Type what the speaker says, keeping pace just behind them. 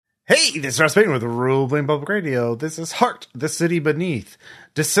Hey, this is Ross Payton with Rule Blame Public Radio. This is Heart, the City Beneath.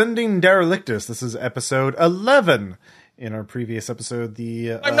 Descending Derelictus. This is episode 11. In our previous episode,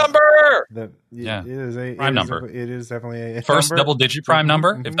 the prime number. It is a prime number. It is definitely a first number. Double-digit prime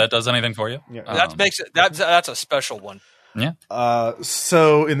number. If that does anything for you, Yeah. That makes it. That's a special one. Yeah.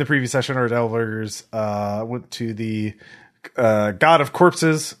 So in the previous session, our Delvers went to the God of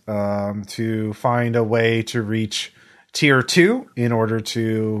Corpses to find a way to reach Tier 2 in order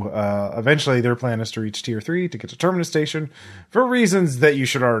to eventually their plan is to reach Tier 3 to get to Terminus Station for reasons that you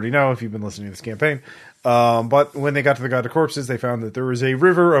should already know if you've been listening to this campaign. But when they got to the God of Corpses, they found that there was a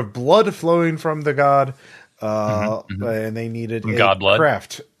river of blood flowing from the god, and they needed God blood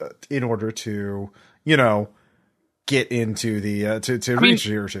craft in order to, get into the to reach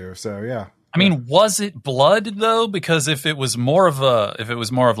Tier 2. So yeah. I mean, was it blood though? Because if it was more of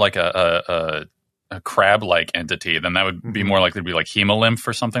like a crab-like entity, then that would be more likely to be like hemolymph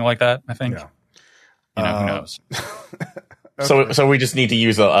or something like that. I think. Yeah. Who knows? Okay. So we just need to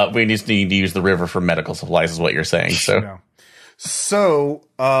use the river for medical supplies, is what you're saying. So, yeah. So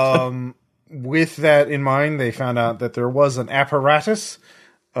with that in mind, they found out that there was an apparatus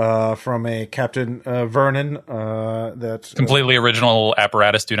from a Captain Vernon that Completely original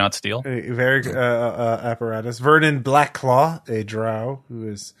apparatus. Do not steal. a very apparatus. Vernon Blackclaw, a drow who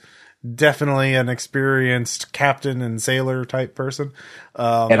is definitely an experienced captain and sailor type person.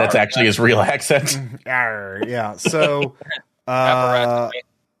 and that's actually his real accent. Yeah. So, Apparatus.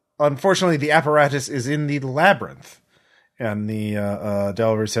 unfortunately, the apparatus is in the labyrinth, and the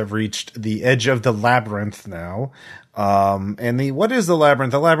Delvers have reached the edge of the labyrinth now. And what is the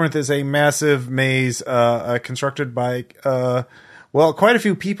labyrinth? The labyrinth is a massive maze constructed by quite a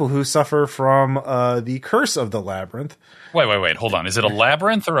few people who suffer from the curse of the labyrinth. Wait. Hold on. Is it a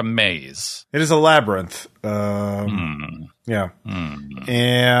labyrinth or a maze? It is a labyrinth. Yeah.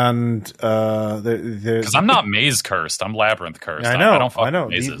 And Because I'm not maze cursed. I'm labyrinth cursed. I know. I don't fuck I know.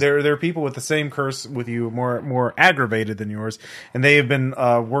 with mazes. There are people with the same curse with you, more aggravated than yours, and they have been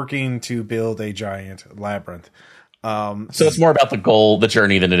working to build a giant labyrinth. So it's more about the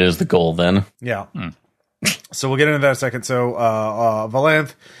journey, than it is the goal. Then, Yeah. So we'll get into that in a second. So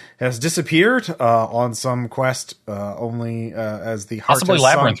Valanth has disappeared on some quest, only as the heart Possibly has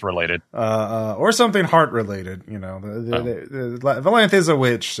labyrinth sunk, related. or something heart related. Valanth is a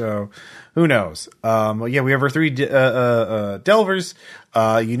witch, so who knows? We have our three Delvers.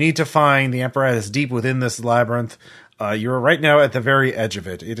 You need to find the apparatus deep within this labyrinth. You're right now at the very edge of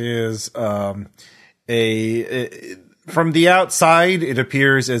it. It is from the outside, it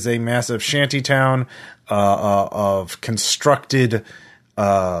appears as a massive shantytown of constructed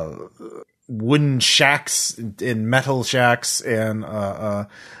wooden shacks and metal shacks, and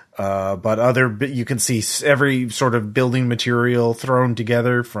but you can see every sort of building material thrown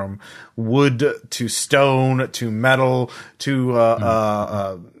together, from wood to stone to metal to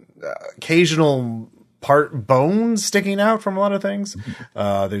occasional part bones sticking out from a lot of things.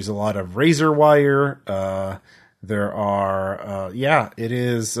 There's a lot of razor wire. There are, it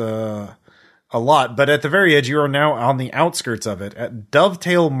is a lot. But at the very edge, you are now on the outskirts of it at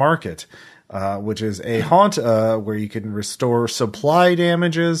Dovetail Market, which is a haunt where you can restore supply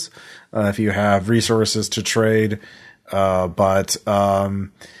damages if you have resources to trade. But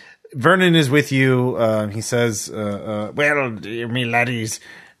Vernon is with you. He says, well, dear me laddies,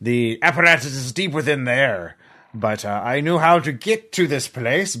 the apparatus is deep within there. But I knew how to get to this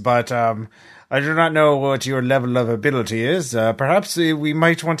place, but I do not know what your level of ability is. Perhaps we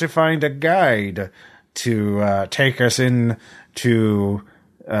might want to find a guide to take us into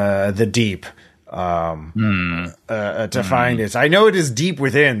the deep to find it. I know it is deep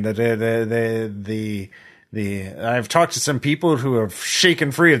within. I've talked to some people who have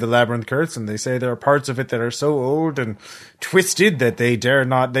shaken free of the labyrinth curse, and they say there are parts of it that are so old and twisted that they dare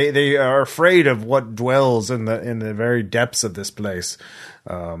not. They are afraid of what dwells in the very depths of this place.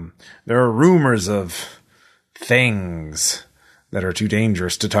 There are rumors of things that are too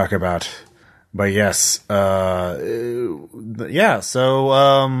dangerous to talk about. But yes, So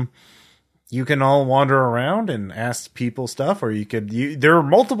you can all wander around and ask people stuff, or there are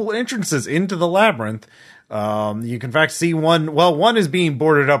multiple entrances into the labyrinth. You can in fact see one. Well, one is being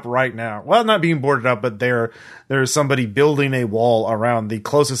boarded up right now. Well, not being boarded up, but there's somebody building a wall around the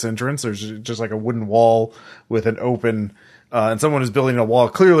closest entrance. There's just like a wooden wall with an open, and someone is building a wall,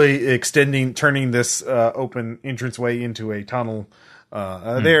 clearly turning this open entranceway into a tunnel.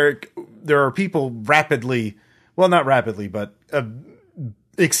 There are people not rapidly, but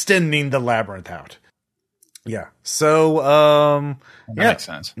extending the labyrinth out. Yeah. So, That yeah. makes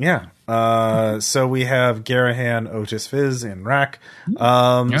sense. Yeah. So we have Garahan, Otis Fizz, and Rack.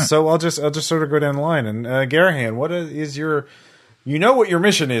 Yeah. So I'll just sort of go down the line. And Garahan, what is your? You know what your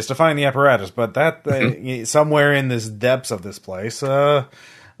mission is to find the apparatus, but that somewhere in this depths of this place,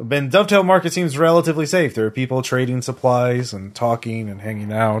 Dovetail Market seems relatively safe. There are people trading supplies and talking and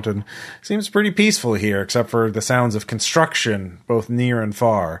hanging out, and it seems pretty peaceful here, except for the sounds of construction, both near and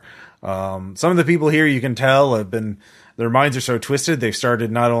far. Some of the people here, you can tell, their minds are so twisted. They've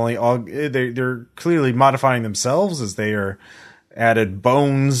started not only they're clearly modifying themselves as they are added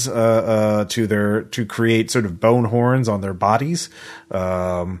bones to create sort of bone horns on their bodies,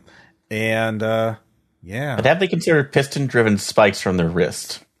 yeah. But have they considered piston-driven spikes from their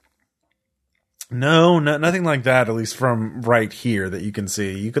wrist? No, nothing like that. At least from right here that you can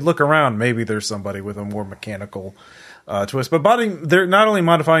see. You could look around. Maybe there's somebody with a more mechanical twist. But they're not only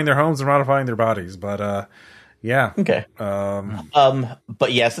modifying their homes, they're modifying their bodies. But yeah. Okay.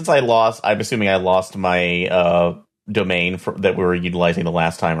 But yeah, since I'm assuming I lost my domain that we were utilizing the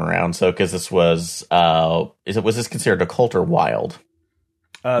last time around. So because this was was this considered occult or wild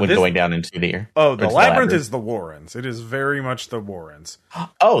when going down into the the labyrinth is the Warrens. It is very much the Warrens.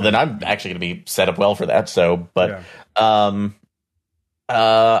 Oh, then I'm actually going to be set up well for that. So, but yeah,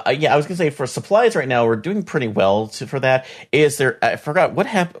 I was going to say for supplies right now we're doing pretty well for that. Is there? I forgot what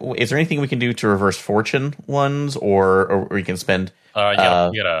happened. Is there anything we can do to reverse fortune ones, or we can spend? You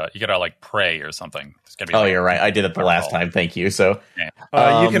gotta like pray or something. You're right. I did it the last time. Thank you. So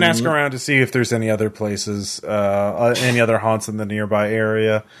you can ask around to see if there's any other places, any other haunts in the nearby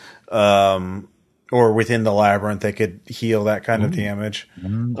area, or within the labyrinth that could heal that kind of damage,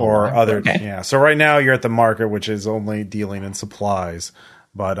 or other. Okay. Yeah. So right now you're at the market, which is only dealing in supplies,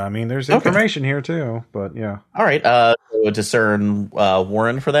 but I mean there's information here too. But yeah. All right. So discern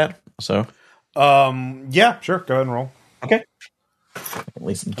Warren for that. So yeah, sure. Go ahead and roll. Okay. At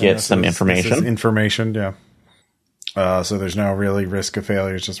least get some information. This is information, yeah. So there's no really risk of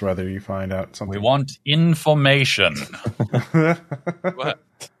failure. It's just whether you find out something. We want information. What?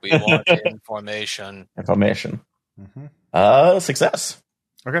 We want information. Information. Mm-hmm. Success.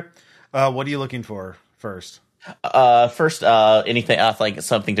 Okay. What are you looking for first? First, anything like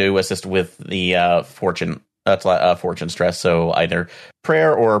something to assist with the fortune. That's fortune stress. So either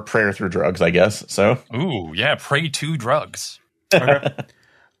prayer or prayer through drugs, I guess. So. Ooh, yeah. Pray to drugs. Okay.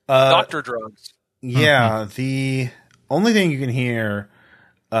 Doctor drugs. Yeah, the only thing you can hear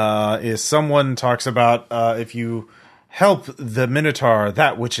is someone talks about if you help the Minotaur,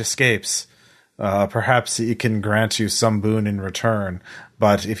 that which escapes, perhaps it can grant you some boon in return.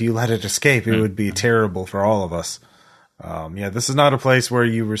 But if you let it escape, it would be terrible for all of us. Yeah, this is not a place where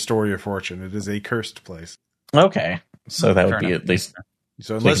you restore your fortune. It is a cursed place. Okay, so that would be at least...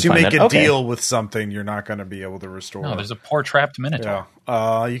 So unless you make a deal with something, you're not going to be able to restore. No, there's a poor trapped Minotaur.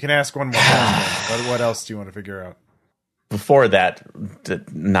 Yeah. You can ask one more question. But what else do you want to figure out? Before that,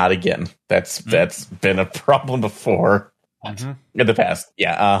 not again. That's been a problem before in the past.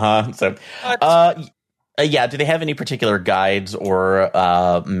 Yeah. So, yeah. Do they have any particular guides or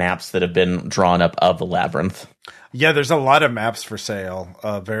maps that have been drawn up of the labyrinth? Yeah, there's a lot of maps for sale,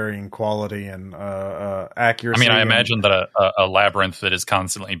 varying quality and accuracy. I mean, I imagine that a labyrinth that is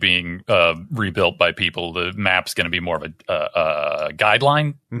constantly being rebuilt by people, the map's going to be more of a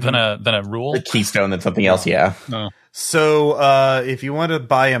guideline than a rule. A keystone than something else, yeah. No. So if you want to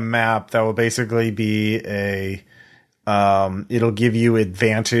buy a map, that will basically be it'll give you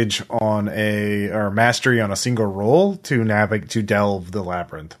advantage on or mastery on a single roll to delve the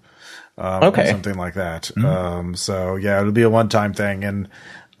labyrinth. Something like that. So yeah, it'll be a one-time thing, and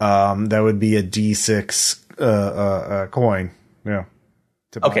that would be a D6 coin. Yeah.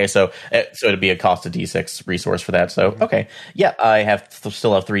 Okay, so it'd be a cost of D6 resource for that. So okay, yeah, I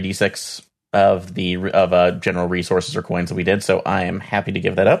still have 3 D6 of general resources or coins that we did. So I am happy to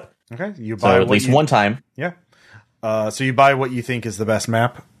give that up. Okay, you buy at least one time. Yeah. So you buy what you think is the best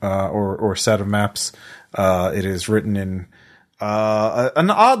map or set of maps. It is written in an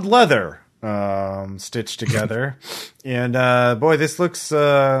odd leather stitched together, and boy, this looks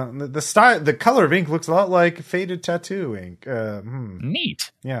the color of ink looks a lot like faded tattoo ink. Neat.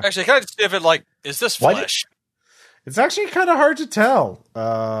 Yeah. Actually, can I just give it is this flesh? It's actually kind of hard to tell.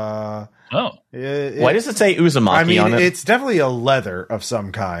 Why does it say Uzumaki on it? It's definitely a leather of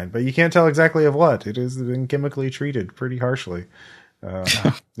some kind, but you can't tell exactly of what. It has been chemically treated pretty harshly.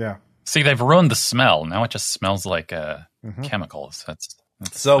 Yeah. See, they've ruined the smell. Now it just smells like chemicals. They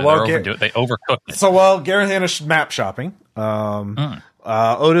overcooked it. So while Garahan is map shopping,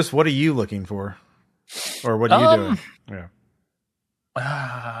 Otis, what are you looking for? Or what are you doing? Yeah.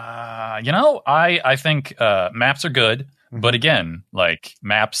 I think maps are good. But again, like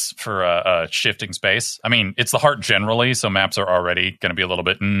maps for a shifting space. I mean, it's the heart generally, so maps are already going to be a little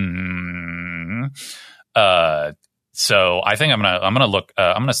bit. So I think I'm gonna look.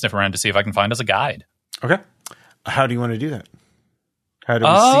 I'm gonna sniff around to see if I can find us a guide. Okay. How do you want to do that? How do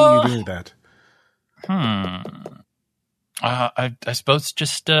we see you do that? I suppose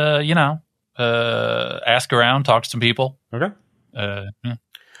just ask around, talk to some people. Okay. Yeah.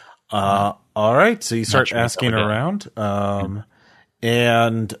 All right. So you start asking around,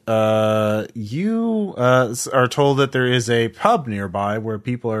 and you are told that there is a pub nearby where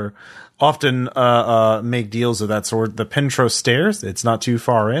people are often make deals of that sort. The Pentros Stairs. It's not too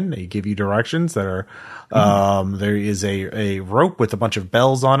far in. They give you directions that are. There is a rope with a bunch of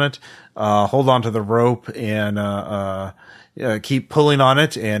bells on it. Hold on to the rope and keep pulling on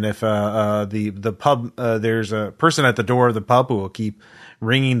it. And if the pub, there's a person at the door of the pub who will keep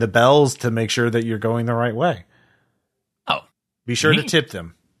ringing the bells to make sure that you're going the right way. Oh, be sure to tip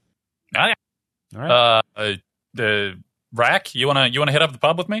them. Oh, yeah. All right. The Rack, you wanna hit up the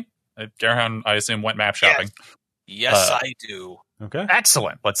pub with me? Garahan, I assume, went map shopping. Yes, I do. Okay.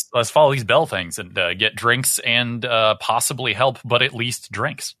 Excellent. Let's follow these bell things and get drinks and possibly help, but at least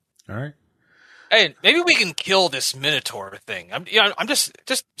drinks. All right. Hey, maybe we can kill this Minotaur thing. I'm just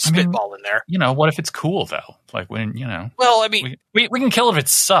spitballing there. What if it's cool though? Like when Well, I mean, we can kill it if it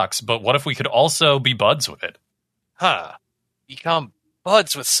sucks, but what if we could also be buds with it? Become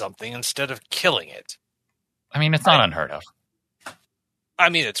buds with something instead of killing it. I mean, it's not unheard of. I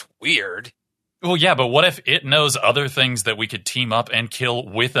mean, it's weird. Well, yeah, but what if it knows other things that we could team up and kill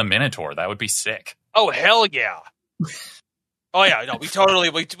with a Minotaur? That would be sick. Oh, hell yeah. Oh yeah, no, we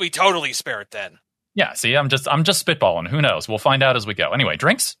totally spare it then. Yeah, see, I'm just spitballing. Who knows? We'll find out as we go. Anyway,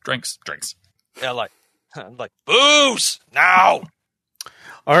 drinks. Yeah, like booze now.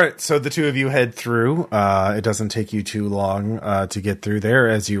 All right, so the two of you head through. It doesn't take you too long to get through there,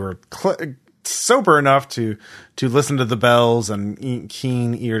 as you are sober enough to listen to the bells and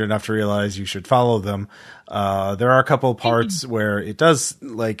keen-eared enough to realize you should follow them. There are a couple parts where it does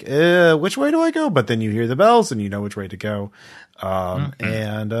like, which way do I go? But then you hear the bells and you know which way to go.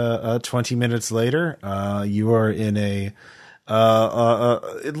 And 20 minutes later, you are in a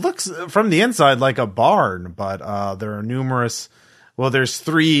it looks from the inside like a barn, but there are numerous. Well, there's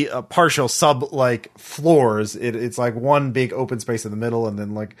three partial sub like floors. It's like one big open space in the middle, and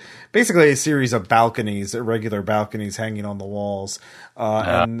then like basically a series of balconies, irregular balconies hanging on the walls.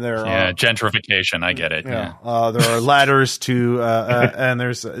 And there are gentrification. I get it. Yeah. There are ladders to, and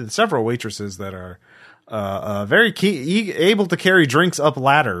there's several waitresses that are very able to carry drinks up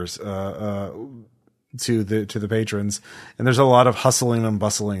ladders to the patrons, and there's a lot of hustling and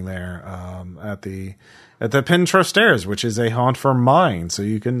bustling there at the Pentros Stairs, which is a haunt for mine, so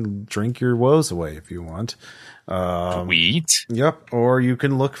you can drink your woes away if you want. Sweet. Yep. Or you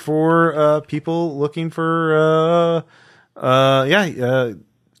can look for people looking for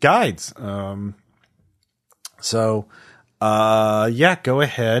guides. So go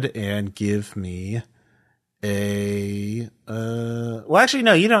ahead and give me a well, actually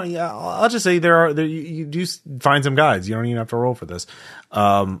no, you don't. I'll just say you do find some guides. You don't even have to roll for this.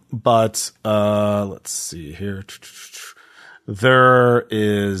 But let's see here. There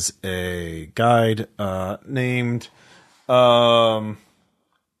is a guide named there's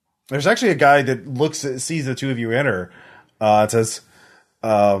actually a guide that sees the two of you enter. It says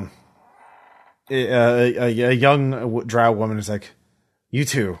a young drow woman is like, "You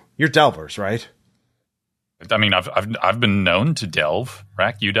two, you're delvers, right?" I mean, I've been known to delve.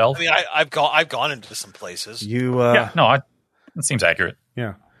 Rack, you delve? I mean, I've gone into some places. That seems accurate.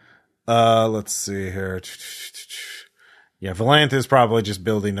 Yeah. Let's see here. Yeah, Valanth is probably just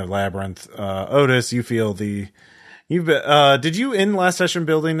building a labyrinth. Otis, you feel did you in last session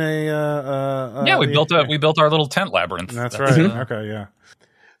building we built our little tent labyrinth. That's right. Okay, yeah.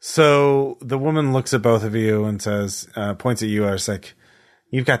 So the woman looks at both of you and says, points at you. I was like,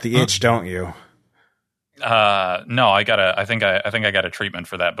 "You've got the itch, don't you?" No, I think I got a treatment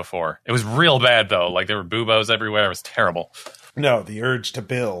for that before. It was real bad though. Like there were buboes everywhere. It was terrible. No, the urge to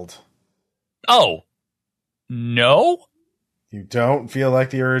build. Oh, no. You don't feel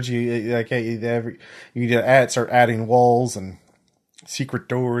like the urge. You need to start adding walls and secret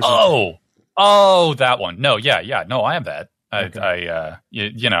doors. Oh, that one. No, yeah. No, I have that. Okay.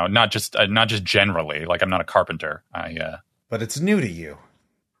 Not just generally. Like I'm not a carpenter. But it's new to you.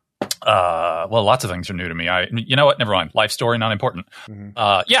 Well, lots of things are new to me. You know what? Never mind. Life story, not important.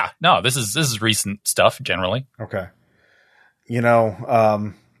 Mm-hmm. This is recent stuff generally. Okay.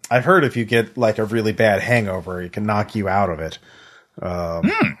 I've heard if you get like a really bad hangover, it can knock you out of it.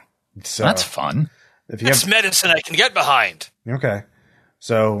 So That's fun. if you That's have medicine I can get behind. okay,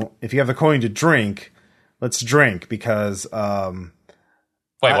 so if you have the coin to drink, let's drink because Wait,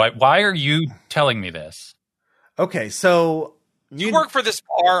 why are you telling me this? okay, so You work for this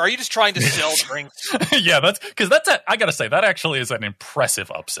bar. Are you just trying to sell drinks? Yeah, I gotta say, that actually is an impressive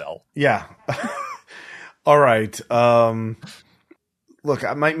upsell. yeah. All right. Look,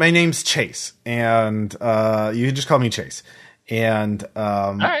 my name's Chase, and you can just call me Chase. And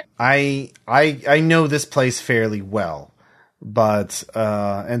All right. I know this place fairly well, but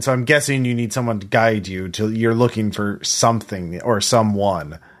and so I'm guessing you need someone to guide you till you're looking for something or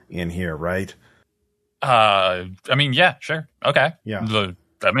someone in here, right? I mean, yeah, sure. Okay. Yeah.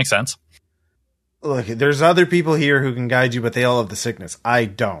 That makes sense. Look, there's other people here who can guide you, but they all have the sickness. I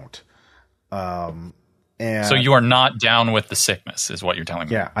don't. And So you are not down with the sickness, is what you're telling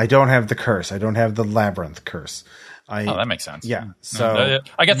me. yeah, I don't have the curse. I don't have the labyrinth curse. That makes sense. Yeah. So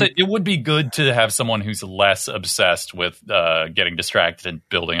I guess it would be good to have someone who's less obsessed with getting distracted and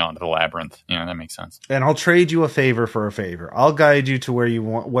building onto the labyrinth. Yeah, that makes sense. and I'll trade you a favor for a favor. I'll guide you to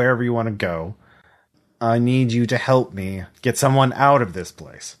wherever you want to go. I need you to help me get someone out of this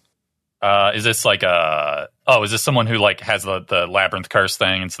place. Is this like is this someone who like has the labyrinth curse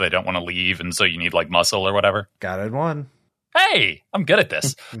thing and so they don't want to leave and so you need like muscle or whatever? Got it one. Hey, I'm good at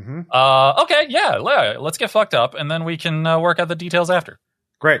this. Mm-hmm. Okay, yeah, let's get fucked up and then we can work out the details after.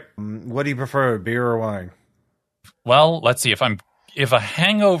 Great. What do you prefer, beer or wine? Well, let's see if a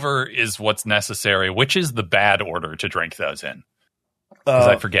hangover is what's necessary, which is the bad order to drink those in? Because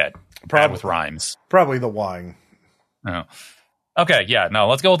I forget. Bad with rhymes. Probably the wine. Oh. Okay, yeah, no,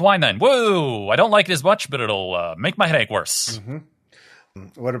 let's go with wine then. Whoa, I don't like it as much, but it'll make my headache worse. Mm-hmm.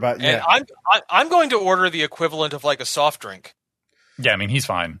 What about And I'm going to order the equivalent of like a soft drink. Yeah, I mean he's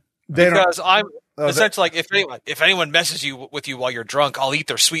fine. Because I'm essentially like if anyone messes with you while you're drunk, I'll eat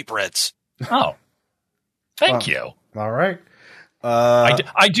their sweetbreads. Oh, thank you. All right.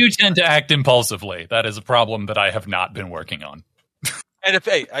 I do tend to act impulsively. That is a problem that I have not been working on. And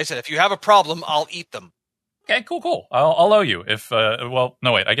if you have a problem, I'll eat them. Okay, cool. I'll owe you. If no,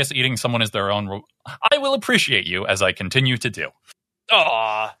 wait. I guess eating someone is their own. I will appreciate you as I continue to do.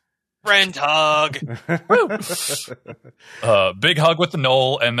 Aw, friend hug. Big hug with the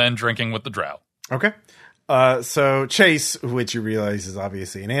Knoll, and then drinking with the Drow. Okay. So Chase, which you realize is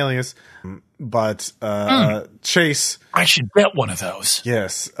obviously an alias, but Chase. I should get one of those.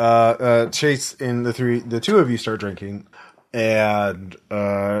 Yes. Chase and the two of you start drinking. And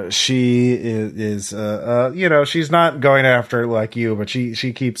she is she's not going after it like you, but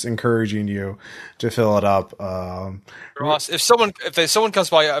she keeps encouraging you to fill it up. Ross, if someone comes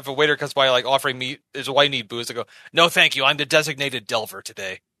by, if a waiter comes by like offering me, is why I need booze, I go, no, thank you, I'm the designated delver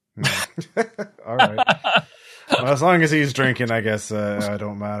today. All right. Well, as long as he's drinking, I guess I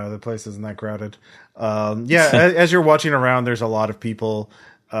don't matter. The place isn't that crowded. As you're watching around, there's a lot of people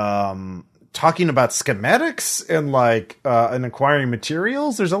talking about schematics and and acquiring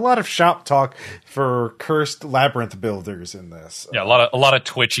materials. There's a lot of shop talk for cursed labyrinth builders in this. Yeah, a lot of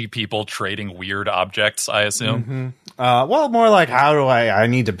twitchy people trading weird objects, I assume. Mm-hmm. Well, more like how do I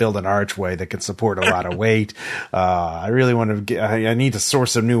need to build an archway that can support a lot of weight. I really want to I need to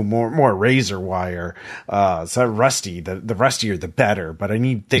source some new more razor wire. So rusty, the rustier the better, but I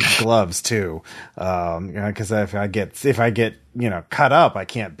need thick gloves too. Cause if I get cut up, I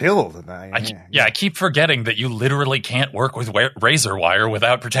can't build. I keep forgetting that you literally can't work with razor wire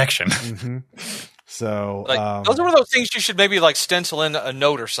without protection. Mm-hmm. So those are one of those things you should maybe like stencil in a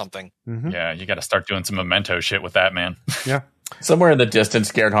note or something. Mm-hmm. Yeah, you got to start doing some memento shit with that, man. Yeah. Somewhere in the distance,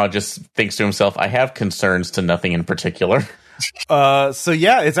 Gerhard just thinks to himself, I have concerns to nothing in particular. So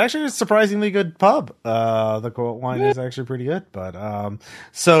yeah, it's actually a surprisingly good pub. The wine is actually pretty good, but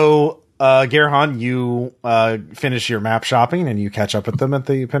Gerhan, you finish your map shopping and you catch up with them at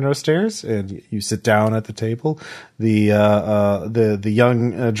the Penrose Stairs, and you sit down at the table. The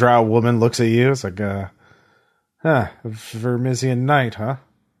young drow woman looks at you. It's like, Vermisian night, huh?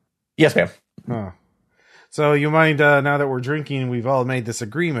 Yes, ma'am. Oh. So you mind now that we're drinking, we've all made this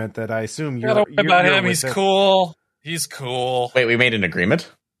agreement that I assume you're about him. He's cool. He's cool. Wait, we made an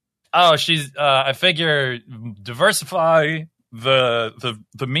agreement? Oh, she's. I figure diversify the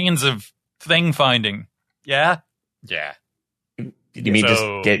means of thing finding. Yeah. You mean just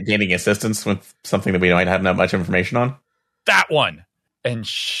gaining assistance with something that we might have not much information on? That one. And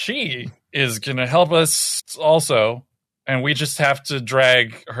she is gonna help us also, and we just have to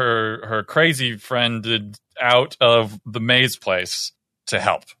drag her crazy friend out of the maze place to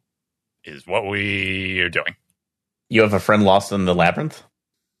help. Is what we are doing. You have a friend lost in the labyrinth?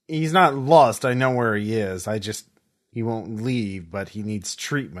 He's not lost. I know where he is. I just he won't leave, but he needs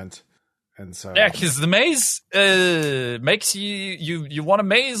treatment. And so, Yeah, because the maze makes you want to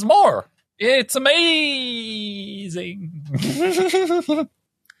maze more. It's amazing.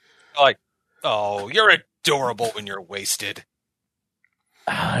 Like, oh, you're adorable when you're wasted.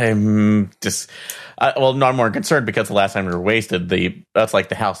 I'm just well, no, I'm more concerned because the last time we were wasted, that's like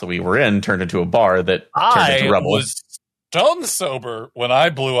the house that we were in turned into a bar that turned I into rubble. was stone sober when I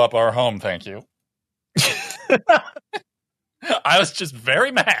blew up our home. Thank you. I was just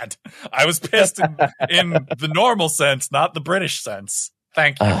very mad. I was pissed in the normal sense, not the British sense.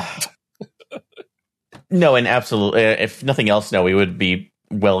 Thank you. No, and absolutely. If nothing else, no, we would be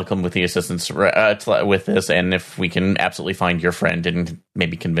welcome with the assistance with this, and if we can absolutely find your friend and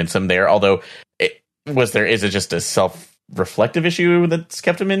maybe convince him there. Although, is it just a self-reflective issue that's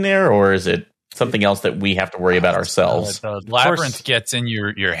kept him in there, or is it something else that we have to worry about ourselves? The labyrinth gets in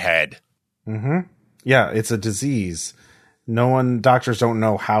your head. Mm-hmm. Yeah, it's a disease. Doctors don't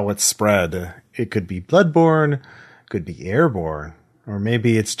know how it's spread. It could be bloodborne, could be airborne, or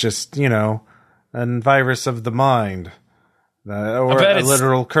maybe it's just, a virus of the mind, or a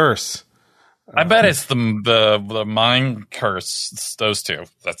literal curse. I bet it's the mind curse. It's those two.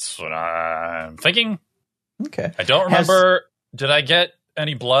 That's what I'm thinking. Okay. I don't remember. Did I get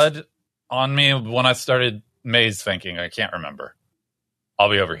any blood on me when I started maze thinking? I can't remember. I'll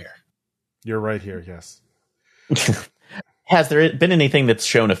be over here. You're right here, yes. Has there been anything that's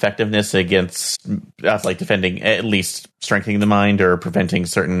shown effectiveness against like defending, at least strengthening the mind or preventing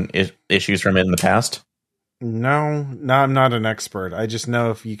certain issues from it in the past? No, I'm not an expert. I just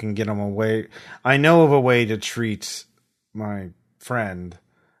know if you can get them away. I know of a way to treat my friend.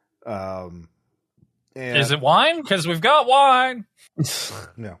 Is it wine? Because we've got wine.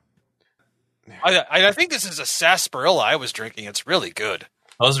 No. I think this is a sarsaparilla I was drinking. It's really good.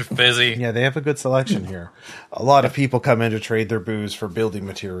 Those are fizzy. Yeah, they have a good selection here. A lot of people come in to trade their booze for building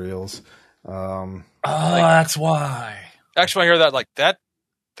materials. That's why. Actually, when I hear that,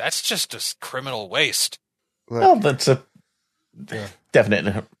 that's just a criminal waste. Well, that's a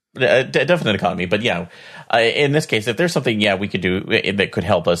definite economy. But yeah, in this case, if there's something, we could do that could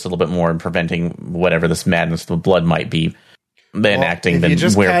help us a little bit more in preventing whatever this madness of the blood might be enacting. If then you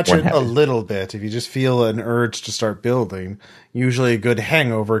just patch it happy. a little bit, if you just feel an urge to start building, usually a good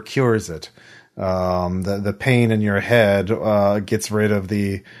hangover cures it. The pain in your head gets rid of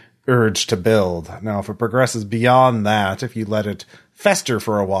the urge to build. Now, if it progresses beyond that, if you let it fester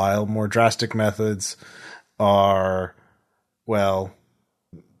for a while, more drastic methods are,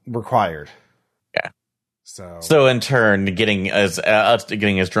 required. Yeah. So in turn, getting as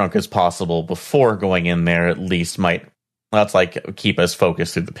drunk as possible before going in there at least might. That's like keep us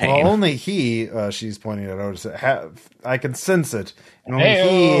focused through the pain. Well, only she's pointing at Otis. I can sense it, and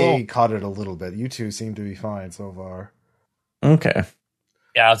only he caught it a little bit. You two seem to be fine so far. Okay.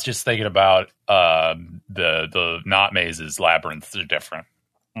 Yeah, I was just thinking about the not mazes, labyrinths are different.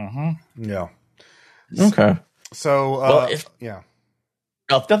 Mm-hmm. Yeah. Okay. So, if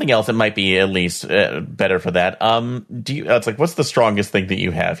Well, if nothing else, it might be at least better for that. It's like, what's the strongest thing that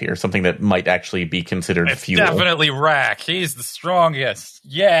you have here? Something that might actually be considered It's fuel. definitely Rack. He's the strongest.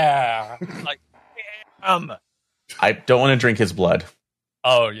 Yeah. I don't want to drink his blood.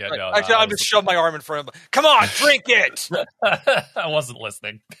 Oh, yeah. No, I'm just shove my arm in front of him. Come on, drink it. I wasn't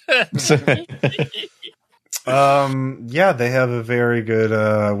listening. Yeah, they have a very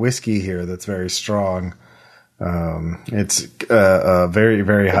good whiskey here that's very strong. It's very,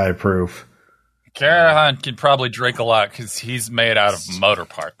 very high proof. Carahan could probably drink a lot because he's made out of motor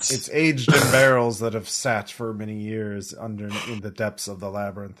parts. It's aged in barrels that have sat for many years in the depths of the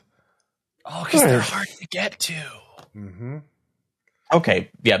labyrinth. Oh, because they're hard to get to. Mm-hmm. Okay,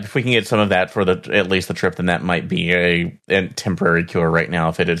 yeah, if we can get some of that for at least the trip, then that might be a temporary cure right now.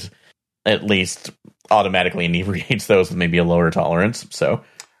 If it is at least automatically inebriates those with maybe a lower tolerance. So,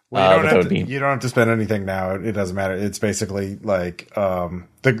 well, you don't have to spend anything now. It doesn't matter. It's basically like getting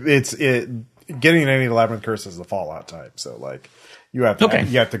any labyrinth curse is the Fallout type. So like you have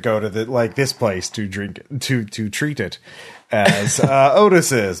to go to this place to drink to treat it as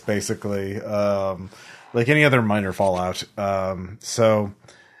Otis is basically. Like any other minor Fallout. But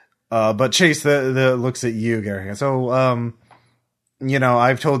Chase the looks at you, Gary. So,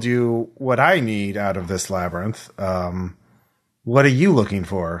 I've told you what I need out of this labyrinth. What are you looking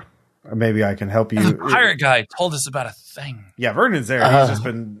for? Maybe I can help you. The pirate guy told us about a thing. Yeah, Vernon's there. He's just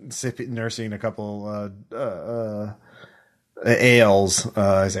been nursing a couple ales.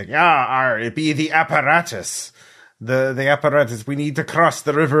 He's like, it be the apparatus. The apparatus. We need to cross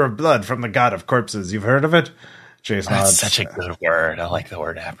the river of blood from the god of corpses. You've heard of it? Chase nods. That's such a good word. I like the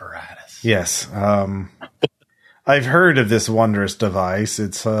word apparatus. Yes. I've heard of this wondrous device.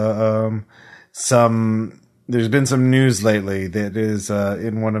 It's there's been some news lately that is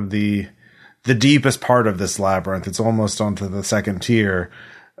in one of the deepest part of this labyrinth. It's almost onto the second tier.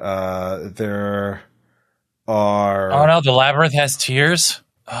 There are... Oh no, the labyrinth has tears?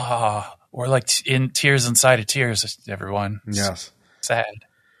 Oh, we're like in tears inside of tears, everyone. Yes. Sad.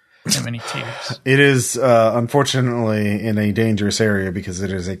 Too many tears. It is unfortunately in a dangerous area because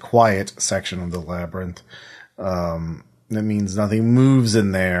it is a quiet section of the labyrinth. That means nothing moves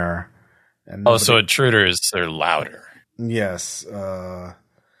in there. And so intruders are louder. Yes.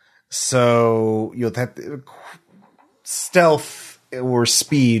 So you'll have stealth or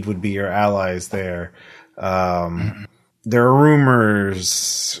speed would be your allies there. There are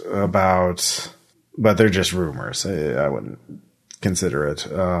rumors about, but they're just rumors. I wouldn't consider it.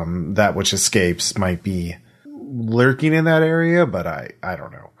 That which escapes might be lurking in that area, but I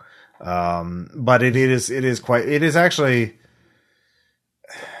don't know. But it is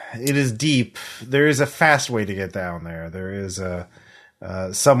deep. There is a fast way to get down there. There is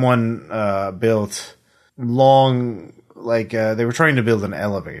someone built long, they were trying to build an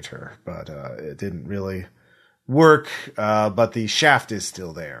elevator, but it didn't really work. But the shaft is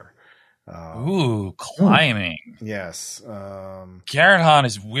still there. Ooh, climbing. Yes. Garahan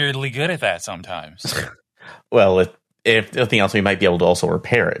is weirdly good at that sometimes. Well, if nothing else, we might be able to also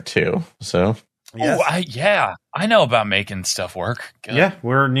repair it too. So, yes. I know about making stuff work. Good. Yeah,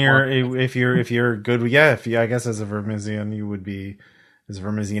 we're near. If you're good, I guess as a Vermisian, you would be, as a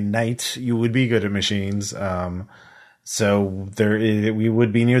Vermisian knight, you would be good at machines. So we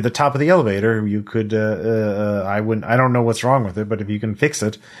would be near the top of the elevator. You could, I don't know what's wrong with it, but if you can fix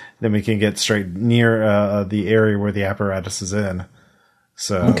it, then we can get straight near the area where the apparatus is in.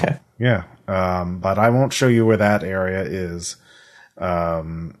 So, okay. Yeah. But I won't show you where that area is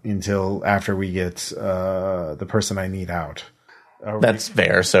until after we get the person I need out. That's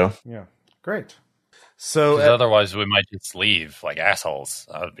fair. So, yeah, great. So otherwise, we might just leave like assholes.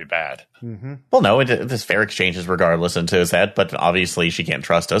 That would be bad. Mm-hmm. Well, no, this fair exchanges regardless into that, but obviously she can't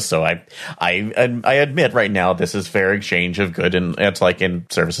trust us. So I admit right now this is fair exchange of good, and it's like in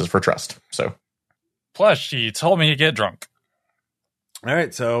services for trust. So, plus she told me to get drunk. All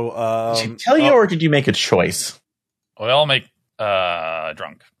right. So did she tell you, or did you make a choice? We all make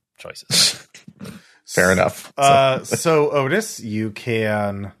drunk choices. Fair enough. So Otis, you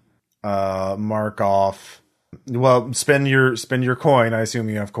can mark off. Well, spend your coin. I assume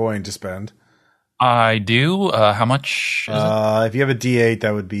you have coin to spend. I do. How much is it? If you have a D8,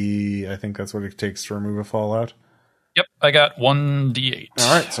 that would be, I think that's what it takes to remove a fallout. Yep, I got 1d8.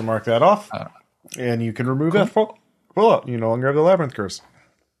 All right, so mark that off. And you can remove that fallout. You no longer have the labyrinth curse.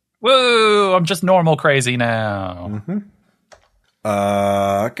 Whoa, I'm just normal crazy now. Mm-hmm.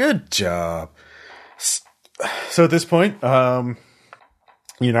 Good job. So at this point,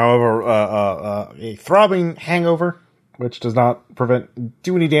 you now have a throbbing hangover, which does not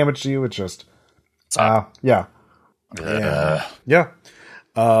do any damage to you. It's just, yeah.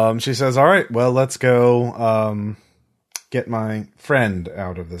 She says, "All right, well, let's go get my friend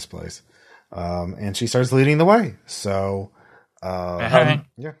out of this place." And she starts leading the way. So, yeah.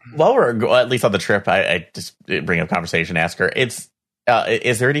 While we're at least on the trip, I just bring up conversation. Ask her, is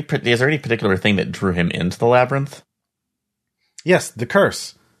there any particular thing that drew him into the labyrinth? Yes, the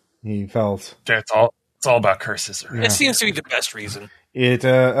curse. He felt it's all about curses. Yeah. It seems to be the best reason. It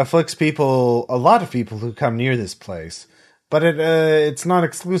afflicts people, a lot of people who come near this place, but it's not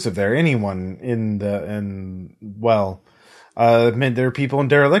exclusive there. Anyone there are people in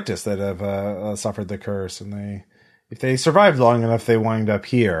Derelictus that have suffered the curse, and if they survived long enough, they wind up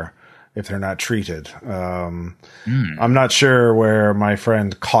here if they're not treated. I'm not sure where my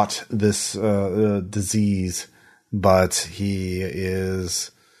friend caught this disease, but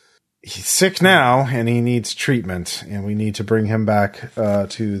he's sick now, and he needs treatment, and we need to bring him back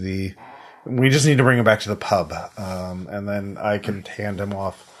we just need to bring him back to the pub, and then I can hand him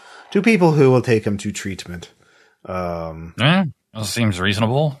off to people who will take him to treatment. That seems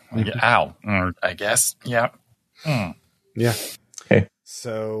reasonable. Ow, I guess. Yeah. Yeah. Okay.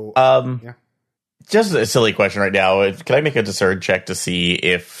 So, yeah. Just a silly question right now. Can I make a discern check to see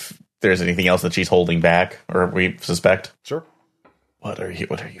if there's anything else that she's holding back, or we suspect? Sure. What are you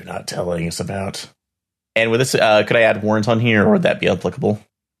not telling us about? And with this, could I add warrants on here, or would that be applicable?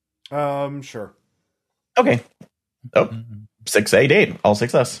 Sure. Okay. 6 8, all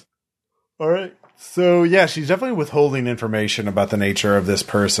success. All right. So yeah, she's definitely withholding information about the nature of this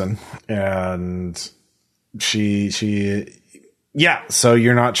person, and yeah. So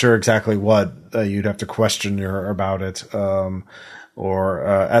you're not sure exactly what you'd have to question her about it.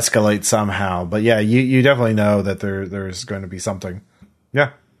 escalate somehow. But yeah, you definitely know that there's going to be something.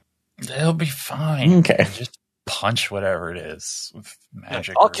 Yeah, They'll be fine. Okay. Just punch whatever it is with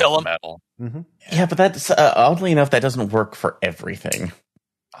magic. I'll or kill 'em. metal. Mm-hmm. Yeah, but that's oddly enough, that doesn't work for everything.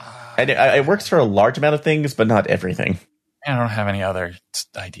 It works for a large amount of things, but not everything. I don't have any other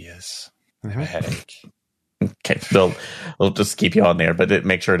ideas. I have a headache. Okay, they'll just keep you on there, but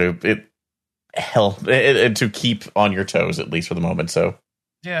make sure to to keep on your toes at least for the moment. So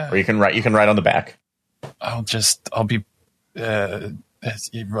Yeah. or you can write on the back. I'll be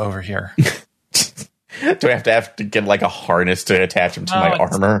over here. Do I have to get like a harness to attach him to my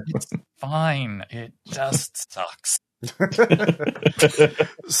armor? It's fine. It just sucks.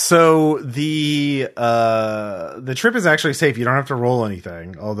 So the trip is actually safe. You don't have to roll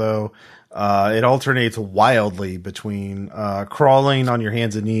anything, although it alternates wildly between crawling on your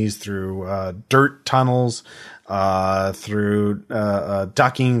hands and knees through dirt tunnels, through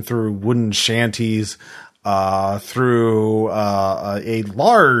ducking through wooden shanties, through a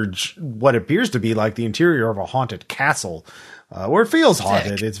large, what appears to be like the interior of a haunted castle. Where it feels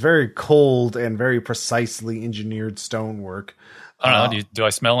haunted. It's very cold and very precisely engineered stonework. I don't know. Do I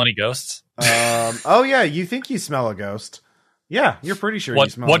smell any ghosts? Oh yeah, you think you smell a ghost? Yeah, you're pretty sure you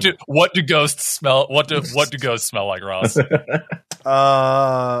smell. What do ghosts smell? What do ghosts smell like, Ross?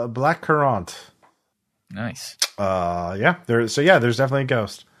 Black currant. Nice. Yeah. There's definitely a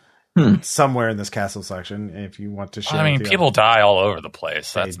ghost somewhere in this castle section. If you want to share, I mean, people die all over the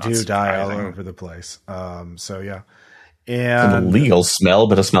place. They do die all over the place. So yeah. And an illegal smell,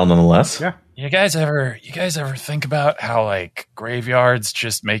 but a smell nonetheless. Yeah. You guys ever think about how like graveyards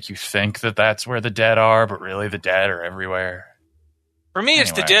just make you think that that's where the dead are, but really the dead are everywhere? For me,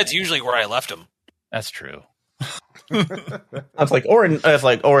 it's the dead's usually where I left them. That's true. It's like or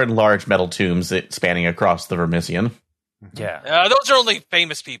in large metal tombs spanning across the Vermissian. Yeah. Those are only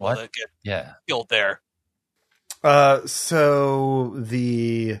famous people that get killed there.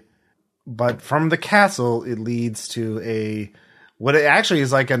 But from the castle, it leads to what it actually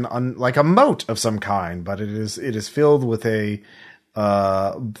is like like a moat of some kind, but it is filled with a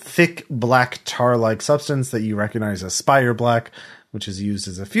thick black tar-like substance that you recognize as spire black, which is used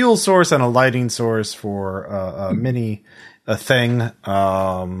as a fuel source and a lighting source for a thing.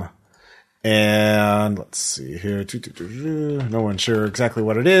 And let's see here. No one's sure exactly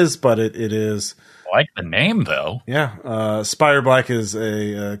what it is, but it is. I like the name though. Yeah. Spire black is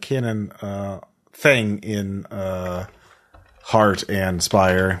a canon thing in Heart and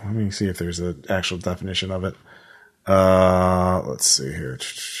Spire. Let me see if there's an actual definition of it. Let's see here.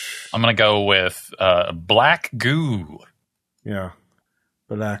 I'm going to go with black goo. Yeah.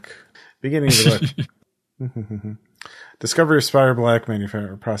 Black. Beginning of the book. Discovery of Spire Black,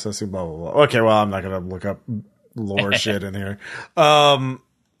 manufacturing, processing, blah, blah, blah. Okay, well, I'm not going to look up lore shit in here.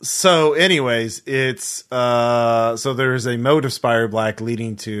 So anyways, it's, so there's a moat of Spire Black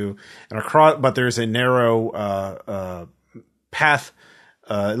leading to and across, but there's a narrow, path.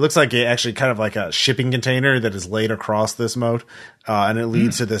 It looks like actually kind of like a shipping container that is laid across this moat. And it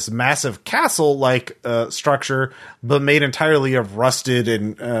leads to this massive castle-like, structure, but made entirely of rusted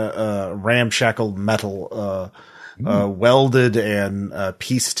and, ramshackle metal, welded and,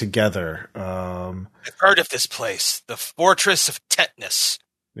 pieced together. I've heard of this place, the Fortress of Tetanus.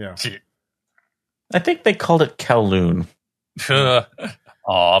 Yeah. I think they called it Kowloon.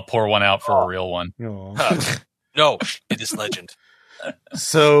 I'll pour one out for a real one. No, it is legend.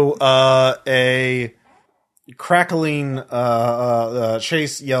 So, a crackling,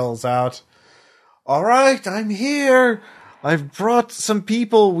 Chase yells out, "All right, I'm here. I've brought some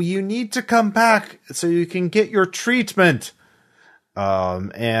people. You need to come back so you can get your treatment."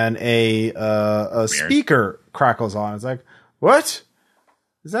 And a speaker crackles on. It's like, "What?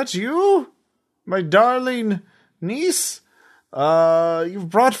 Is that you? My darling niece? You've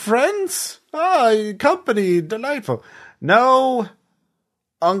brought friends? Company, delightful. No,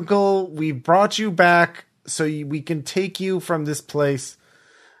 Uncle, we brought you back so we can take you from this place."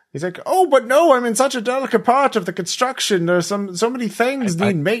 He's like, "Oh, but no, I'm in such a delicate part of the construction. There's so many things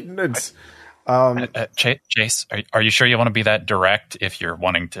need maintenance." Chase, are you sure you want to be that direct if you're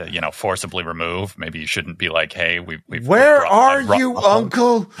wanting to, forcibly remove? Maybe you shouldn't be like, "Hey, Where are you,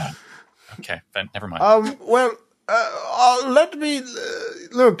 Uncle?" Okay, then never mind. Well, let me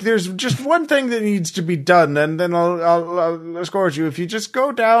look. There's just one thing that needs to be done, and then I'll escort you. If you just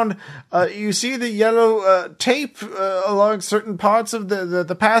go down, you see the yellow tape along certain parts of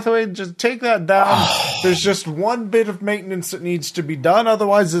the pathway. Just take that down. There's just one bit of maintenance that needs to be done.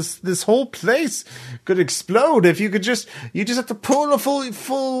 Otherwise, this whole place could explode. If you just have to pull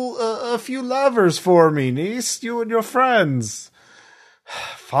a few levers for me, niece. You and your friends.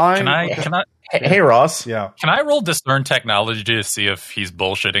 Fine. Can I Hey, Ross. Yeah. Can I roll discern technology to see if he's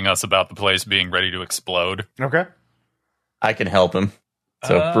bullshitting us about the place being ready to explode? Okay. I can help him.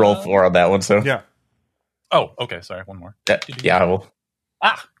 So roll 4 on that one. So Yeah. Oh, okay. Sorry, one more. yeah, I will.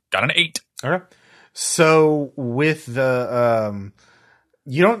 Got an 8. Okay. So with the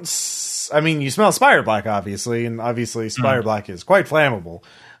you don't. I mean, you smell Spire Black, obviously, and obviously Spire Black is quite flammable.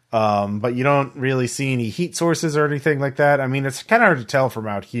 But you don't really see any heat sources or anything like that. I mean, it's kind of hard to tell from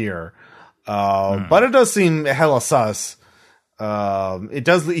out here. But it does seem hella sus. It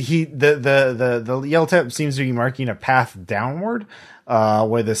does. The yellow tip seems to be marking a path downward,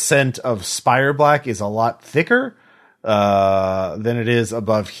 where the scent of Spire Black is a lot thicker than it is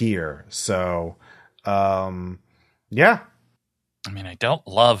above here. So, yeah. I mean, I don't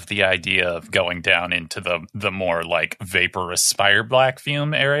love the idea of going down into the more like vaporous Spire Black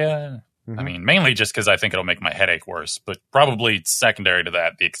fume area. Mm-hmm. I mean, mainly just because I think it'll make my headache worse, but probably secondary to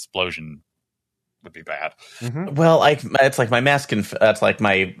that, the explosion would be bad. Mm-hmm. Well, it's like my mask can. That's like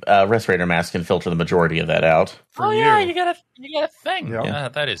my respirator mask can filter the majority of that out. You got a thing. Yep. Yeah,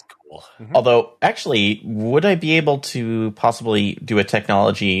 that is cool. Mm-hmm. Although, actually, would I be able to possibly do a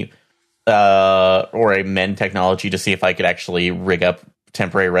technology or a men technology to see if I could actually rig up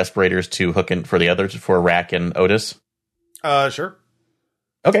temporary respirators to hook in for the others, for Rack and Otis? Sure.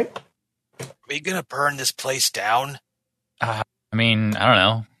 Okay. Are you gonna burn this place down? I mean, I don't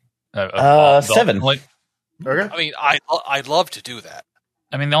know. 7. Okay. I mean, I'd love to do that.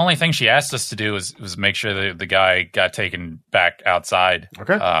 I mean, the only thing she asked us to do was make sure that the guy got taken back outside.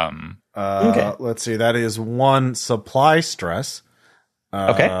 Okay. Okay. Let's see. That is 1 supply stress.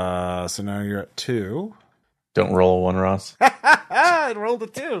 Okay. So now you're at 2. Don't roll a 1, Ross. I rolled a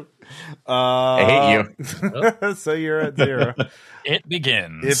 2. I hate you. So you're at 0. It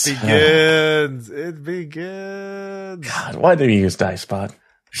begins. It begins. It begins. God, why do you use Die Spot?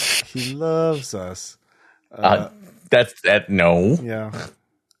 He loves us. That's that. No. Yeah.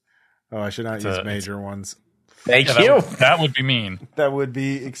 Oh, I should not use major ones. Thank Yeah, you. that would be mean. That would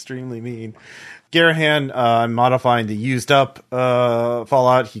be extremely mean. Garahan, I'm modifying the used up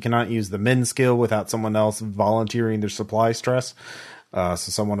Fallout. He cannot use the min skill without someone else volunteering their supply stress. So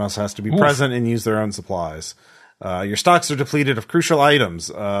someone else has to be present and use their own supplies. Your stocks are depleted of crucial items.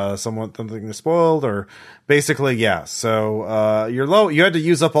 Something is spoiled, or basically, yeah. So you're low. You had to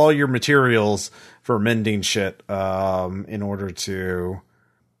use up all your materials for mending shit in order to,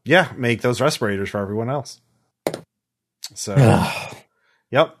 make those respirators for everyone else. So,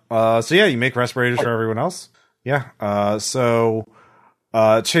 yep. So yeah, you make respirators for everyone else. Yeah. So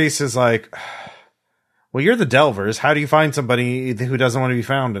Chase is like, well, you're the Delvers. How do you find somebody who doesn't want to be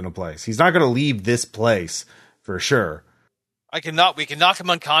found in a place? He's not going to leave this place for sure. We can knock him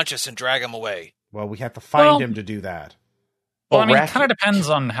unconscious and drag him away. Well, we have to find him to do that. Well, I mean, it kind of depends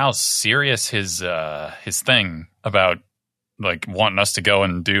on how serious his thing about like wanting us to go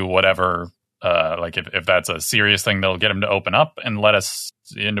and do whatever. Like if that's a serious thing, they'll get him to open up and let us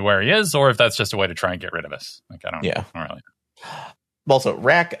into where he is, or if that's just a way to try and get rid of us. Like I don't really. Also,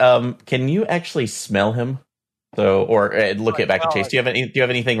 Rack, can you actually smell him? So, or look at back at Chase. Do you have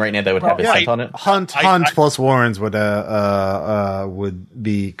anything right now that would have his scent on it? Hunt plus Warrens could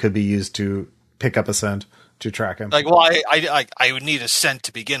be used to pick up a scent to track him. Like, well, I would need a scent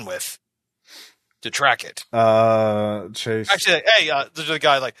to begin with to track it. Chase. Actually, hey, there's a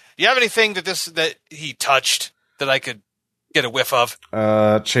guy like, do you have anything that he touched that I could get a whiff of?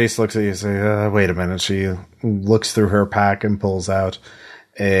 Chase looks at you and says, wait a minute. She looks through her pack and pulls out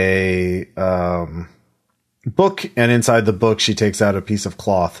a book, and inside the book she takes out a piece of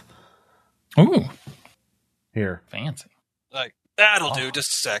cloth. Ooh. Here. Fancy. Like, that'll do.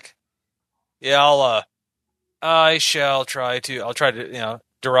 Just a sec. Yeah, I'll try to,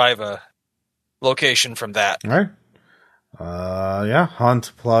 derive a location from that. All right.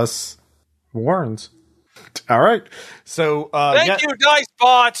 Hunt plus Warrens. All right. So, thank you,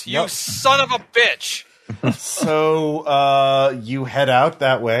 Dicebot, you son of a bitch. So, you head out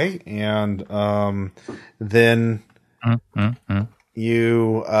that way, and then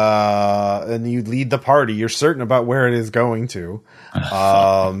you lead the party. You're certain about where it is going to,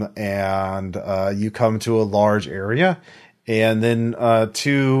 and you come to a large area, and then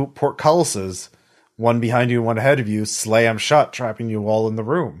 2 portcullises, one behind you and one ahead of you, slam shut, trapping you all in the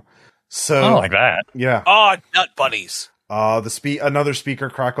room. So, like that. Yeah. Oh, nut bunnies. Another speaker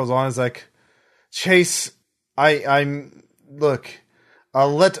crackles on. Is like, Chase, look,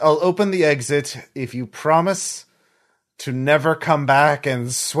 I'll open the exit if you promise to never come back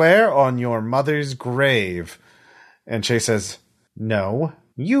and swear on your mother's grave. And Chase says, no,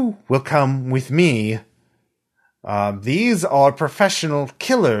 you will come with me These are professional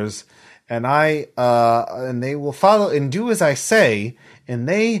killers, and and they will follow and do as I say, and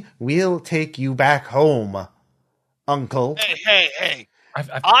they will take you back home, Uncle. Hey.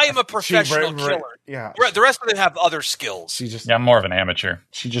 I am a professional killer. Yeah. The rest of them have other skills. I'm more of an amateur.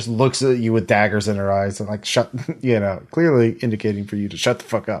 She just looks at you with daggers in her eyes and like clearly indicating for you to shut the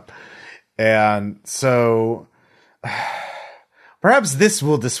fuck up. And so perhaps this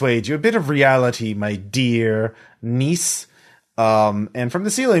will dissuade you. A bit of reality, my dear niece. And from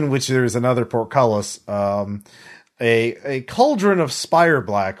the ceiling, which there is another portcullis, a cauldron of spire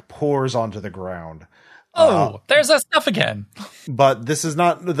black pours onto the ground. There's that stuff again. But this is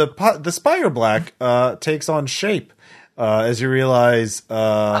not the spire black takes on shape as you realize.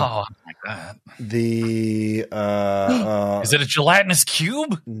 Oh my god! Is it a gelatinous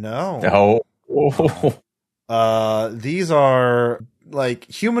cube? No. These are like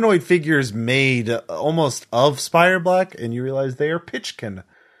humanoid figures made almost of spire black, and you realize they are pitchkin.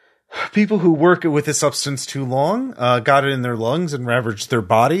 People who work with this substance too long got it in their lungs and ravaged their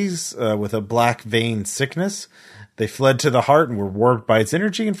bodies with a black vein sickness. They fled to the heart and were warped by its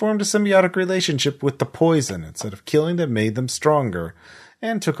energy and formed a symbiotic relationship with the poison. Instead of killing them, made them stronger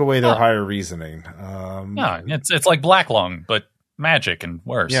and took away their higher reasoning. It's like Black Lung, but magic and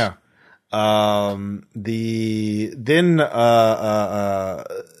worse. Yeah.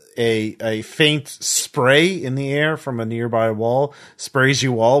 A faint spray in the air from a nearby wall sprays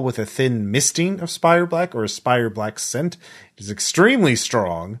you all with a thin misting of spire black or a spire black scent. It is extremely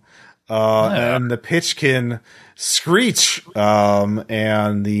strong. And the pitchkin screech.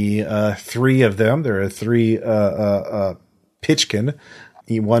 And the three of them, there are three pitchkin,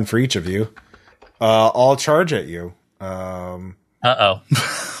 one for each of you, all charge at you. Yep.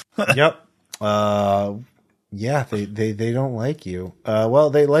 Yeah, they don't like you. Well,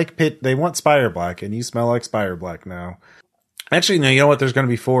 they want spire black, and you smell like spire black now. Actually, no, you know what? There's going to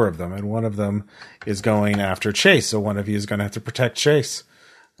be 4 of them, and one of them is going after Chase. So one of you is going to have to protect Chase.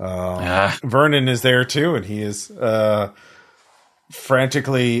 Vernon is there too, and he is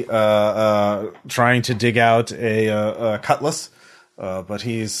frantically trying to dig out a cutlass. But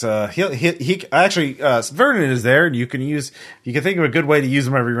he's he actually Vernon is there, and you can think of a good way to use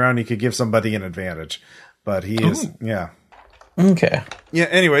him every round. You could give somebody an advantage, but he is okay. Yeah.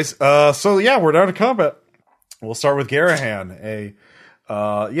 Anyways, so yeah, we're down to combat. We'll start with Garahan,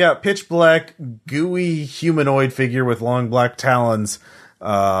 pitch black, gooey humanoid figure with long black talons,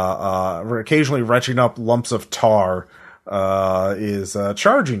 occasionally retching up lumps of tar, is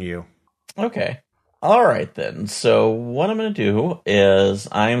charging you. Okay. All right, then. So what I'm going to do is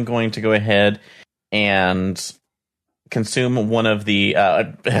I'm going to go ahead and consume one of the...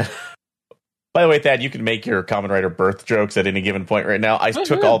 By the way, Thad, you can make your Common Rider birth jokes at any given point right now. I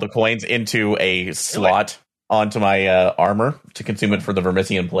took all the coins into a slot onto my armor to consume it for the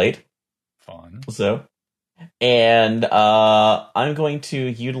Vermisian plate. Fun. And I'm going to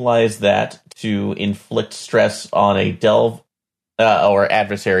utilize that to inflict stress on a delve or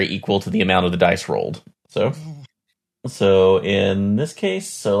adversary equal to the amount of the dice rolled. So in this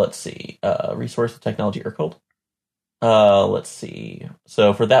case, let's see. Resource Technology Urkel. Let's see.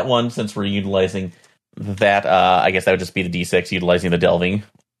 So for that one, since we're utilizing that, I guess that would just be the D6 utilizing the delving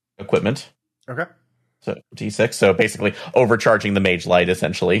equipment. Okay. So D6. So basically overcharging the Mage Light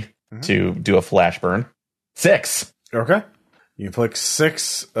essentially to do a flash burn. 6. Okay. You inflict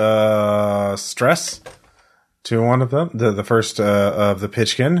 6 stress to one of them. The first of the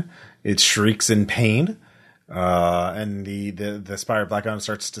pitchkin. It shrieks in pain. And the spire black iron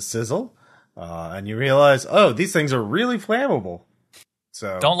starts to sizzle. And you realize, these things are really flammable.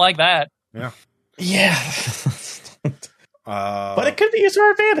 So don't like that. Yeah. But it could be used to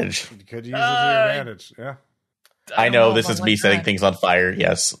our advantage. You could use it to your advantage. Yeah. I know this is me setting things on fire.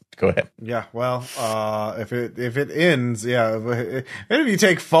 Yes, go ahead. Yeah. Well, if it ends, and if you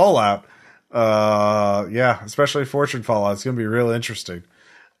take Fallout, especially Fortune Fallout, it's going to be real interesting.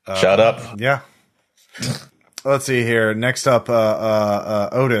 Shut up. Yeah. Let's see here. Next up,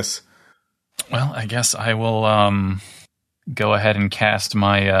 Otis. Well, I guess I will go ahead and cast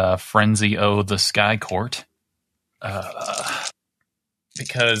my Frenzy O the Sky Court.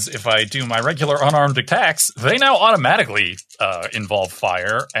 Because if I do my regular unarmed attacks, they now automatically involve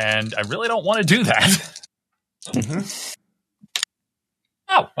fire, and I really don't want to do that.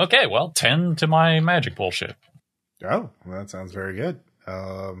 Oh, okay. Well, 10 to my magic bullshit. Oh, well, that sounds very good.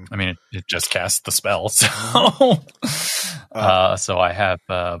 I mean, it just casts the spell, so so I have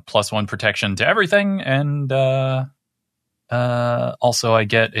 +1 protection to everything, and also I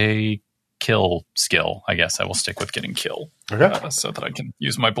get a kill skill. I guess I will stick with getting kill. Okay. So that I can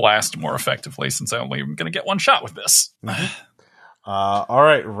use my blast more effectively, since I only am going to get one shot with this. All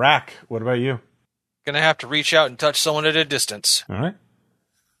right, Rack, what about you? Gonna have to reach out and touch someone at a distance. All right.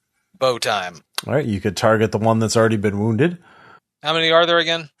 Bow time. All right, you could target the one that's already been wounded. How many are there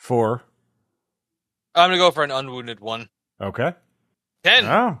again? 4. I'm gonna go for an unwounded one. Okay. 10.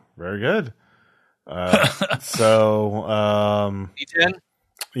 Oh, very good. So, D10?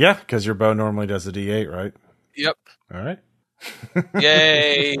 yeah, because your bow normally does a D8, right? Yep. All right.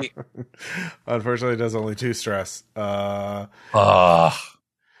 Yay. Unfortunately, it does only 2 stress. Ah,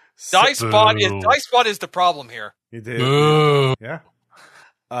 Dice spot is the problem here. You did. boo. Yeah.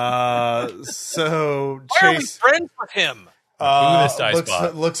 So Why are we Chase friends with him? This dice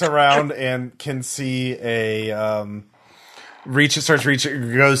bot. looks around and can see a starts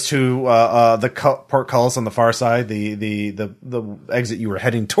reaching, goes to the portcullis on the far side, the exit you were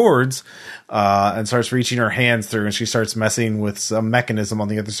heading towards, and starts reaching her hands through, and she starts messing with some mechanism on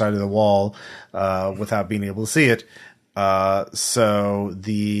the other side of the wall without being able to see it. So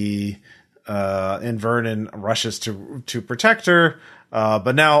the Invernon rushes to protect her,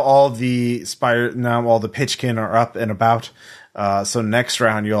 but now all the Pitchkin are up and about. So next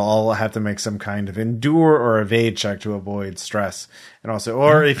round, you'll all have to make some kind of endure or evade check to avoid stress, and also,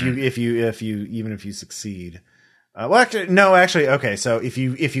 or if you succeed. Okay. So if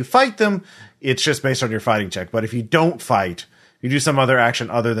you fight them, it's just based on your fighting check. But if you don't fight, you do some other action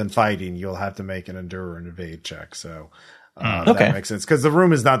other than fighting, you'll have to make an endure and evade check. So that makes sense, because the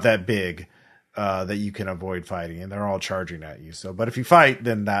room is not that big that you can avoid fighting, and they're all charging at you. So, but if you fight,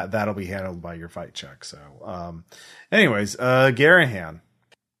 then that'll be handled by your fight check. So, anyways, Garahan.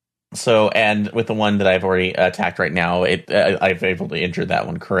 So, and with the one that I've already attacked right now, I've been able to injure that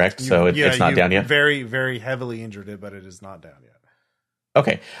one, correct? So it's not down yet? Very, very heavily injured it, but it is not down yet.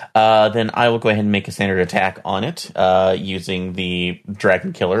 Okay. Then I will go ahead and make a standard attack on it using the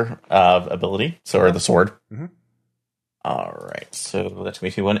Dragon Killer ability, or the sword. Mm-hmm. All right. So that's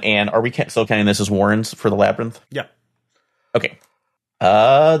going to be 2-1. And are we still counting this as Warrens for the Labyrinth? Yeah. Okay.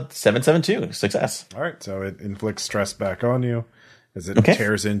 7-7-2. Success. All right. So it inflicts stress back on you as it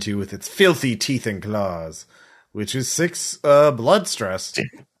tears into you with its filthy teeth and claws, which is 6 blood stress.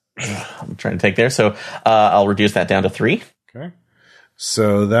 I'm trying to take there. So I'll reduce that down to 3. Okay.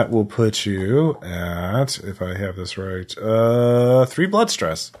 So that will put you at, if I have this right, 3 blood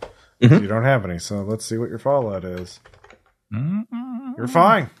stress. Mm-hmm. You don't have any. So let's see what your fallout is. Mm-hmm. You're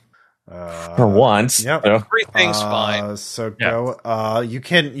fine. For once. Yep. So. Everything's fine. So go.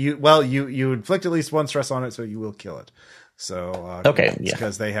 You inflict at least 1 stress on it, so you will kill it. So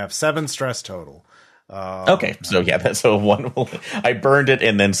because they have 7 stress total. Okay, so yeah, that's so 1. I burned it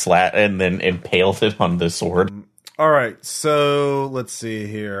and then impaled it on the sword. All right, so let's see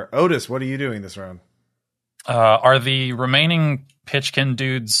here. Otis, what are you doing this round? Are the remaining Pitchkin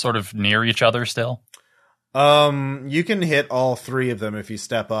dudes sort of near each other still? You can hit all 3 of them if you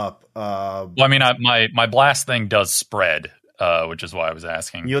step up. Well, I mean, my blast thing does spread, which is why I was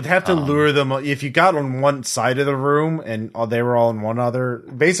asking. You'd have to lure them if you got on one side of the room and they were all on one other.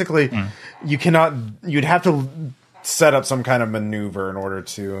 Basically, you cannot. You'd have to set up some kind of maneuver in order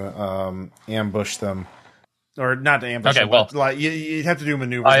to ambush them. Or not to ambush them, but like you'd have to do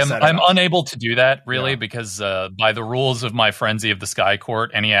maneuvers. I'm unable to do that, really, because by the rules of my Frenzy of the Sky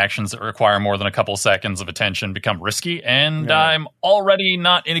Court, any actions that require more than a couple seconds of attention become risky, and I'm already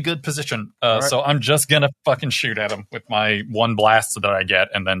not in a good position. So I'm just going to fucking shoot at them with my 1 blast that I get,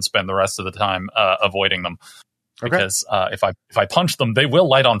 and then spend the rest of the time avoiding them. Because if I punch them, they will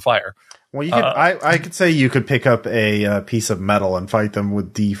light on fire. Well, you could. I could say you could pick up a piece of metal and fight them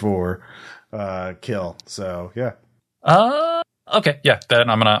with D4. Kill. So yeah. Okay. Yeah. Then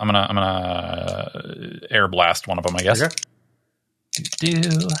I'm gonna air blast one of them, I guess. Okay.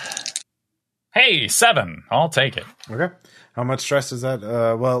 Hey, 7. I'll take it. Okay. How much stress is that?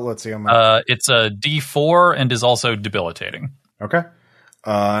 Well, let's see. It's a D4 and is also debilitating. Okay.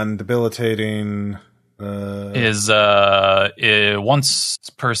 And debilitating is once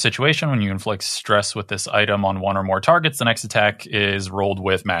per situation when you inflict stress with this item on 1 or more targets, the next attack is rolled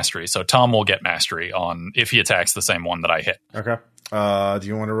with mastery. So Tom will get mastery on if he attacks the same one that I hit. Okay. Do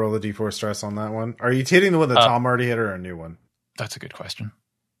you want to roll the D4 stress on that one? Are you hitting the one that Tom already hit or a new one? That's a good question.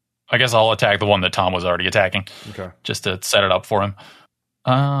 I guess I'll attack the one that Tom was already attacking. Okay. Just to set it up for him.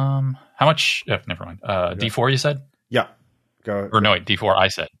 How much? Oh, never mind. D4 you said? Yeah. Go. Or no, wait, D4 I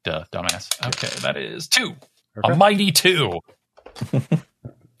said, dumbass. Okay, that is 2. Okay. A mighty 2.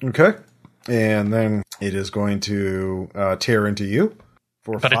 Okay. And then it is going to tear into you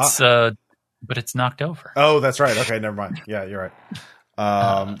for 5. But it's knocked over. Oh, that's right. Okay, never mind. Yeah, you're right.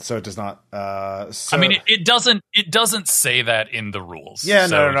 So it does not. So, I mean, it doesn't say that in the rules. Yeah,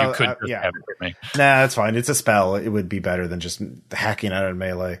 so no. You could just yeah. have it for me. Nah, that's fine. It's a spell. It would be better than just hacking out of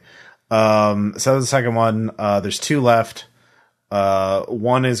melee. So the second one, there's 2 left.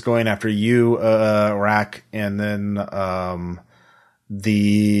 One is going after you, Rack, and then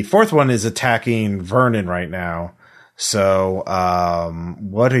the fourth one is attacking Vernon right now. So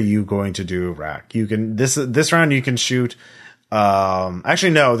what are you going to do, Rack? You can this round you can shoot.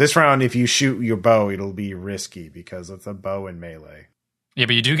 Actually, no. This round, if you shoot your bow, it'll be risky because it's a bow in melee. Yeah,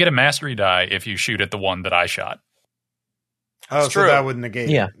 but you do get a mastery die if you shoot at the one that I shot. Oh, It's so true. that would negate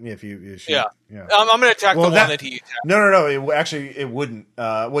it if you shoot. Yeah. Yeah. I'm going to attack the one that he attacked. No. It wouldn't.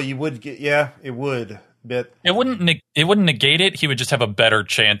 Well, you would get. Yeah, it would. But It wouldn't negate it. He would just have a better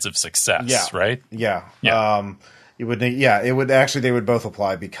chance of success, Yeah. right? yeah. Yeah. It would. Yeah. It would actually. They would both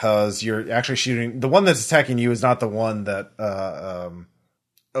apply because you're actually shooting. The one that's attacking you is not the one that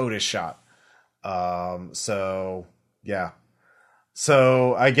Otis shot. So yeah.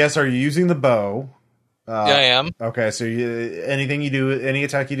 So I guess are you using the bow? Yeah, I am. Okay, so anything you do, any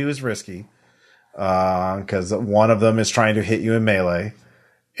attack you do is risky, because one of them is trying to hit you in melee.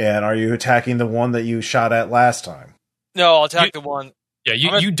 And are you attacking the one that you shot at last time? No, I'll attack the one. Yeah,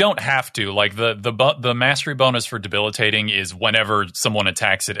 you don't have to. Like the mastery bonus for debilitating is whenever someone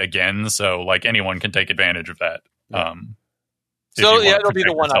attacks it again. So like anyone can take advantage of that. If So you yeah, want to it'll be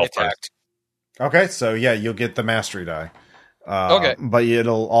the protect one I yourself first. attacked. Okay, so yeah, you'll get the mastery die. Okay. But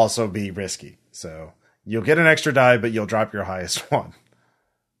it'll also be risky. So you'll get an extra die, but you'll drop your highest one.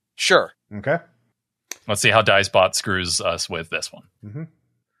 Sure. Okay. Let's see how Dicebot screws us with this one. Mm-hmm.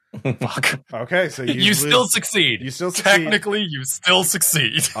 Fuck. Okay, so You still succeed. You still succeed. Technically, you still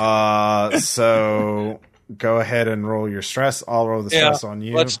succeed. So go ahead and roll your stress. I'll roll the stress on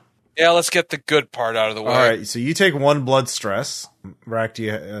you. Let's get the good part out of the way. All right, so you take 1 blood stress. Rack, do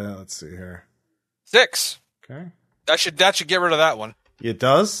you? Let's see here. 6. Okay. That should get rid of that one. It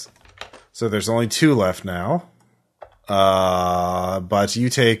does. So there's only 2 left now. But you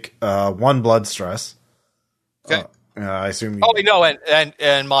take 1 blood stress. Okay. I assume. Oh no,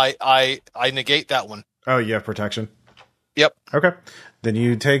 and my I negate that one. Oh, you have protection. Yep. Okay. Then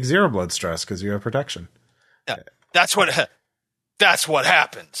you take 0 blood stress because you have protection. Yeah. That's what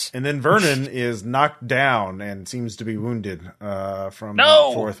happens. And then Vernon is knocked down and seems to be wounded from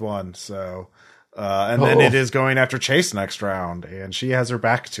No! the 4th one. So, and then it is going after Chase next round, and she has her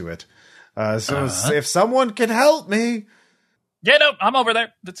back to it. So if someone can help me. Yeah, no, I'm over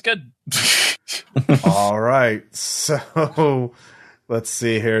there. That's good. All right. So let's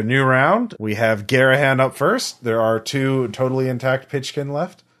see here. New round. We have Garahan up first. There are 2 totally intact Pitchkin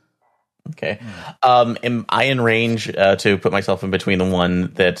left. Okay. Am I in range to put myself in between the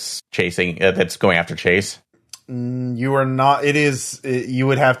one that's chasing, that's going after Chase? You are not. You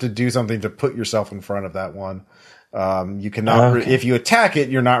would have to do something to put yourself in front of that one. You cannot. Okay. If you attack it,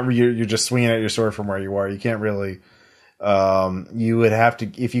 you're not. You're just swinging at your sword from where you are. You can't really. You would have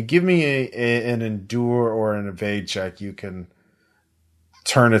to. If you give me an endure or an evade check, you can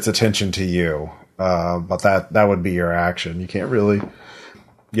turn its attention to you. But that would be your action. You can't really.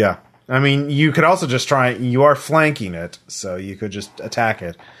 Yeah. I mean, you could also just try. You are flanking it, so you could just attack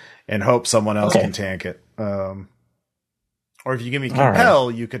it and hope someone else can tank it. Or if you give me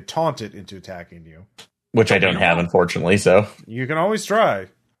compel, you could taunt it into attacking you. Which I don't have, unfortunately, so. You can always try.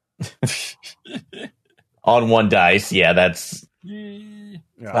 On 1 dice, yeah, that's... Yeah.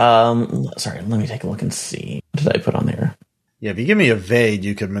 Sorry, let me take a look and see. What did I put on there? Yeah, if you give me evade,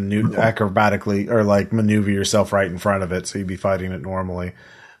 you can acrobatically or like maneuver yourself right in front of it, so you'd be fighting it normally.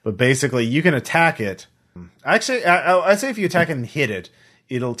 But basically, you can attack it. Actually, I'd say if you attack and hit it,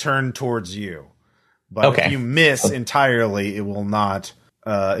 it'll turn towards you. But if you miss entirely, it will not.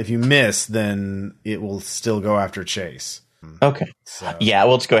 If you miss, then it will still go after Chase. Okay. So. Yeah,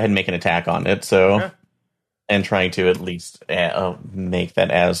 we'll just go ahead and make an attack on it. So, and trying to at least make that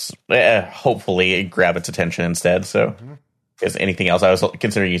as hopefully grab its attention instead. So, because anything else, I was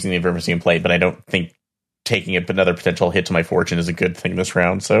considering using the Vermicium plate, but I don't think taking another potential hit to my fortune is a good thing this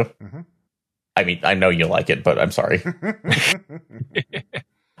round. So, I mean, I know you like it, but I'm sorry.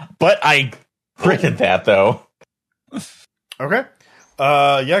 But I critted that though. Okay.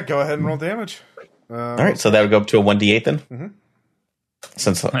 Yeah, go ahead and roll damage. All right, so that would go up to a 1d8 then? Mm-hmm.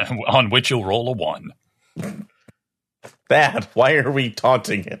 Since on which you'll roll a 1. that, why are we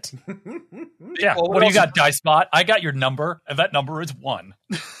taunting it? Yeah, Well, what do you got, Dicebot? I got your number, and that number is 1.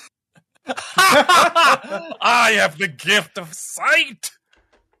 I have the gift of sight.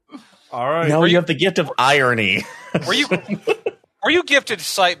 All right. No, you have the gift of irony. Were you gifted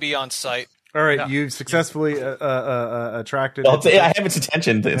sight beyond sight? All right, Yeah. you've successfully attracted. Well, it. I have its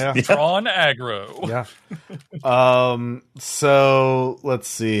attention. Yeah. Drawn aggro. Yeah. So let's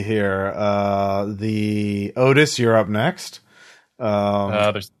see here. The Otis, you're up next.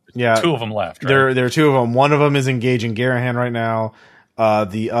 There's Yeah. two of them left. Right? There are two of them. One of them is engaging Garahan right now.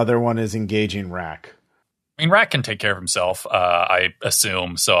 The other one is engaging Rack. I mean, Rat can take care of himself, I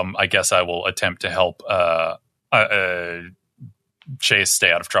assume. So I guess I will attempt to help Chase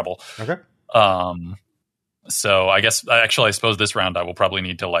stay out of trouble. Okay. So I guess, actually, I suppose this round I will probably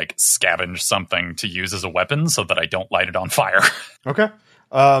need to like scavenge something to use as a weapon so that I don't light it on fire. Okay.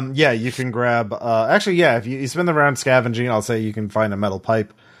 Yeah, you can grab. Actually, yeah, if you spend the round scavenging, I'll say you can find a metal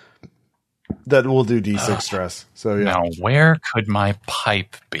pipe that will do D6 stress. So yeah. Now, where could my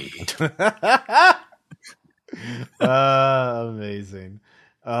pipe be? Amazing.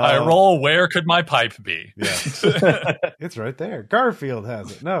 I roll. Where could my pipe be? Yeah, it's right there. Garfield has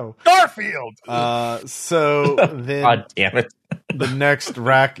it. No, Garfield. So then, God damn it! the next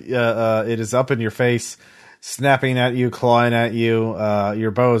Rack, it is up in your face, snapping at you, clawing at you. Your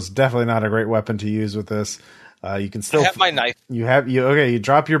bow is definitely not a great weapon to use with this. You can still I have my knife. You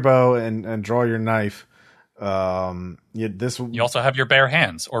drop your bow and draw your knife. You also have your bare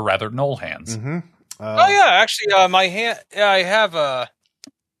hands, or rather, knoll hands. Mm-hmm. Oh yeah, actually, my hand. Yeah, I have a.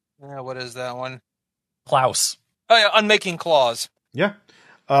 What is that one? Klaus. Oh yeah, unmaking claws. Yeah.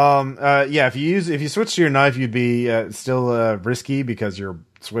 Yeah. If you switch to your knife, you'd be still risky because you're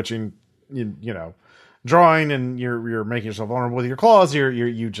switching. You know, drawing and you're making yourself vulnerable with your claws.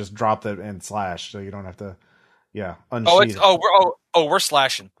 You just drop it and slash, so you don't have to. Yeah. Unsheath We're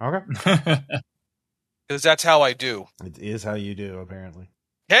slashing Okay. because that's how I do. It is how you do, apparently.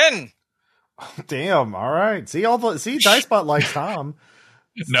 10. Damn. All right. See Dicebot likes Tom.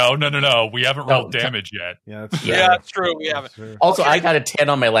 No. We haven't rolled damage yet. Yeah. That's Yeah, that's true. We haven't. true. Also, I got a 10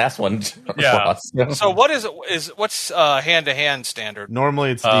 on my last one. Yeah. So what's hand to hand standard?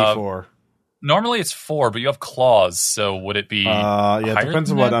 Normally it's D4. Normally it's 4, but you have claws, so would it be? Yeah. It higher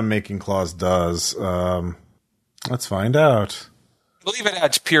depends on than what that? Unmaking Claws does. Let's find out. I believe it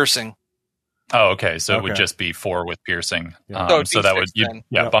adds piercing. Oh, okay. So it would Okay. just be 4 with piercing. Yeah. So that D6 would then.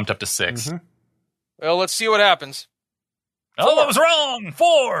 Yep. bumped up to 6. Mhm. Well, let's see what happens. Oh, I was wrong.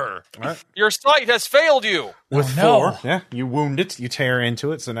 4. All right. Your sight has failed you. With Oh, no. 4, yeah, you wound it, you tear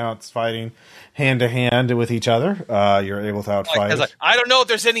into it, so now it's fighting hand to hand with each other. You're able to outfight it. I don't know if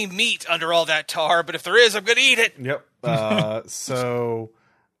there's any meat under all that tar, but if there is, I'm going to eat it. Yep.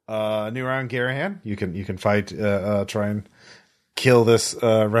 New round, Garahan. You can fight. Try and kill this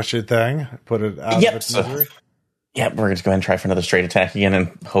wretched thing. Put it out of its misery. Yeah, we're going to go ahead and try for another straight attack again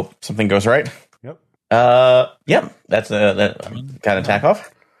and hope something goes right. Yep. Yep, that's that kind of attack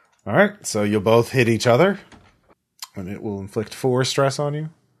off. All right. So you'll both hit each other, and it will inflict 4 stress on you.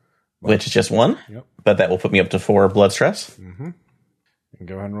 Which is just 1. Yep. But that will put me up to 4 blood stress. Mm-hmm. And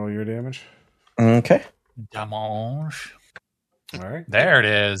go ahead and roll your damage. Okay. Damage. All right. There it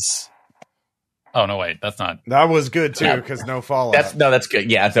is. Oh no, wait, that's not. That was good too Yeah. because no fallout. That's good.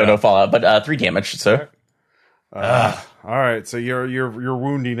 Yeah, no fallout, but 3 damage. So All right, so you're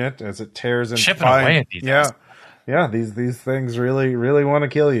wounding it as it tears and Chipping away at these Yeah, things. yeah. These things really want to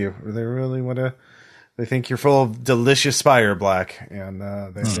kill you. They really want to. They think you're full of delicious spire black, and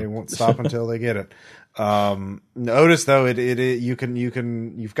they won't stop until they get it. Notice though,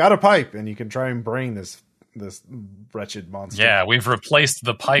 you've got a pipe, and you can try and brain this wretched monster. Yeah, we've replaced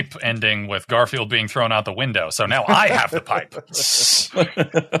the pipe ending with Garfield being thrown out the window, so now I have the pipe. as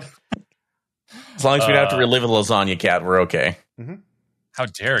long as we don't have to relive a lasagna cat, we're okay. How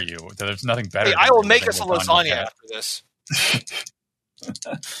dare you? There's nothing better. Hey, than I will make us a reliving lasagna cat. after this.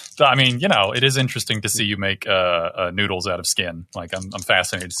 So, I mean, it is interesting to see you make noodles out of skin. Like, I'm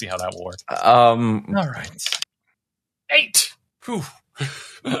fascinated to see how that will work. All right, 8. Whew.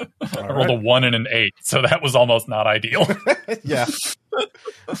 I rolled a 1 and an 8, so that was almost not ideal. Yeah, would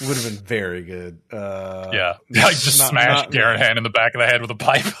have been very good. Yeah, I just smashed Garahan in the back of the head with a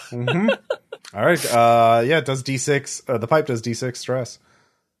pipe. All right. Yeah, it does D6. The pipe does D6 stress.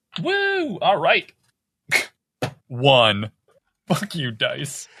 Woo! All right. 1. Fuck you,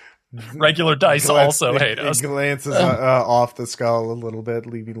 dice. Regular dice also hate us. It glances off the skull a little bit,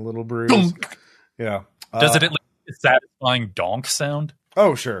 leaving a little bruise. Yeah. Does it at least a satisfying donk sound?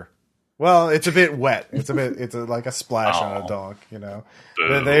 Oh, sure. Well, it's a bit wet. It's like a splash on a donk.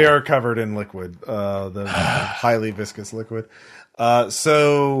 They are covered in liquid. The highly viscous liquid.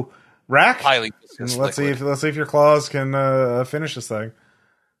 So Rack. Highly viscous Let's liquid. see if your claws can finish this thing.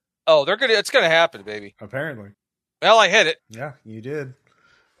 Oh, it's gonna happen, baby. Apparently. Well, I hit it. Yeah, you did.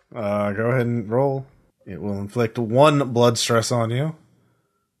 Go ahead and roll. It will inflict 1 blood stress on you.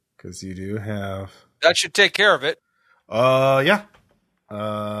 because you do have. That should take care of it. Yeah.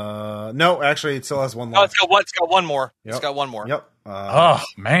 No, actually, it still has one Oh, left. it's got one more. Yep. It's got one more. Yep. Oh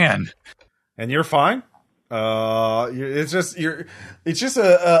man. And you're fine. It's just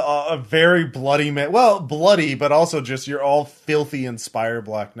a very bloody man. Well, bloody, but also just you're all filthy and spire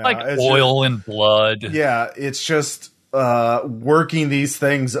black now. Like It's oil and blood. yeah, it's just working these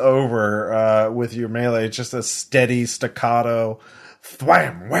things over with your melee. It's just a steady staccato.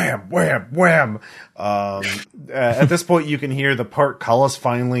 Thwam, wham, wham, wham. At this point, you can hear the portcullis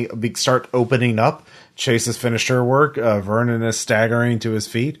finally start opening up. Chase has finished her work. Vernon is staggering to his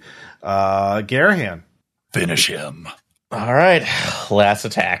feet. Garahan. Finish him. All right, last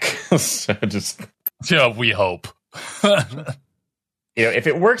attack. So just Yeah, we hope. if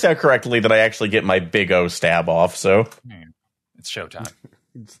it works out correctly, then I actually get my big O stab off. So It's showtime.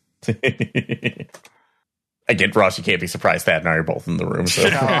 again, Ross, you can't be surprised. Thad and I are both in the room. So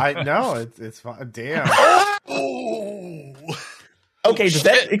No, it's fine. Damn. okay, does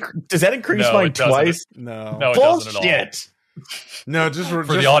that increase No, mine it doesn't. No. No, it doesn't at all. Bullshit. No, just For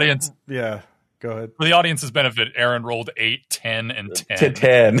the audience. Yeah, go ahead. For the audience's benefit, Aaron rolled 8, 10, and 10. To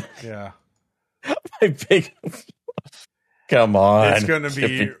 10. Yeah. My big. Come on. It's going to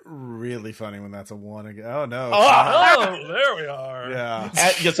be really funny when that's a 1 again. Oh, no. it's Oh, there we are.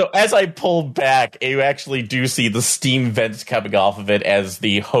 not. Yeah. So as I pull back, you actually do see the steam vents coming off of it as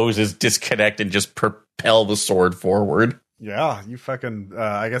the hoses disconnect and just propel the sword forward. Yeah, you fucking,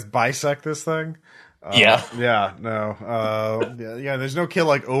 I guess, bisect this thing. Yeah. Yeah, no. Yeah, there's no kill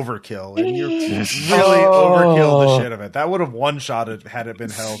like overkill. And you really overkill the shit of it. That would have one-shotted had it been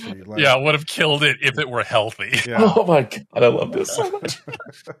healthy. Like, Yeah, would have killed it if it were healthy. yeah. Oh my god, I love this so much.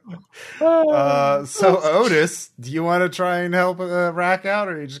 So, Otis, do you want to try and help Rack out,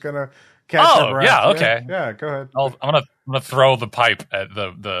 or are you just going to catch Oh, up Rack? yeah, okay. Yeah, go ahead. I'm gonna throw the pipe at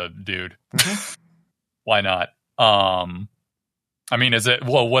the dude. Why not? I mean, is it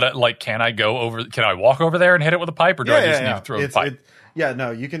can I go over? Can I walk over there and hit it with a pipe, or do I just need to throw the pipe?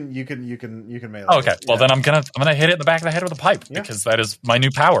 No, you can melee. Oh, okay, well Yeah. then I'm gonna hit it in the back of the head with a pipe because that is my new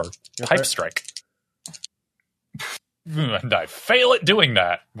power, pipe right. strike. And I fail at doing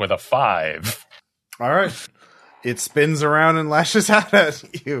that with a 5. All right. It spins around and lashes out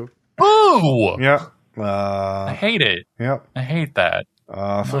at you. Ooh, Yeah. I hate it. Yep. I hate that.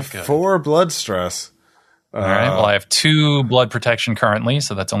 For good. 4 blood stress. All right. Well, I have 2 blood protection currently,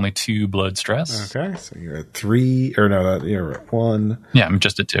 so that's only 2 blood stress. Okay, so you're at 3, or no, you're at 1. Yeah, I'm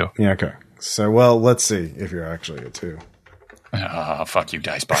just at 2. Yeah, okay. So, well, let's see if you're actually at 2. Fuck you,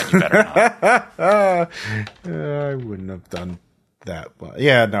 Dicebot. You better not. I wouldn't have done that.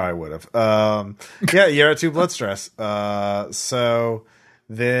 Yeah, no, I would have. Yeah, you're at 2 blood stress. So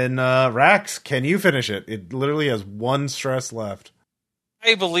then, Rax, can you finish it? It literally has 1 stress left.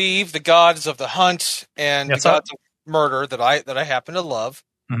 I believe the gods of the hunt and Yes, the gods of murder that I happen to love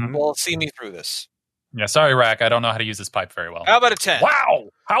Mhm. will see me through this. Yeah, sorry, Rack. I don't know how to use this pipe very well. How about a 10? Wow.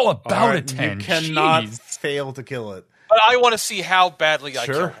 How about All a right, 10? You cannot Jeez. fail to kill it. But I want to see how badly I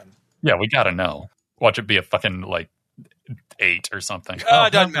kill Sure. him. Yeah, we gotta know. Watch it be a fucking, 8 or something.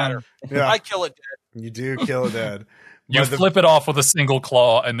 It doesn't matter. Yeah, I kill it dead. you do kill it dead. You But the- flip it off with a single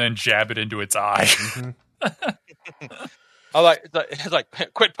claw and then jab it into its eye. It's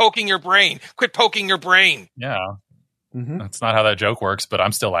like, quit poking your brain. Quit poking your brain. Yeah, Mhm. that's not how that joke works, but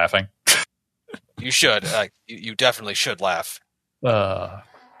I'm still laughing. You should. You definitely should laugh.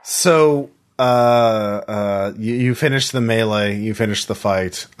 So, you finish the melee, you finish the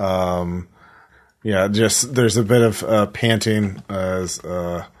fight. Yeah, just there's a bit of panting as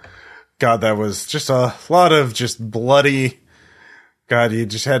God, that was just a lot of just bloody. God, you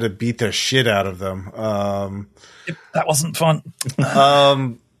just had to beat the shit out of them. That wasn't fun.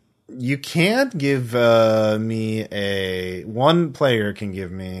 You can't give me one player can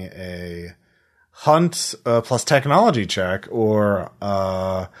give me a hunt plus technology check, or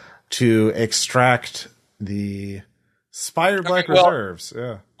to extract the Spire Black well- reserves.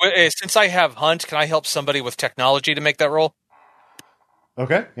 Yeah. Since I have hunt, can I help somebody with technology to make that roll?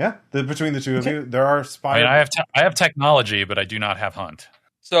 Okay. Yeah. Between the two of you, there are I Spire. mean, I have technology, but I do not have hunt.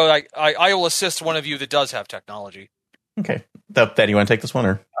 So I will assist one of you that does have technology. Okay. Thad, you want to take this one,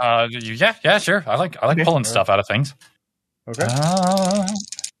 or? Yeah, sure. I like pulling stuff out of things. Okay.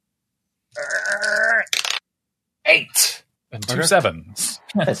 8 and 2 Okay. 7s.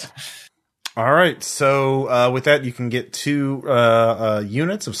 All right. So with that, you can get 2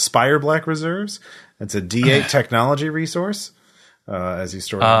 units of Spire Black reserves. It's a D8 technology resource as you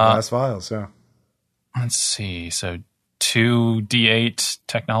store it in glass vials. Yeah. Let's see. So 2 D8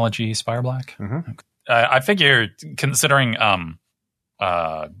 technology Spire Black. Mhm. I figure, considering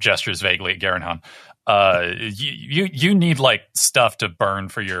gestures vaguely at Garanhan. You need like stuff to burn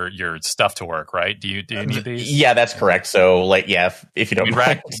for your stuff to work, right? Do you need these? Yeah, that's correct. So like, yeah, if you don't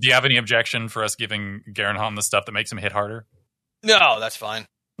mind. Do you have any objection for us giving Garanhan the stuff that makes him hit harder? No, that's fine.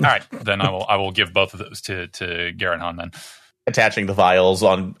 All right, then I will give both of those to Garanhan then. Attaching the vials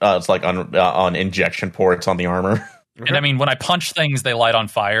on it's like on injection ports on the armor. And I mean, when I punch things, they light on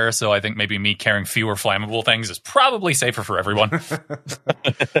fire. So I think maybe me carrying fewer flammable things is probably safer for everyone.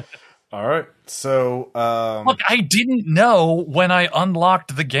 All right. So, look, I didn't know when I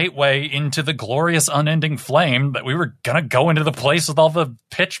unlocked the gateway into the glorious unending flame that we were going to go into the place with all the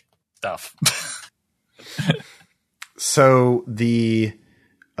pitch stuff. So the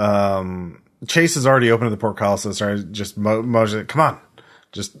Chase is already open to the portcullis, so sorry, just motion. Come on,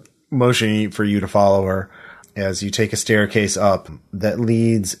 just motioning for you to follow her as you take a staircase up that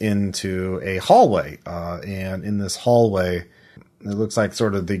leads into a hallway. And in this hallway, it looks like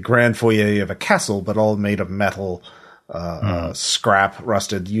sort of the grand foyer of a castle, but all made of metal, scrap,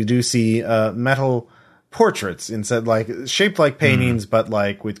 rusted. You do see metal portraits instead, like shaped like paintings, but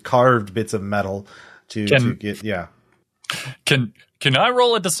like with carved bits of metal to get. Yeah. Can I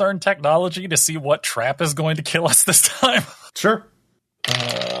roll a discern technology to see what trap is going to kill us this time? Sure.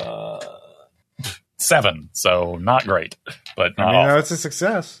 7, so not great, but not no, it's a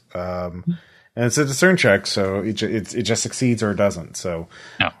success. And it's a discern check, so it just succeeds or it doesn't. So,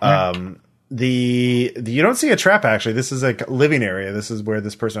 no. You don't see a trap actually. This is a living area. This is where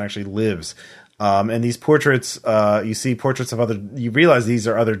this person actually lives. And these portraits, you see portraits of you realize these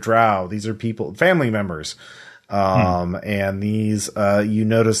are other drow. These are people, family members. And these, you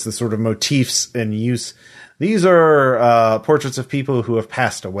notice the sort of motifs in use. These are, portraits of people who have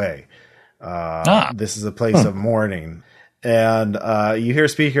passed away. This is a place of mourning. And, you hear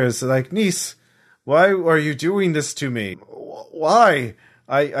speakers like, niece, why are you doing this to me? Why?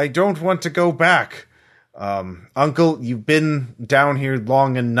 I don't want to go back. Uncle, you've been down here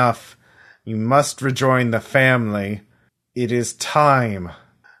long enough. You must rejoin the family. It is time.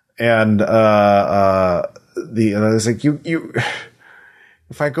 And, it's like, you,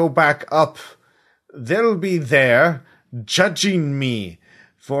 if I go back up, they'll be there judging me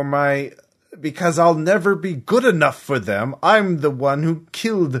because I'll never be good enough for them. I'm the one who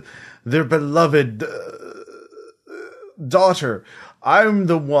killed their beloved daughter. I'm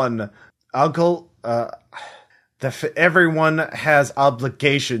the one. Uncle, everyone has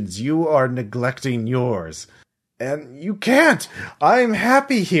obligations. You are neglecting yours. And you can't. I'm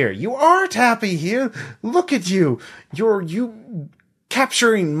happy here. You aren't happy here. Look at you. You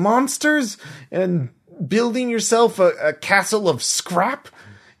capturing monsters and building yourself a castle of scrap?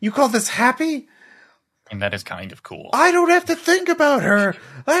 You call this happy? And that is kind of cool. I don't have to think about her.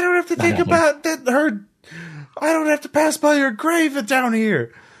 I don't have to think about her. I don't have to pass by her grave down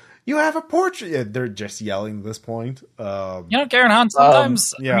here. You have a portrait. Yeah, they're just yelling at this point. Garanhan,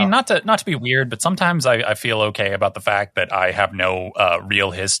 sometimes, I mean, not to be weird, but sometimes I feel okay about the fact that I have no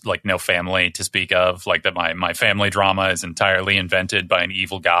real no family to speak of, like that my family drama is entirely invented by an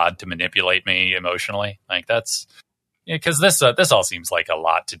evil god to manipulate me emotionally. Like that's, because this all seems like a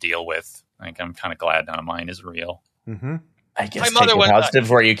lot to deal with. Like I'm kind of glad none of mine is real. Mm-hmm. I guess take a positive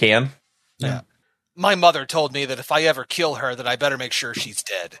where you can. Yeah. My mother told me that if I ever kill her, that I better make sure she's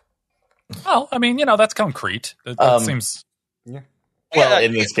dead. Well, I mean, that's concrete. That seems. Yeah. Well,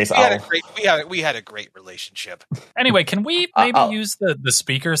 in this case, we had a great relationship. Anyway, can we maybe use the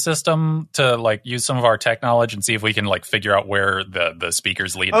speaker system to like use some of our tech knowledge and see if we can like figure out where the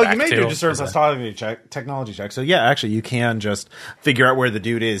speakers lead back to? You may do discern technology check. So yeah, actually, you can just figure out where the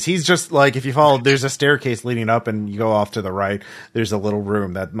dude is. He's just like, if you follow, there's a staircase leading up, and you go off to the right. There's a little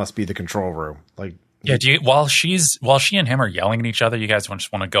room that must be the control room. Like, yeah. While she and him are yelling at each other, you guys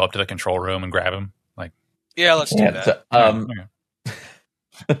just want to go up to the control room and grab him? Like, yeah, let's do that.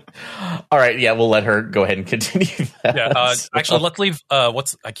 All right, yeah, we'll let her go ahead and continue that. Yeah, actually, let's leave.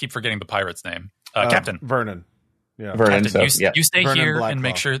 I keep forgetting the pirate's name. Captain Vernon. Yeah, Vernon. Captain, So, you stay Vernon here Blackclaw. and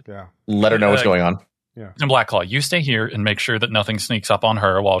make sure. Yeah. Let her know what's going on. Yeah. And Blackclaw, you stay here and make sure that nothing sneaks up on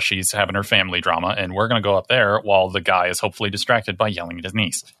her while she's having her family drama, and we're going to go up there while the guy is hopefully distracted by yelling at his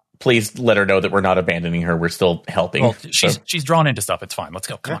niece. Please let her know that we're not abandoning her. We're still helping. Well, she's drawn into stuff. It's fine. Let's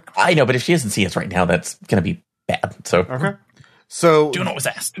go. Come on. I know, but if she doesn't see us right now, that's going to be bad. So Okay. So doing what was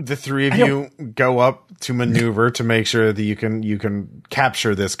asked. The three of you go up to maneuver to make sure that you can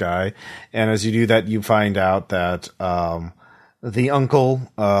capture this guy, and as you do that, you find out that the uncle,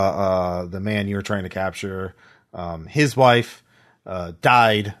 the man you were trying to capture, his wife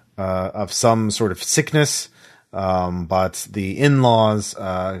died of some sort of sickness, but the in-laws,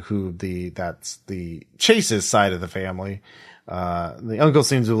 that's the Chase's side of the family, The uncle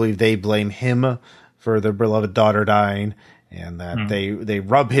seems to believe they blame him for their beloved daughter dying, and that they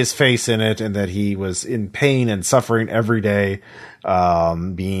rub his face in it, and that he was in pain and suffering every day,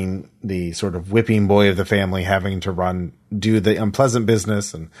 being the sort of whipping boy of the family, having to do the unpleasant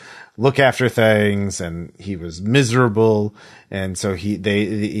business and look after things, and he was miserable. And so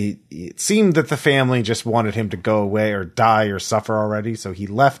it seemed that the family just wanted him to go away or die or suffer already. So he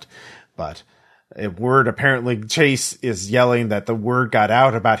left, but apparently Chase is yelling that the word got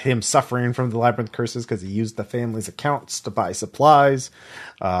out about him suffering from the labyrinth curses because he used the family's accounts to buy supplies,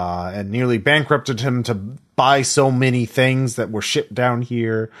 and nearly bankrupted him to buy so many things that were shipped down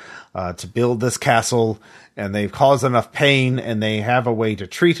here, to build this castle. And they've caused enough pain, and they have a way to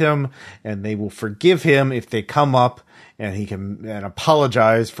treat him, and they will forgive him if they come up and he can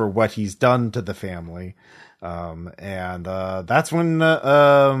apologize for what he's done to the family. That's when,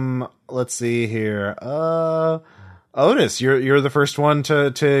 let's see here. Otis, you're the first one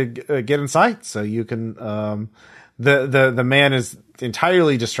to get in sight. So you can, the man is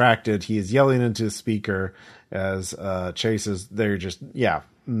entirely distracted. He is yelling into the speaker as, Chase is, they're just,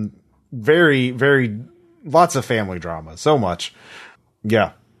 very, very, lots of family drama. So much.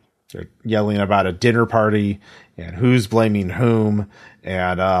 Yeah. They're yelling about a dinner party and who's blaming whom.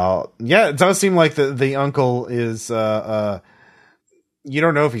 And, it does seem like the uncle is, you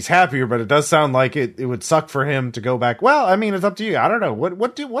don't know if he's happier, but it does sound like it would suck for him to go back. Well, I mean, it's up to you. I don't know.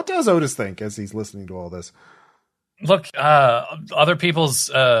 What does Otis think as he's listening to all this? Look, other people's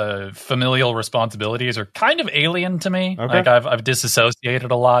familial responsibilities are kind of alien to me. Okay. Like I've disassociated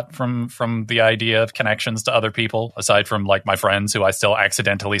a lot from the idea of connections to other people, aside from like my friends who I still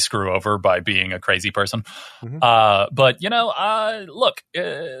accidentally screw over by being a crazy person. Mm-hmm. But look,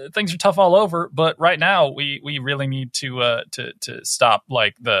 things are tough all over. But right now, we really need to stop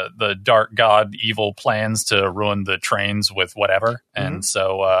like the dark god evil plans to ruin the trains with whatever. Mm-hmm. And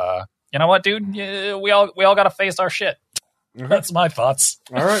so. You know what, dude? We all got to face our shit. Okay. That's my thoughts.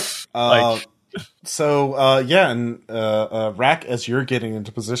 All right. Rack, as you're getting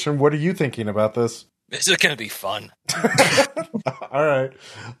into position, what are you thinking about this? This is going to be fun. All right.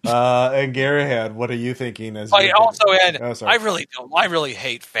 And Garahan, what are you thinking? I really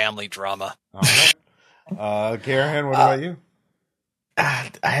hate family drama. Garahan, what about you?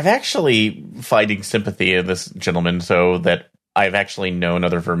 I'm actually finding sympathy in this gentleman, so that I've actually known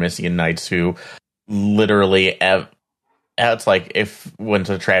other Vermissian knights who literally it's like if when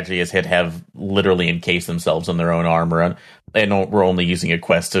a tragedy is hit, have literally encased themselves in their own armor, and were only using a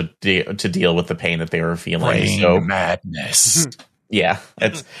quest to deal with the pain that they were feeling. So madness. Yeah,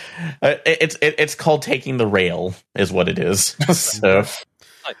 it's called taking the rail, is what it is. So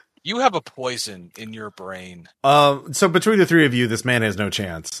you have a poison in your brain. So between the three of you, this man has no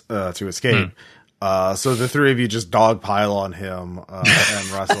chance to escape. So the three of you just dogpile on him and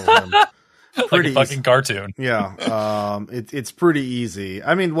wrestle him. Like a fucking cartoon. Yeah. It's pretty easy.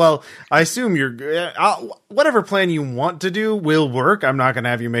 I mean, well, I assume whatever plan you want to do will work. I'm not going to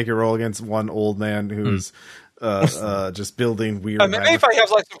have you make a roll against one old man who's just building weird. Maybe if I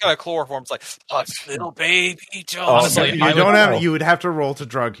have like some kind of chloroform, it's like little baby Joe. Honestly, you would have to roll to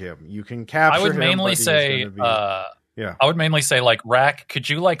drug him. You can capture him. I would mainly say. Yeah, I would mainly say, like, Rack, could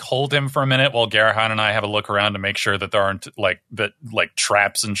you like hold him for a minute while Garahan and I have a look around to make sure that there aren't like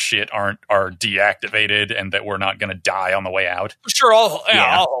traps and shit are deactivated and that we're not going to die on the way out. Sure, I'll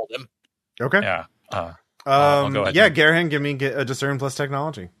hold him. Okay. Yeah. I'll go ahead. Yeah, Garahan, give me a discern plus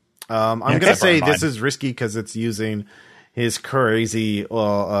technology. I'm going to say this is risky because it's using his crazy. He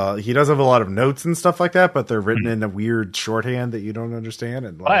does have a lot of notes and stuff like that, but they're written in a weird shorthand that you don't understand.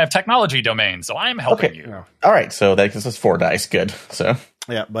 And I have technology domain, so I'm helping you. Yeah. All right, so that gives us 4 dice. Good. So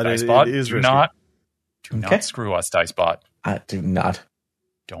yeah, but it is risky. Do not screw us, Dicebot. I do not.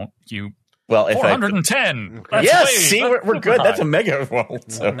 Don't you? Well, if 410. Yes, see, we're good. That's a mega roll.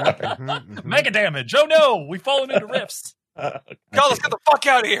 So. Mega damage. Oh no, we've fallen into rifts. God, let's get the fuck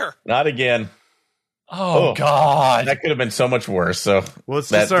out of here. Not again. Oh, God. That could have been so much worse. So it's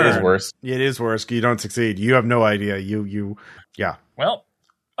that is worse. It is worse. You don't succeed. You have no idea. Yeah. Well,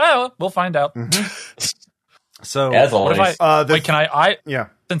 we'll find out. Mm-hmm. So, as always, wait, can I yeah.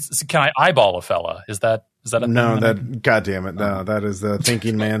 Can I eyeball a fella? Is that a no? God damn it! No, that is the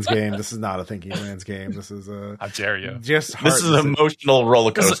thinking man's game. This is not a thinking man's game. This is a. How dare you? This is an emotional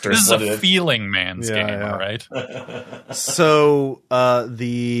roller coaster. This is a feeling man's game. Yeah. All right. So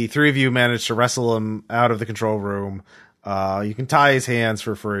the three of you managed to wrestle him out of the control room. You can tie his hands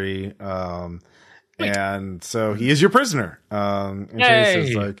for free, and so he is your prisoner. And Chase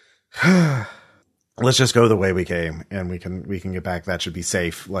is like. Let's just go the way we came, and we can get back. That should be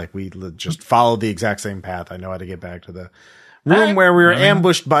safe. Like we just follow the exact same path. I know how to get back to the room where we were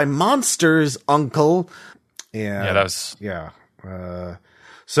ambushed by monsters, Uncle. And, Yeah, that was. Yeah.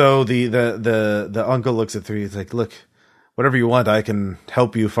 So the uncle looks at 3. He's like, look, whatever you want, I can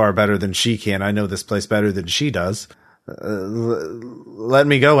help you far better than she can. I know this place better than she does. Let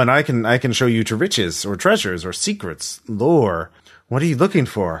me go, and I can show you to riches or treasures or secrets, lore. What are you looking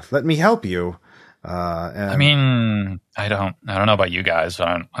for? Let me help you. I mean, I don't know about you guys,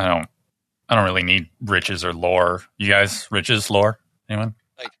 but I don't really need riches or lore. You guys, riches, lore, anyone?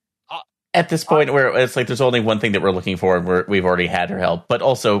 At this point, where it's like there's only one thing that we're looking for, and we've already had her help. But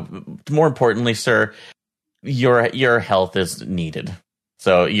also, more importantly, sir, your health is needed.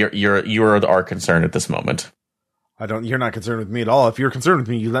 So you're our concern at this moment. You're not concerned with me at all. If you're concerned with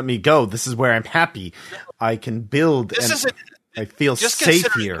me, you let me go. This is where I'm happy. I can build. I feel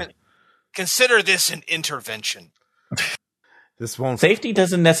safe here. Consider this an intervention. This won't. Safety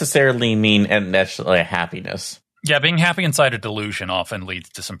doesn't necessarily mean necessarily happiness. Yeah, being happy inside a delusion often leads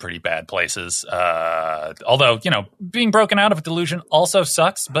to some pretty bad places. Although, being broken out of a delusion also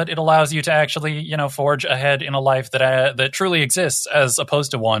sucks, but it allows you to actually, forge ahead in a life that truly exists, as opposed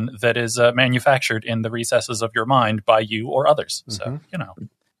to one that is manufactured in the recesses of your mind by you or others. So,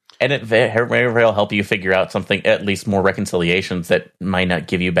 And it very well help you figure out something, at least more reconciliations that might not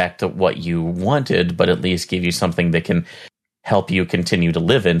give you back to what you wanted, but at least give you something that can help you continue to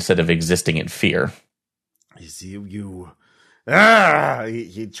live instead of existing in fear. You see,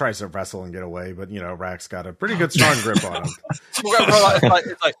 he tries to wrestle and get away, but Rack's got a pretty good strong grip on him.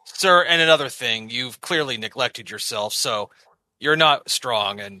 It's like, sir, and another thing, you've clearly neglected yourself, so you're not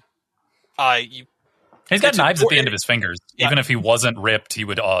strong, and he's got knives at the end of his fingers. Yeah. Even if he wasn't ripped, he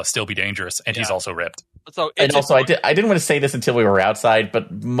would still be dangerous, and he's also ripped. So and also, I didn't want to say this until we were outside,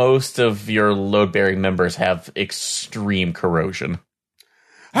 but most of your load-bearing members have extreme corrosion.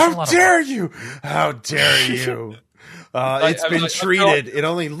 How dare you! How dare you! It's been treated. It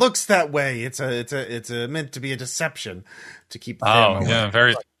only looks that way. It's meant to be a deception to keep them away. Yeah,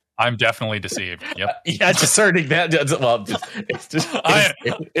 very. I'm definitely deceived. Yep. Yeah, discerning that. Well,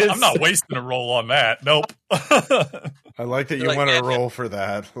 I'm not wasting a roll on that. Nope. I like that you want to roll for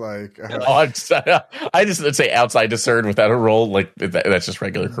that. I just would say outside discern without a roll. Like that's just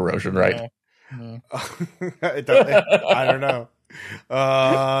regular corrosion, right? I don't know.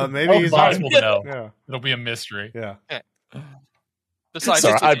 Maybe it's possible to know. Yeah. It'll be a mystery. Yeah. Besides,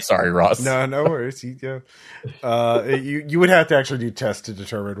 I'm sorry, Ross. No worries. You would have to actually do tests to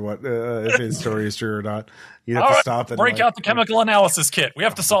determine what if his story is true or not. You have to stop and break out the chemical analysis kit. We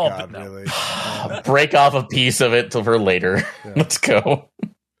have to solve it. Really. Break off a piece of it for later. Yeah. Let's go.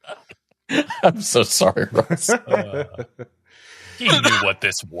 I'm so sorry, Ross. He knew what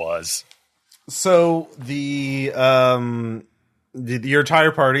this was. So your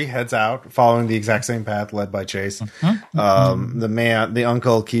entire party heads out, following the exact same path led by Chase. The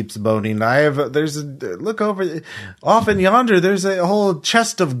uncle keeps boning. Look over off in yonder. There's a whole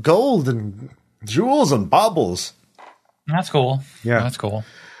chest of gold and jewels and baubles. That's cool. Yeah, that's cool.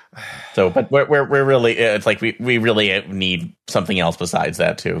 So, but we're really, it's like we really need something else besides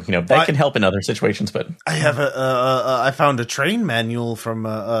that too. That can help in other situations. But I found a train manual from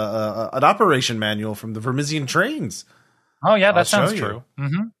an operation manual from the Vermisian trains. Oh yeah, that sounds true.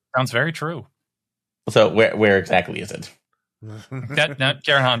 Mm-hmm. Sounds very true. So where exactly is it?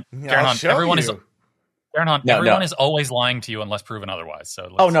 Garen, everyone is always lying to you unless proven otherwise.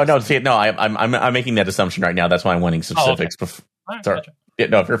 So I'm making that assumption right now. That's why I'm wanting specifics. Right, sorry. Gotcha. Yeah,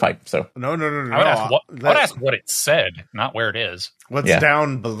 no, you're fine. So no. I would ask what it said, not where it is. What's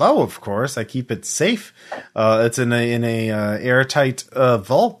down below? Of course, I keep it safe. It's in a airtight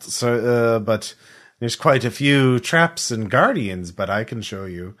vault. So, but there's quite a few traps and guardians. But I can show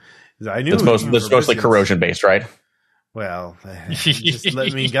you. I knew it's mostly corrosion based, right? Well, just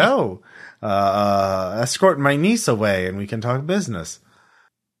let me go. Escort my niece away, and we can talk business.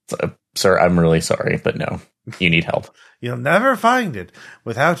 Sir, I'm really sorry, but no, you need help. You'll never find it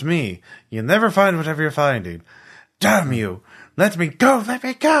without me. You'll never find whatever you're finding. Damn you! Let me go! Let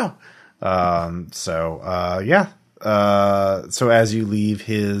me go! So as you leave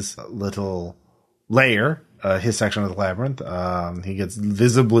his little lair, his section of the labyrinth, he gets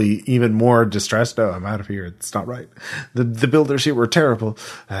visibly even more distressed. Oh, I'm out of here. It's not right. The builders here were terrible.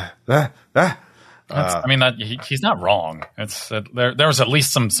 He's not wrong. It's there was at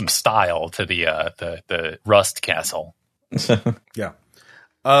least some style to the Rust Castle. Yeah.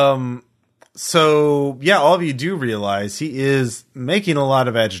 So yeah, all of you do realize he is making a lot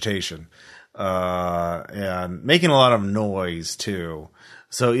of agitation, and making a lot of noise too.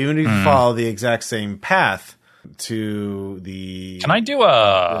 So even if you follow the exact same path to the, could I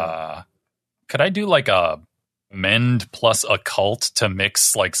do like a mend plus occult to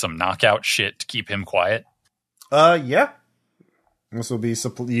mix like some knockout shit to keep him quiet? Yeah. This will be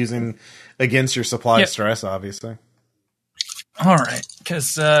using against your supply stress, obviously. All right,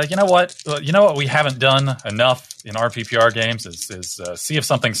 because you know what we haven't done enough in RPPR games is see if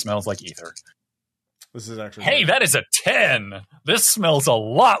something smells like ether. This is actually that is a 10. This smells a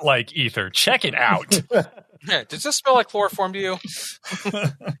lot like ether. Check it out. Does this smell like chloroform to you?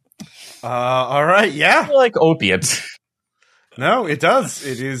 All right, yeah. Like opiates. No, it does.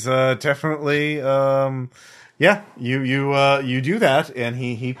 It is definitely. Yeah, you do that, and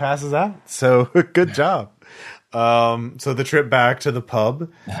he passes out. So good job. So the trip back to the pub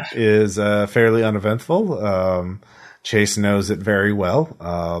is fairly delvers Chase knows it very well.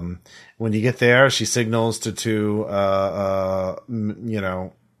 When you get there, she signals to two,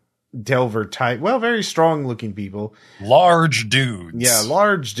 Delver type, very strong looking people. Large dudes. Yeah,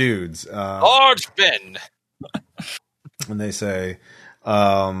 large dudes. Large Ben. And they say,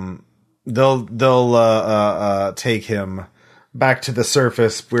 they'll take him back to the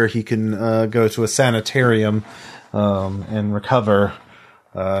surface where he can go to a sanitarium and recover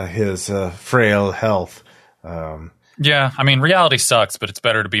his frail health. Yeah, I mean, reality sucks, but it's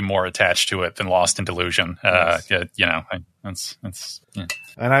better to be more attached to it than lost in delusion. Yes. That's. Yeah.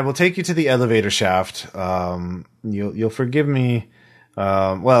 And I will take you to the elevator shaft. You'll forgive me.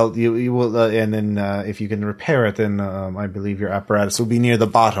 You will, and then if you can repair it, then I believe your apparatus will be near the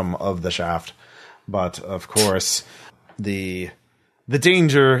bottom of the shaft. But of course, the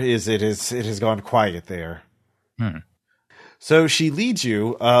danger is it has gone quiet there. So she leads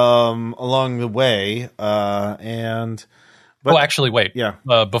you along the way, But actually, wait. Yeah.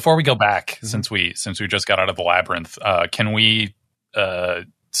 Before we go back, since we just got out of the labyrinth, can we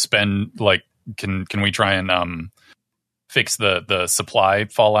spend can we try and fix the supply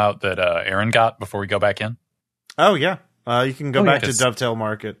fallout that Aaron got before we go back in? Oh yeah, you can go back to Dovetail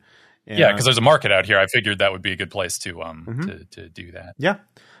Market. And, because there's a market out here. I figured that would be a good place to do that. Yeah.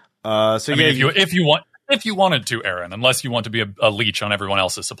 If you wanted to, Aaron, unless you want to be a leech on everyone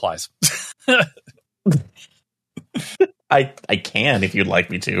else's supplies. I can if you'd like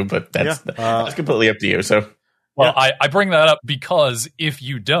me to, but that's completely up to you. So, I bring that up because if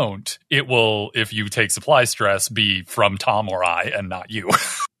you don't, it will, if you take supply stress, be from Tom or I and not you.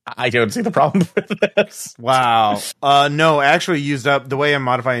 I don't see the problem with this. Wow. No, actually used up. The way I'm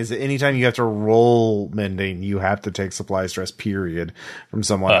modifying is that anytime you have to roll mending, you have to take supply stress, period, from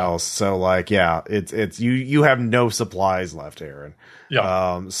someone else. So it's you have no supplies left, Aaron.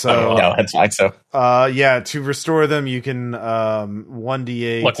 Yeah. No, that's fine. So, to restore them, you can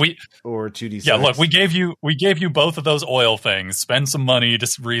 1d8 or 2d6. Yeah, look, we gave you both of those oil things. Spend some money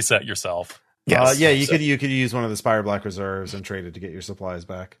to reset yourself. Yes. You could use one of the Spire Black reserves and trade it to get your supplies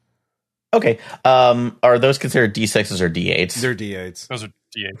back. Okay. Are those considered D6s or D8s? They're D8s. Those are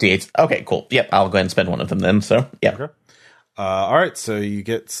D8s. D8s. Okay, cool. Yep, I'll go ahead and spend one of them then. So, yeah. Okay. All right, so you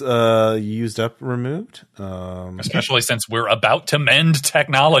get used up, removed. Especially since we're about to mend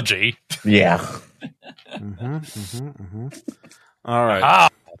technology. Yeah. All right.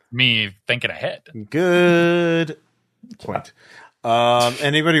 Me thinking ahead. Good point.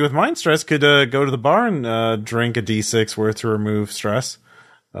 Anybody with mind stress could go to the bar and drink a D6 worth to remove stress.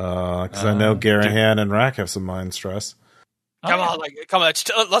 Because I know Garahan and Rack have some mind stress. Come on.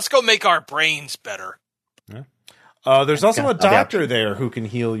 Let's go make our brains better. Yeah. There's also a doctor there who can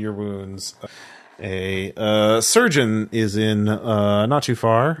heal your wounds. A surgeon is in not too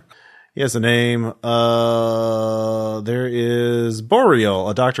far. He has a name. There is Boreal,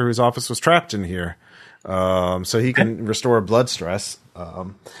 a doctor whose office was trapped in here. So he can restore blood stress.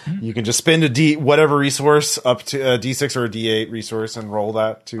 You can just spend whatever resource up to a D6 or a D8 resource and roll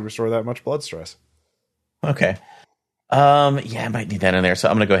that to restore that much blood stress. Okay. I might need that in there. So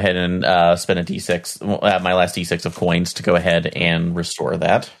I'm going to go ahead and spend a D6, my last D6 of coins to go ahead and restore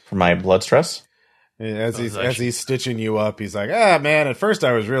that for my blood stress. As he's stitching you up, he's like, man, at first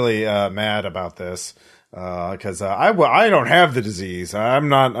I was really mad about this. Because I don't have the disease. I'm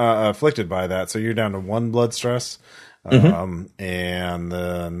not afflicted by that. So you're down to 1 blood stress. And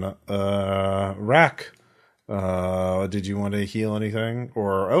then Rack, did you want to heal anything?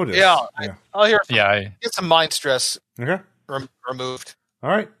 Or Otis? Yeah. I'll hear. Get some mind stress. Okay. Removed. All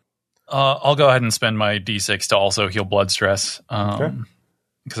right. I'll go ahead and spend my D6 to also heal blood stress.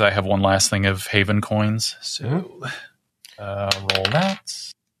 Because I have one last thing of Haven coins. So roll that.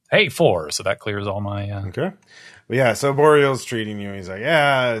 Hey, 4. So that clears all my. Okay. Well, yeah. So Boreal's treating you. He's like,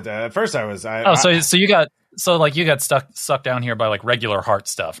 at first I was. So you got sucked down here by regular heart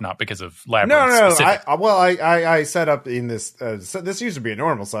stuff, not because of labyrinth. No. I set up in this. This used to be a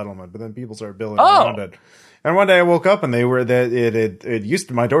normal settlement, but then people started building around it, And one day I woke up and they were that it used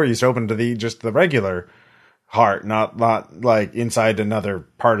to, my door used to open to just the regular heart, not like inside another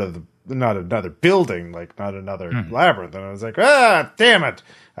part of not another building, like not another labyrinth. And I was like, damn it,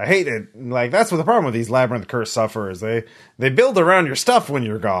 I hate it. Like, that's what the problem with these labyrinth curse sufferers. They build around your stuff when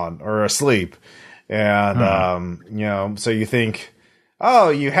you're gone or asleep, and so you think, oh,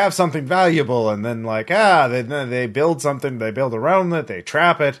 you have something valuable, and then like they build something, they build around it, they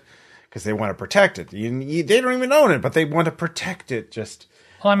trap it. Because they want to protect it. They don't even own it, but they want to protect it.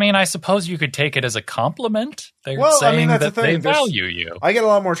 Well, I mean, I suppose you could take it as a compliment. They're saying that's that the thing. they value you. I get a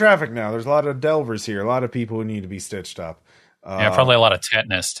lot more traffic now. There's a lot of delvers here. A lot of people who need to be stitched up. Yeah, probably a lot of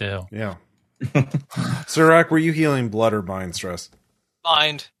tetanus, too. Yeah. Sirac, were you healing blood or mind stress?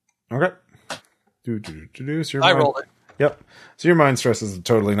 Mind. Okay. So your I rolled it. Yep. So your mind stress is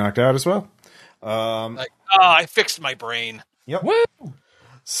totally knocked out as well. I fixed my brain. Yep. Woo!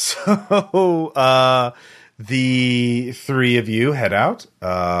 So, the three of you head out,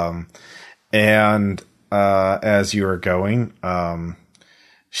 and as you are going,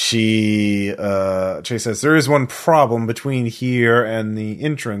 Chase says there is one problem between here and the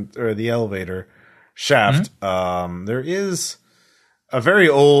entrance or the elevator shaft. There is a very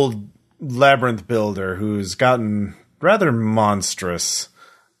old labyrinth builder who's gotten rather monstrous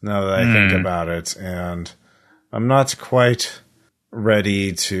now that I think about it, and I'm not quite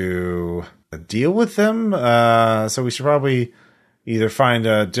ready to deal with them, so we should probably either find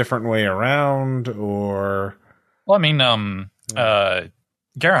a different way around or. Well, I mean, Garahan,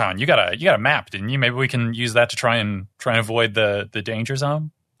 you got a map, didn't you? Maybe we can use that to try and avoid the danger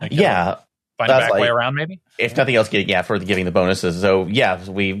zone. Like, yeah, find a back way around, maybe. If nothing else, for giving the bonuses. So yeah,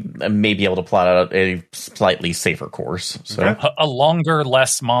 we may be able to plot out a slightly safer course. So a longer,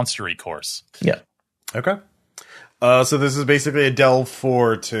 less monstery course. Yeah. Okay. So this is basically a delve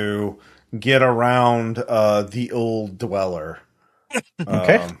 4 to get around the old dweller.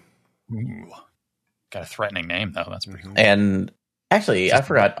 Okay. Ooh. Got a threatening name, though. That's pretty cool. And actually, I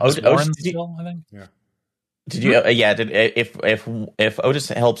forgot. Warren still, I think. Yeah. Did you? If Otis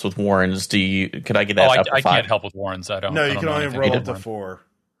helps with Warrens, could I get that? up to I 5? can't help with Warrens. I don't. No, you I don't can know only anything roll about up to Warren. 4.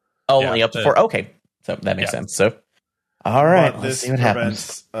 Oh, only up to 4. Okay, so that makes sense. So, all right, But let's this see what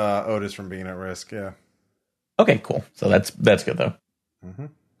happens. prevents Otis from being at risk. Yeah. Okay, cool. So that's good though. Mm-hmm.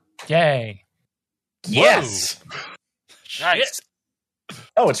 Yay! Yes. Nice.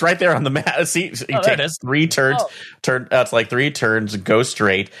 Oh, it's right there on the map. See, so you there take it is. 3 turns. That's like 3 turns. Go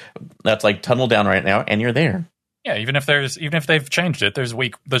straight. That's like tunnel down right now, and you're there. Yeah, even if they've changed it, there's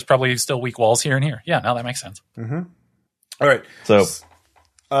probably still weak walls here and here. Yeah, no, that makes sense. Mm-hmm. All right. So,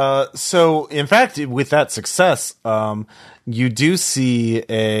 so in fact, with that success, you do see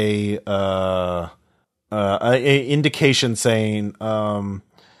a indication saying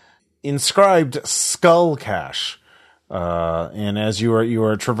inscribed skull cache, and as you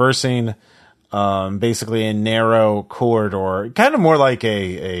are traversing basically a narrow corridor, kind of more like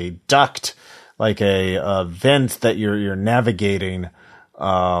a duct, like a vent that you're navigating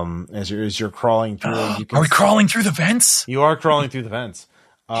as you're crawling through. Are we crawling through the vents? You are crawling through the vents.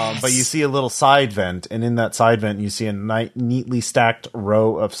 But you see a little side vent, and in that side vent, you see a neatly stacked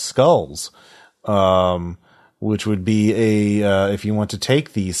row of skulls, which would be if you want to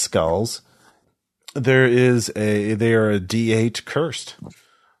take these skulls, they are a D8 cursed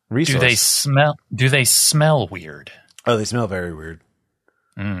resource. Do they smell weird? Oh, they smell very weird.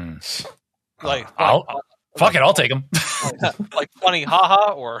 Like, fuck it, I'll take them. like funny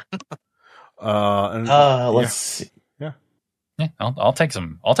haha or let's see. Yeah, I'll take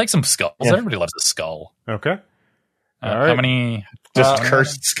some. I'll take some skulls. Yeah. Everybody loves a skull. Okay. All How right. many? Just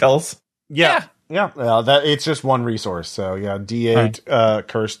cursed skulls. Yeah. That it's just one resource. So yeah, D8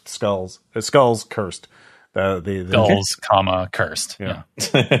 cursed skulls. Skulls cursed. The Skulls, comma cursed. Yeah.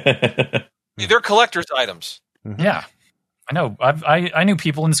 they're collector's items. Yeah. I know. I knew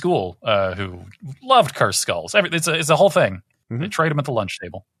people in school who loved cursed skulls. It's a whole thing. They trade them at the lunch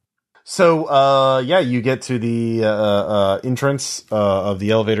table. So, you get to the entrance of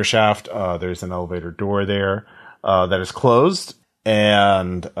the elevator shaft. There's an elevator door there that is closed,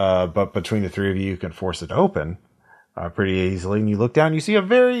 and but between the three of you, you can force it open pretty easily. And you look down, you see a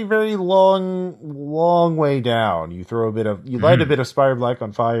very, very long way down. You light a bit of spider black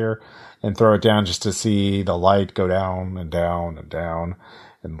on fire and throw it down just to see the light go down and down and down.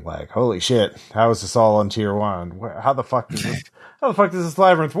 And like, holy shit, how is this all on tier 1? How the fuck does this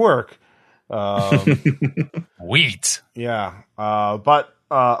labyrinth work? Wheat. Yeah. But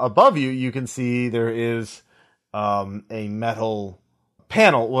above you can see there is a metal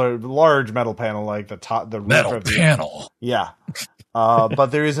panel, or a large metal panel, like the roof Metal of the panel. Yeah. But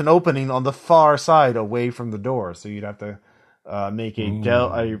there is an opening on the far side away from the door, so you'd have to make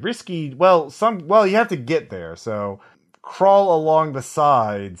a risky. Well, you have to get there. So crawl along the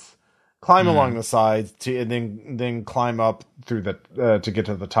sides, climb along the sides and then climb up through the to get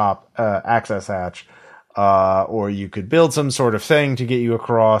to the top access hatch. Or you could build some sort of thing to get you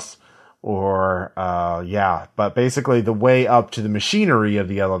across. But basically the way up to the machinery of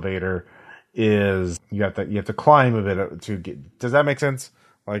the elevator is you have to climb a bit to get. Does that make sense?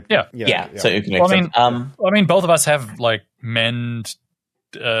 Like yeah. So it can make sense. I mean, both of us have like mend,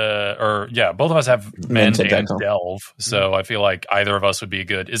 both of us have mend and delve. So I feel like either of us would be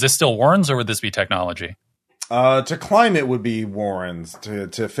good. Is this still Warren's or would this be technology? To climb it would be Warren's.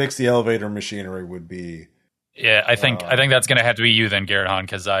 To fix the elevator machinery would be. Yeah, I think that's going to have to be you then, Garrett Hahn,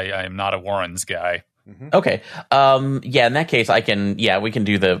 because I am not a Warren's guy. Okay. In that case, we can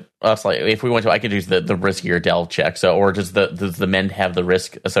do the if we want to, I could do the riskier delve check. So, or does the mend have the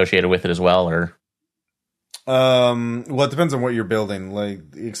risk associated with it as well, or? Well, it depends on what you're building. Like,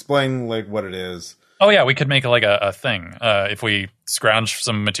 explain like what it is. Oh yeah, we could make like a thing. If we scrounge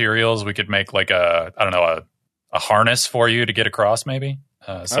some materials, we could make like a harness for you to get across, maybe.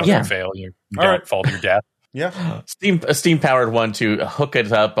 If you fail, you don't fall to your death. Yeah, a steam powered one to hook it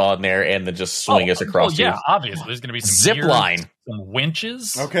up on there and then just swing us across. Yeah, obviously there's going to be some zip line, some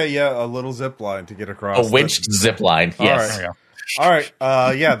winches. Okay, yeah, a little zip line to get across. A winched zip line. Yes. All right.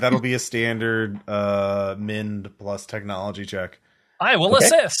 That'll be a standard mend plus technology check. I will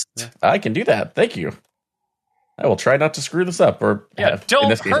assist. I can do that. Thank you. I will try not to screw this up. Or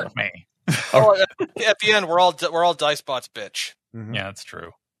don't hurt me. At the end, we're all Dicebots, bitch. Mm-hmm. Yeah, that's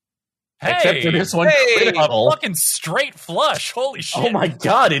true. Except for this one, critical. A fucking straight flush. Holy shit. Oh my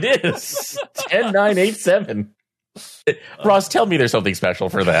god, it is. 10-9-8-7. Ross, tell me there's something special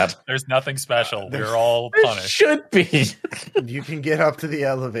for that. There's nothing special. We're all punished. Should be. You can get up to the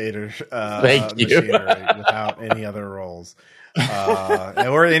elevator Thank you. machinery without any other rolls.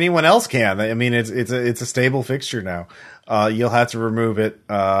 Or anyone else can. I mean, it's a stable fixture now. You'll have to remove it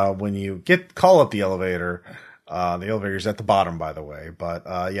when you call up the elevator. The elevator's at the bottom, by the way, but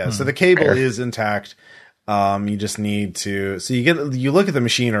so the cable is intact. You just need to. So you look at the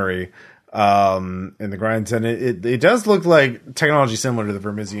machinery in the grinds, and it does look like technology similar to the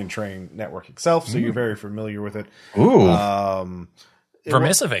Vermisian train network itself. So you're very familiar with it. Ooh.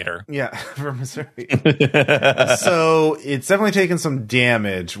 Vermisivator. Yeah, Vermisivator. So it's definitely taken some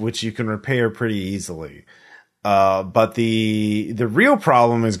damage, which you can repair pretty easily. But the real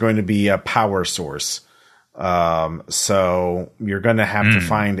problem is going to be a power source. So you're going to have to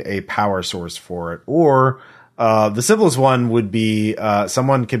find a power source for it, or the simplest one would be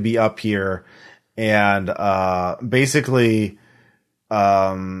someone could be up here and basically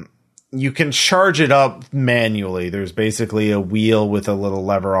you can charge it up manually. There's basically a wheel with a little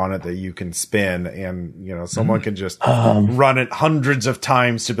lever on it that you can spin, and someone can just run it hundreds of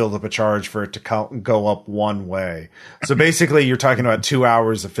times to build up a charge for it to go up one way. So basically you're talking about 2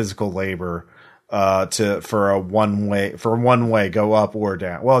 hours of physical labor for a one way go up or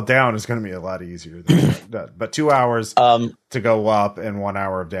down. Well, down is going to be a lot easier than that, but 2 hours to go up and 1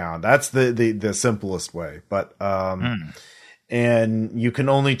 hour of down. That's the simplest way. But and you can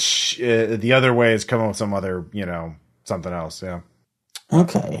only the other way is come up with some other something else. Yeah.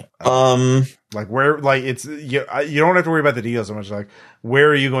 Okay. Like where, like it's you don't have to worry about the details so much. Like where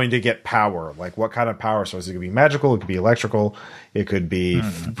are you going to get power? Like what kind of power source? It could be magical. It could be electrical. It could be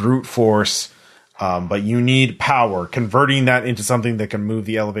brute force. But you need power. Converting that into something that can move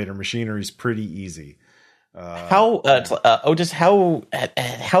the elevator machinery is pretty easy. Otis, how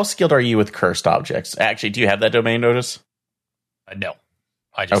skilled are you with cursed objects? Actually, do you have that domain, Otis? No.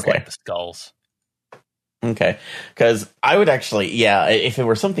 I just like the skulls. Okay. Because I would actually, if it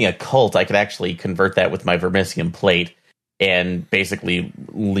were something occult, I could actually convert that with my Vermisian plate and basically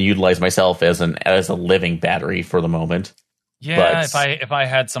utilize myself as a living battery for the moment. Yeah, if I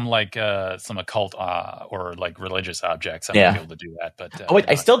had some some occult or like religious objects, I might be able to do that. But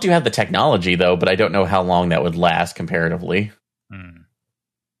I still do have the technology though, but I don't know how long that would last comparatively.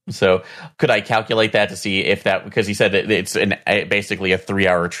 So could I calculate that to see if that, because he said that it's basically a 3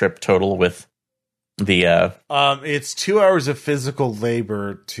 hour trip total with the it's 2 hours of physical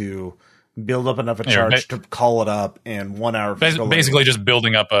labor to build up enough a charge to call it up, and 1 hour basically labor. Just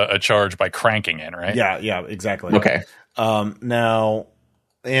building up a charge by cranking it, right? Yeah, exactly. Okay. Now,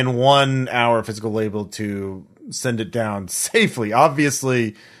 in 1 hour physical labor to send it down safely,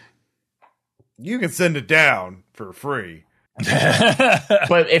 obviously, you can send it down for free.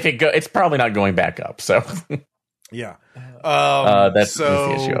 But if it's probably not going back up. So yeah, that's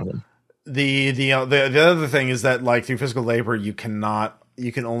the issue of it. the other thing is that like through physical labor, you can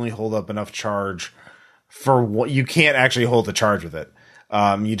only hold up enough charge for what you can't actually hold the charge with it.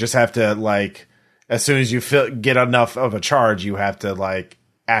 You just have to like, as soon as you get enough of a charge, you have to like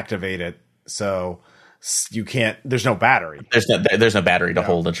activate it. So you can't. There's no battery. There's no battery to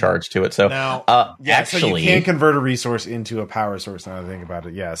hold a charge to it. So now, actually, so you can't convert a resource into a power source. Now that I think about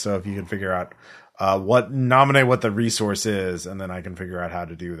it, yeah. So if you can figure out nominate what the resource is, and then I can figure out how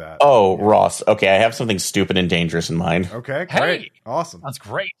to do that. Oh, yeah. Ross. Okay, I have something stupid and dangerous in mind. Okay, great, hey, awesome. That's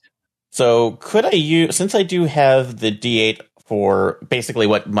great. So could I use, since I do have the D8 for basically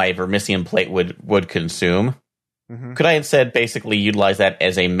what my Vermisian plate would consume, could I instead basically utilize that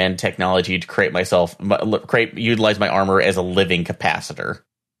as a men technology to utilize my armor as a living capacitor,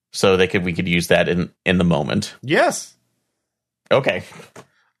 so we could use that in the moment? Yes. Okay.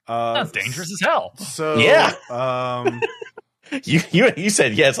 That's dangerous as hell. So yeah. You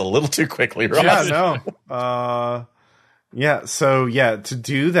said yes a little too quickly, Ross. Yeah. No. Yeah. So yeah, to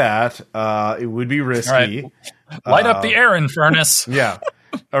do that, it would be risky. Right. Light up the Aaron furnace. Yeah.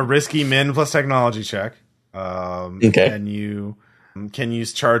 A risky min plus technology check. Okay. And you can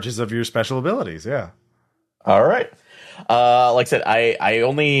use charges of your special abilities. Yeah. All right. Like I said, I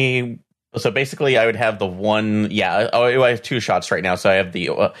only, so basically I would have the one. Yeah. I have 2 shots right now. So I have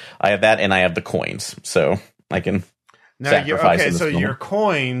I have that, and I have the coins. So I can sacrifice. Okay. So your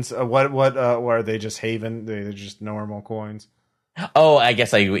coins, what are they? Just Haven? They're just normal coins. Oh, I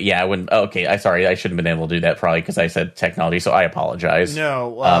guess I wouldn't. Okay. I sorry. I shouldn't have been able to do that probably because I said technology. So I apologize.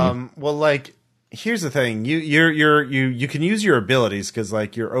 No. Well, like, here's the thing. You can use your abilities because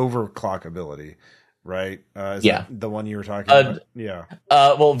like your overclock ability, right? Is that the one you were talking about? Yeah.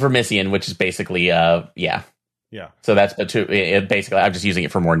 Well, Vermisian, which is basically yeah. So that's basically I'm just using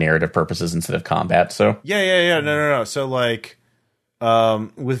it for more narrative purposes instead of combat. So yeah. No. So like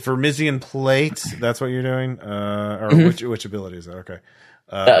with Vermisian plate, that's what you're doing. Or which ability is that? Okay.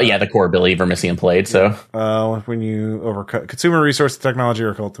 The core ability Vermisian plate. So when you overcut consumer resource technology or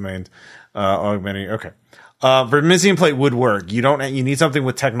occult domains, augmenting. Okay. Vermisian plate would work. You need something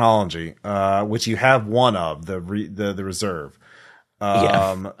with technology, which you have one of the reserve.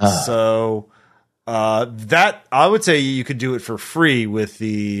 So that I would say you could do it for free with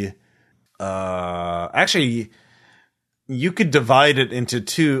the. Actually, you could divide it into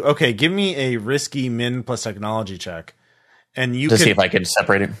 2. Okay, give me a risky min plus technology check, and you see if I can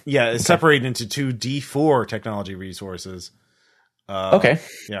separate it. Yeah, okay. Separate into 2 D4 technology resources. Okay.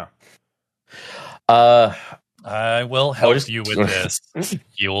 Yeah. I will help you with this.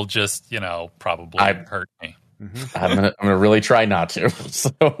 You'll just, probably hurt me. I'm gonna really try not to.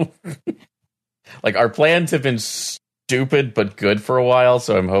 So, like, our plans have been stupid but good for a while.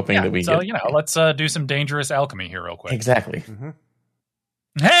 So I'm hoping that we. So let's do some dangerous alchemy here, real quick. Exactly.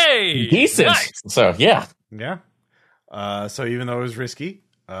 Hey, decent. Nice. So yeah. So even though it was risky.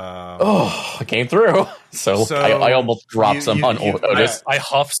 It came through. So I almost dropped some on Otis. I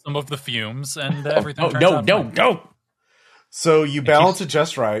huffed some of the fumes and everything. No. So you balance it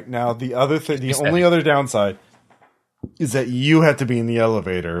just right. Now the other thing, the only other downside is that you have to be in the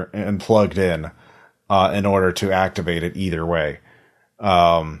elevator and plugged in order to activate it either way.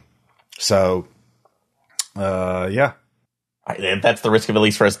 Yeah. That's the risk of at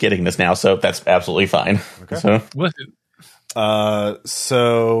least for us getting this now. So that's absolutely fine. Okay.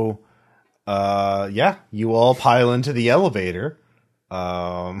 Yeah, you all pile into the elevator.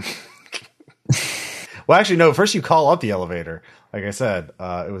 Well, actually, no. First, you call up the elevator. Like I said,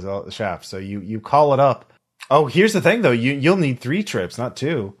 it was the shaft. So you call it up. Oh, here's the thing, though. You'll need 3 trips, not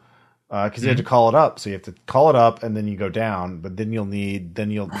 2, because you have to call it up. So you have to call it up, and then you go down. But then you'll be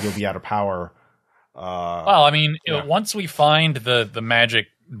out of power. Well, I mean, once we find the magic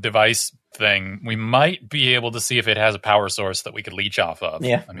device thing, we might be able to see if it has a power source that we could leech off of.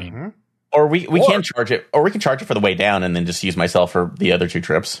 Yeah, I mean, or we can charge it, or we can charge it for the way down, and then just use myself for the other 2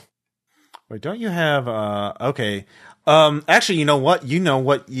 trips. Wait, don't you have? Okay. Actually, you know what?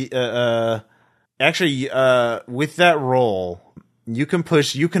 Actually, with that roll, you can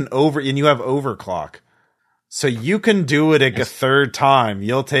push. You can and you have overclock, so you can do it a 3rd time.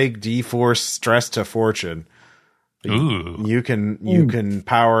 You'll take D4 stress to fortune. Ooh. You can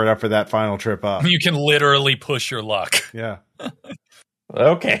power it up for that final trip up. You can literally push your luck. Yeah.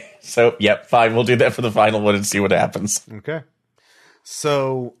 Okay. So, yep, fine. We'll do that for the final one and see what happens. Okay.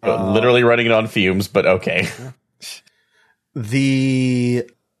 So, literally running it on fumes, but okay.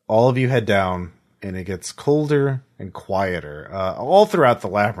 All of you head down, and it gets colder and quieter all throughout the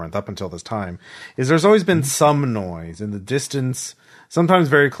labyrinth up until this time. There's always been some noise in the distance. sometimes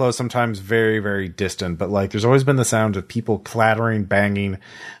very close, sometimes very, very distant. But like, there's always been the sound of people clattering, banging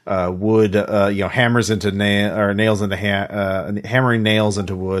wood, hammers into nails into hammering nails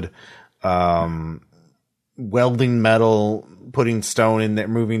into wood, welding metal, putting stone in there,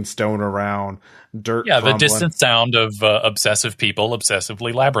 moving stone around, dirt. Yeah, crumbling. the distant sound of obsessive people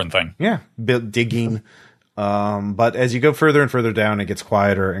obsessively labyrinthing. Yeah, digging. But as you go further and further down, it gets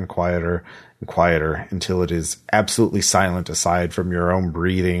quieter and quieter and quieter until it is absolutely silent aside from your own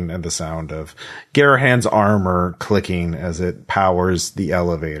breathing and the sound of Garahan's armor clicking as it powers the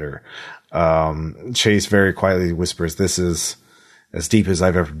elevator. Chase very quietly whispers, "This is as deep as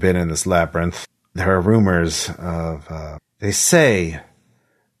I've ever been in this labyrinth. There are rumors of, they say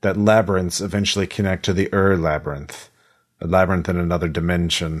that labyrinths eventually connect to the Labyrinth, a labyrinth in another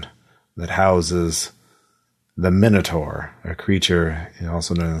dimension that houses the Minotaur, a creature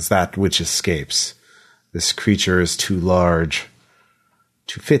also known as that which escapes. This creature is too large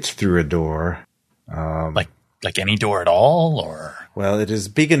to fit through a door. Like any door at all, or? Well, it is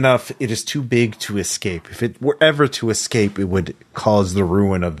big enough. It is too big to escape. If it were ever to escape, it would cause the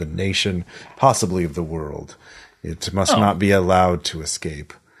ruin of the nation, possibly of the world. It must not be allowed to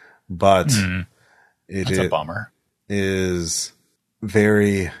escape. But That's a bummer. Is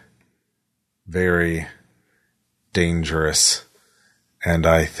very, very dangerous. And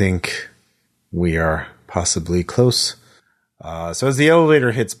I think we are possibly close. So as the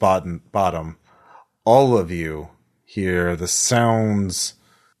elevator hits bottom, all of you hear the sounds,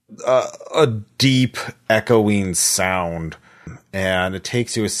 a deep echoing sound. And it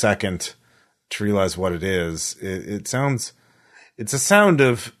takes you a second to realize what it is. It's a sound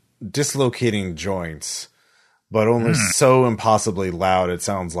of dislocating joints, but only so impossibly loud it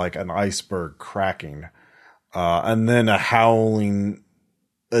sounds like an iceberg cracking. And then a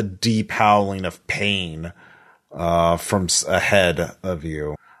deep howling of pain from ahead of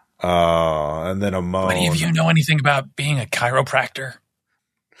you. And then a moan. Do any of you know anything about being a chiropractor?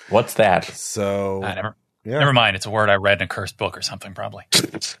 What's that? So never mind. It's a word I read in a cursed book or something, probably.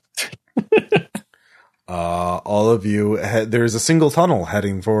 All of you, there's a single tunnel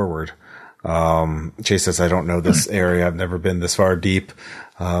heading forward. Chase says, "I don't know this area. I've never been this far deep.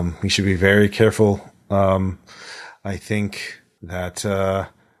 We should be very careful. I think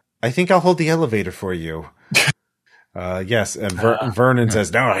I'll hold the elevator for you." Yes, and Vernon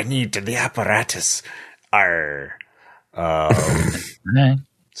says, "No, I need the apparatus." Arr.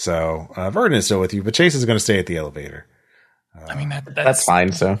 So Vernon is still with you, but Chase is going to stay at the elevator. I mean, that's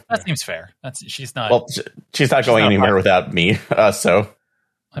fine. So that seems fair. She's not. Well, she's not going anywhere without me. So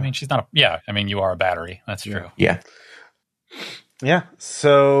I mean, she's not. Yeah, I mean, you are a battery. That's true. Yeah.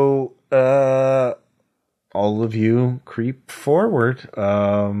 So all of you creep forward.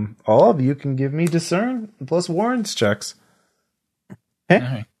 All of you can give me discern plus warrants checks.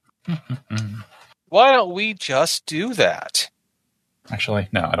 Okay. Why don't we just do that? Actually,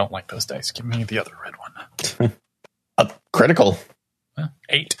 no, I don't like those dice. Give me the other red one. Critical.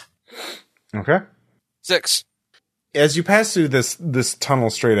 8. Okay. 6. As you pass through this tunnel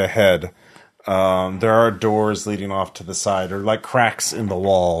straight ahead, there are doors leading off to the side, or like cracks in the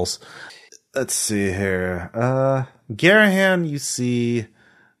walls. Let's see here. Garahan, you see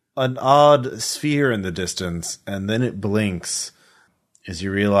an odd sphere in the distance, and then it blinks as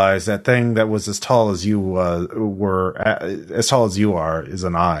you realize that thing that was as tall as you as tall as you are is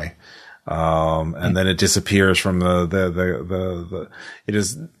an eye. And then it disappears from the it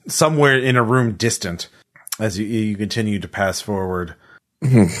is somewhere in a room distant as you continue to pass forward.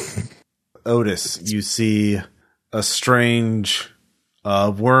 Otis, you see a strange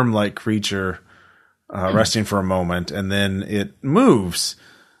worm-like creature resting for a moment, and then it moves,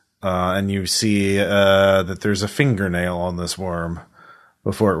 and you see that there's a fingernail on this worm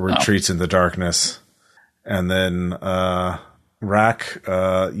before it retreats in the darkness. And then Rack,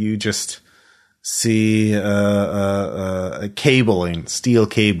 you just see a cabling, steel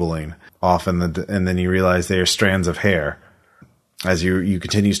cabling off and then you realize they are strands of hair. As you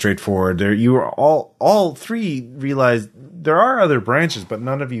continue straight forward, there you are all three realize there are other branches, but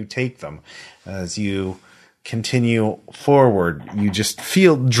none of you take them. As you continue forward, you just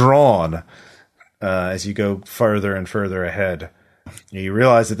feel drawn as you go further and further ahead. You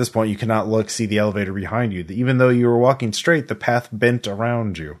realize at this point you cannot see the elevator behind you. Even though you were walking straight, the path bent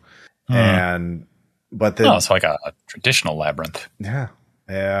around you. But then it's like a traditional labyrinth. Yeah.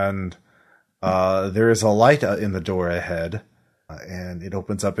 And there is a light in the door ahead, and it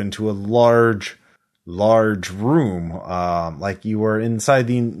opens up into a large room, like you are inside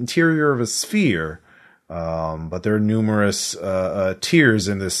the interior of a sphere. But there are numerous tiers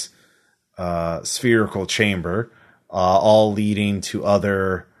in this spherical chamber. all leading to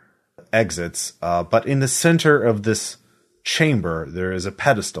other exits. But in the center of this chamber, there is a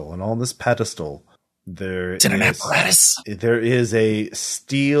pedestal, and on this pedestal, It's in an apparatus. There is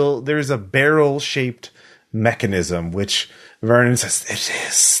there's a barrel-shaped mechanism, which Vernon says, it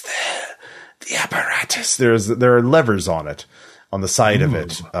is the apparatus. There are levers on it, on the side of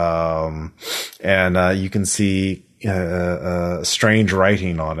it. And you can see strange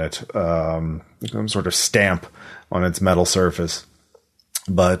writing on it, some sort of stamp on its metal surface.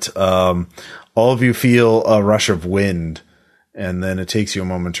 But all of you feel a rush of wind, and then it takes you a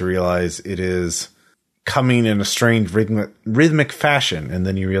moment to realize it is coming in a strange rhythmic fashion, and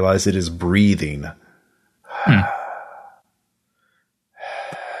then you realize it is breathing.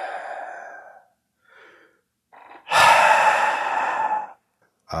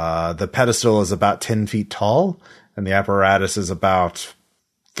 The pedestal is about 10 feet tall, and the apparatus is about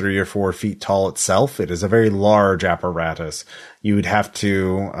 3 or 4 feet tall itself. It is a very large apparatus. You would have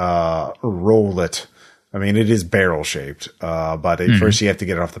to roll it. I mean, it is barrel shaped, but first you have to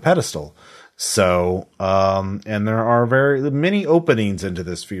get it off the pedestal. So, and there are very many openings into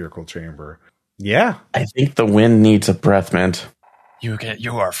this spherical chamber. Yeah. I think the wind needs a breath mint. You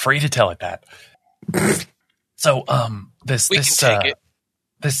are free to tell it that. So,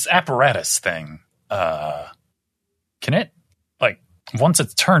 this apparatus thing, can it, like, once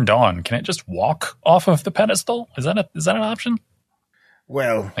it's turned on, can it just walk off of the pedestal? Is that an option?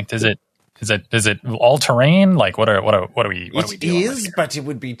 Well, like, is it all terrain? Like, what are we doing? It is, but it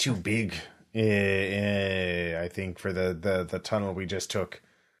would be too big. I think for the tunnel we just took.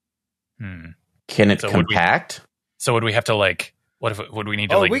 Can it compact? Would we have to, like, would we need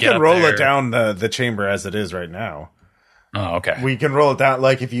to, like, we get can roll there? it down the chamber as it is right now. Oh, okay. We can roll it down,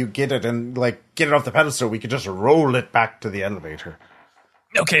 like, if you get it and, like, get it off the pedestal, we could just roll it back to the elevator.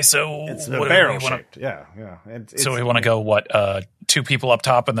 Okay, so it's a barrel shaped. Yeah. So we want to go 2 people up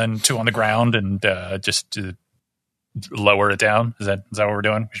top and then 2 on the ground, and just lower it down. Is that what we're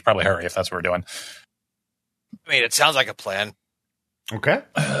doing? We should probably hurry if that's what we're doing. I mean, it sounds like a plan. Okay.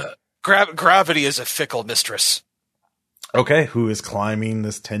 Gravity is a fickle mistress. Okay, who is climbing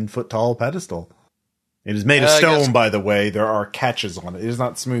this 10-foot tall pedestal? It is made of stone, by the way. There are catches on it. It is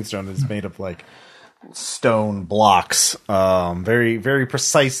not smooth stone. It is made of, like, stone blocks. Very, very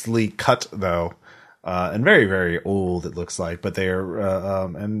precisely cut, though. And very, very old, it looks like. But they are,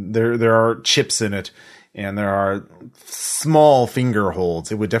 and there are chips in it, and there are small finger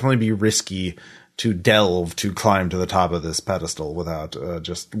holds. It would definitely be risky to climb to the top of this pedestal without,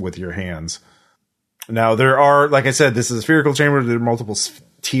 just with your hands. Now, there are, like I said, this is a spherical chamber. There are multiple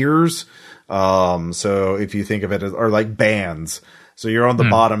tiers. So if you think of it as, or like bands. So you're on the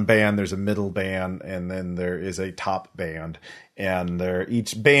bottom band, there's a middle band, and then there is a top band. And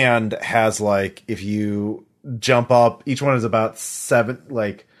each band has, like, if you jump up, each one is about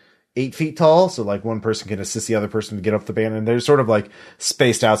 8 feet tall. So, like, one person can assist the other person to get up the band, and they're sort of, like,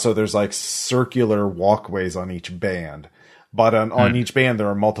 spaced out. So there's, like, circular walkways on each band. But on each band, there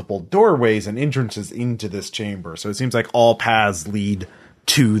are multiple doorways and entrances into this chamber. So it seems like all paths lead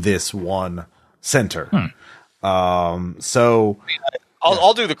to this one center. So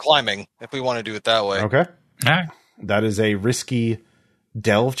I'll do the climbing if we want to do it that way. Okay. All right. That is a risky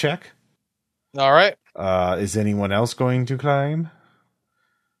delve check. All right. Is anyone else going to climb?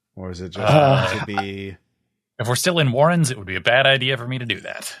 Or is it just going to be... If we're still in Warrens, it would be a bad idea for me to do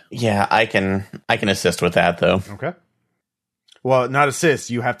that. Yeah, I can assist with that, though. Okay. Well, not assist.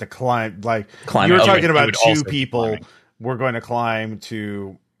 You have to climb. Like, Climb. you were talking about 2 people. Climbing. We're going to climb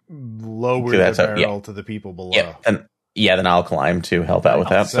to lower the barrel to the people below. Yeah, then I'll climb to help out with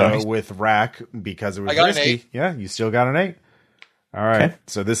that. So with Rack, because it was risky, you still got an 8. All right. Okay.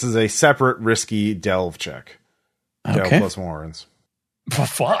 So this is a separate risky delve check. Delve plus Warrens. Oh,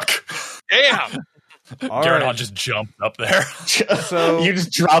 fuck. Damn. Jared, I'll just jump up there. So you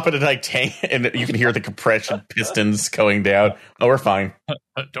just drop it in like tank, and you can hear the compression pistons going down. Oh, we're fine.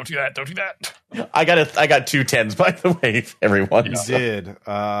 Don't do that. Don't do that. I got 2 10s, by the way, everyone. You did.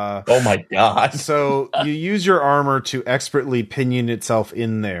 Oh my god. So you use your armor to expertly pinion itself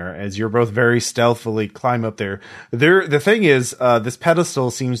in there as you're both very stealthily climb up there. The thing is, this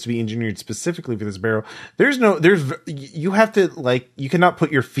pedestal seems to be engineered specifically for this barrel. You have to, like, you cannot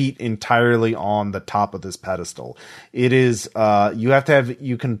put your feet entirely on the top of this pedestal. It is,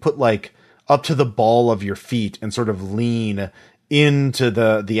 you can put, like, up to the ball of your feet and sort of lean into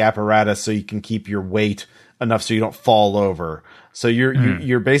the apparatus so you can keep your weight enough so you don't fall over. So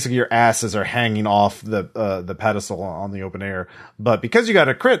you're basically, your asses are hanging off the pedestal on the open air. But because you got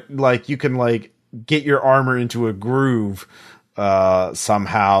a crit, like, you can, like, get your armor into a groove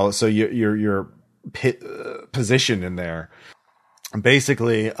somehow. So you're position in there.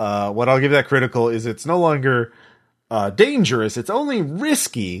 Basically, what I'll give that critical is it's no longer dangerous. It's only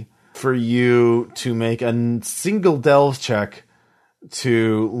risky for you to make a single delve check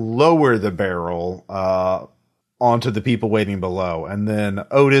to lower the barrel onto the people waiting below. And then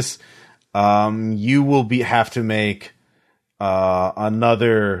Otis, you will have to make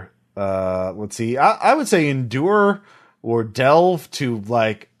another, let's see, I would say endure or delve to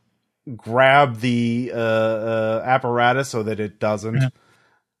like grab the apparatus so that it doesn't.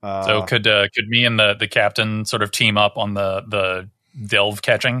 So could me and the captain sort of team up on the delve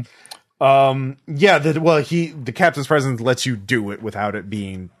catching? The captain's presence lets you do it without it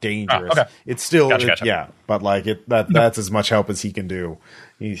being dangerous. Okay. It's still, Gotcha. yeah, but like that's as much help as he can do.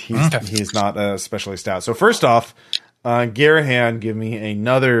 He's not especially stout. So first off, Garahan, give me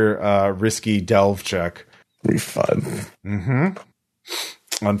another risky delve check. Be fun. Mm-hmm.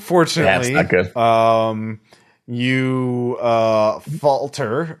 Unfortunately, that's not good. You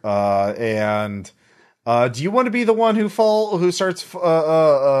falter, and do you want to be the one who falls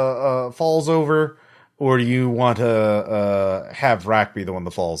over, or do you want to have Rack be the one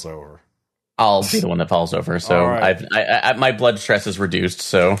that falls over? I'll be the one that falls over. So right. my blood stress is reduced.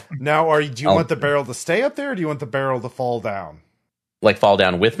 So now, do you want the barrel to stay up there, or do you want the barrel to fall down? Like fall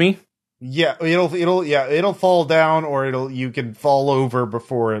down with me? Yeah, it'll fall down, or you can fall over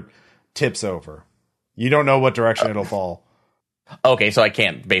before it tips over. You don't know what direction it'll fall. Okay, so I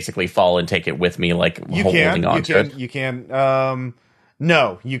can't basically fall and take it with me, like holding on to it. You can.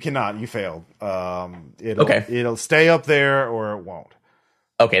 No, you cannot. You failed. It'll stay up there, or it won't.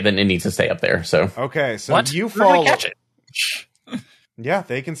 Okay, then it needs to stay up there. So okay, so what? You We're fall. gonna catch it. Yeah,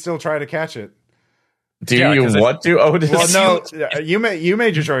 they can still try to catch it. Do you want to, Otis? Well, no, you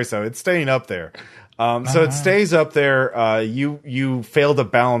made your choice though. It's staying up there. So it stays up there. You fail to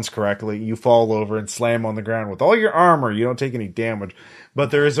balance correctly. You fall over and slam on the ground with all your armor. You don't take any damage, but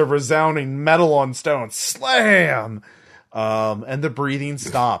there is a resounding metal on stone slam, and the breathing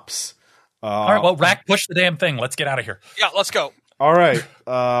stops. All right, well, Rack, push the damn thing. Let's get out of here. Yeah, let's go. All right,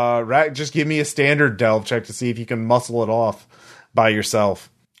 Rack, just give me a standard delve check to see if you can muscle it off by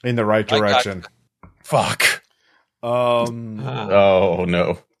yourself in the right direction. Fuck. Oh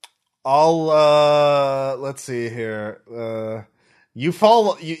no. I'll let's see here. You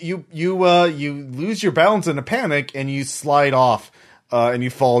fall. You lose your balance in a panic, and you slide off, and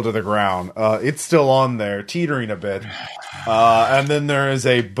you fall to the ground. It's still on there, teetering a bit. And then there is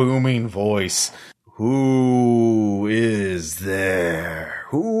a booming voice. Who is there?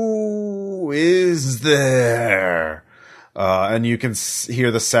 Who is there? And you can hear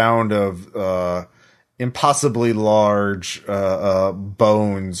the sound of impossibly large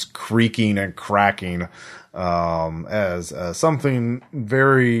bones creaking and cracking as something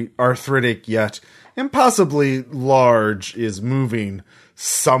very arthritic yet impossibly large is moving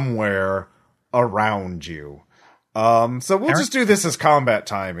somewhere around you. So we'll just do this as combat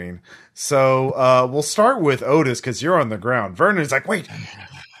timing. So we'll start with Otis because you're on the ground. Vernon's like, wait,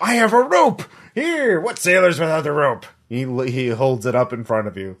 I have a rope here. What sailors without a rope? He holds it up in front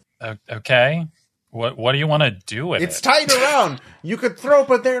of you. Okay. What do you want to do with it? It's tied around. You could throw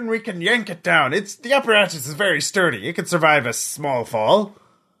it there and we can yank it down. The apparatus is very sturdy. It could survive a small fall.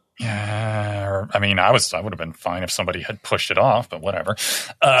 Yeah, I mean, I would have been fine if somebody had pushed it off, but whatever.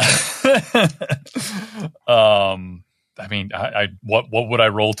 I mean, what would I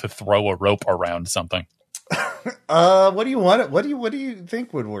roll to throw a rope around something? What do you want? What do you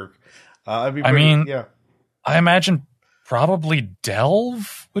think would work? I imagine probably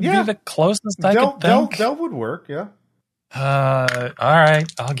delve would be the closest I could think. Delve would work, yeah. All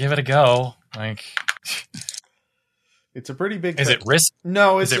right, I'll give it a go. Like, it's a pretty big. Is it risk?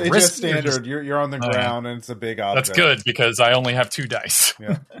 No, it's risk just standard. You're on the ground, and it's a big object. That's good because I only have 2 dice.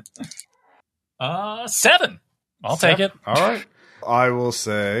 Yeah. 7. I'll take it. All right. I will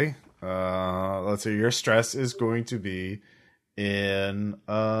say, let's see. Your stress is going to be in.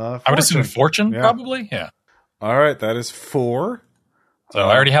 Fortune. I would assume fortune, probably. Yeah. All right, that is 4. So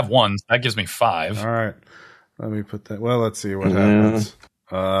I already have 1. So that gives me 5. All right, let me put that. Well, let's see what happens.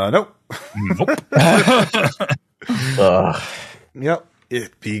 Nope. Yep.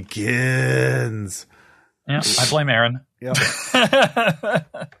 It begins. Yeah, I blame Aaron. Yep.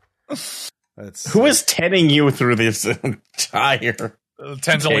 Who is tending you through this entire?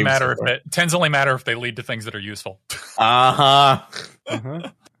 Tens only matter if they lead to things that are useful.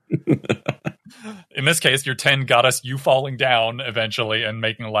 In this case, your 10 got us you falling down eventually and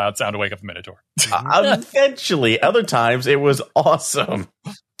making a loud sound to wake up the Minotaur. Eventually. Other times, it was awesome.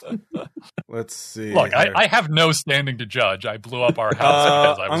 Let's see. Look, I have no standing to judge. I blew up our house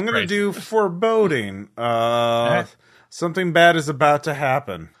because I was I'm going to crazy. do foreboding. right. Something bad is about to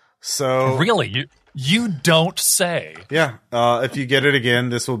happen. So Really? You don't say. yeah, if you get it again,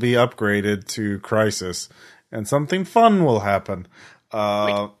 this will be upgraded to crisis, and something fun will happen.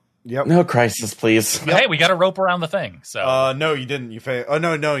 Yep. No crisis, please. Hey, we got a rope around the thing. So No, you didn't. You failed. Oh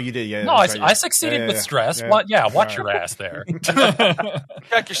no, you did. Yeah. no, that's right. I succeeded with stress. yeah. What? Yeah, watch your ass there.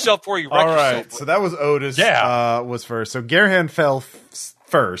 Check yourself before you wreck All right, yourself. so that was Otis. Yeah. Was first. So Garahan fell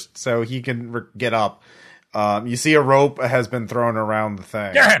first, so he can get up. You see a rope has been thrown around the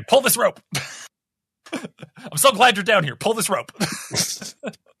thing. Garahan, pull this rope. I'm so glad you're down here. Pull this rope.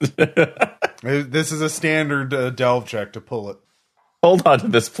 This is a standard delve check to pull it. Hold on to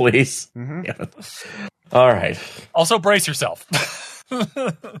this, please. Yeah. All right. Also, brace yourself. Ow.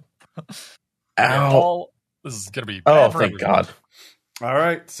 Paul, this is gonna be. Oh, bad for thank everyone. God. All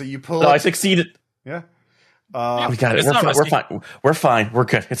right, so you pull No, I it. succeeded. Yeah. We got it. It's We're not fine. We're risky. fine. We're fine. We're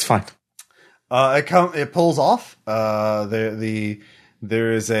good. It's fine. It pulls off.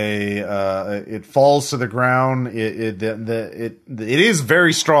 There is it falls to the ground. It is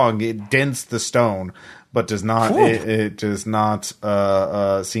very strong. It dents the stone, but does not. It does not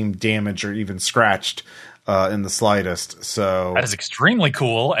seem damaged or even scratched in the slightest. So That is extremely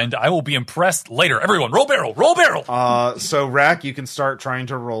cool, and I will be impressed later. Everyone, roll barrel, roll barrel. so Rack, you can start trying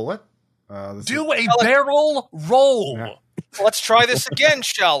to roll it. Do a barrel roll. Yeah. Let's try this again,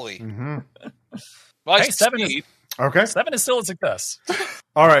 shall we? Well, I Hey, 7 is succeed. Okay. 7 is still a success.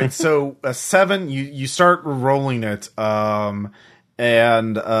 All right, so a 7, you start rolling it, and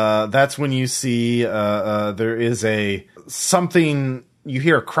that's when you see there is something. You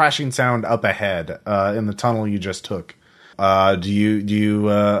hear a crashing sound up ahead in the tunnel you just took. Do you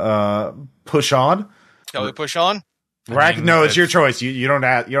push on? Shall we push on? Rack? mean, No, it's your choice. You don't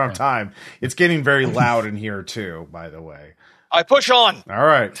have time. It's getting very loud in here too. By the way. I push on. All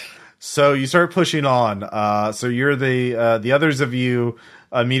right. So you start pushing on. So you're the others of you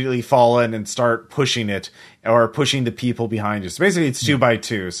immediately fall in and start pushing it or pushing the people behind you. So basically it's 2 by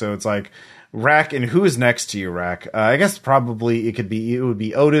 2. So it's like Rack, and who is next to you, Rack? I guess probably it would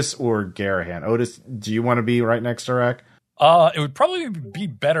be Otis or Garahan. Otis, do you want to be right next to Rack? It would probably be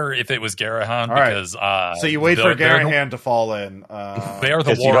better if it was Garahan All right. because So you wait for Garahan to fall in. They are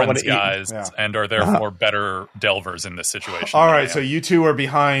the 'Cause you don't Warrens wanna eat- guys Yeah. and are therefore better delvers in this situation. All than I right, so am. you two are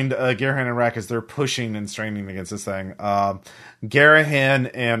behind Garahan and Rack as they're pushing and straining against this thing. Garahan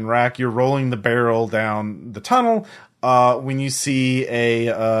and Rack, you're rolling the barrel down the tunnel when you see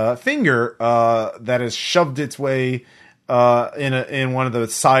a finger that has shoved its way in one of the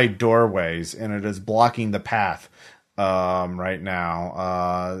side doorways, and it is blocking the path right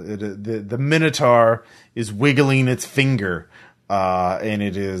now. The Minotaur is wiggling its finger. And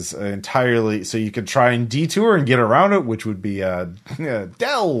it is entirely so you could try and detour and get around it, which would be a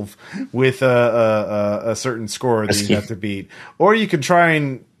delve with a certain score that you have to beat, or you could try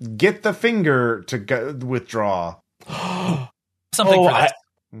and get the finger to withdraw. Something for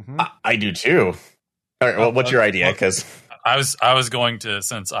this. I do too. All right. Well, what's your idea? Because I was going to,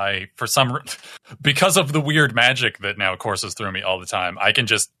 since because of the weird magic that now courses through me all the time, I can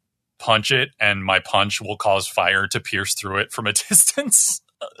just punch it and my punch will cause fire to pierce through it from a distance.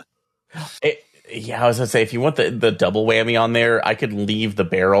 yeah, I was gonna say if you want the double whammy on there, I could leave the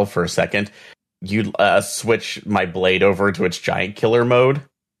barrel for a second. You switch my blade over to its giant killer mode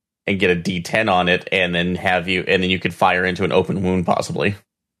and get a D10 on it, and then you could fire into an open wound possibly.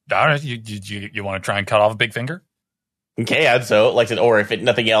 All right, you want to try and cut off a big finger? Okay, and so like, or if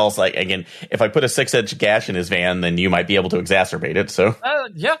nothing else, like again, if I put a 6-inch gash in his van, then you might be able to exacerbate it. So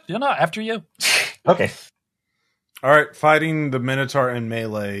Yeah, after you. okay, All right, fighting the Minotaur in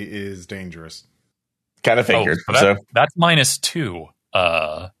melee is dangerous. kind of figured. So that's -2.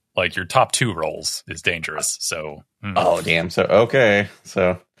 Like your top 2 rolls is dangerous. So Oh damn. So okay.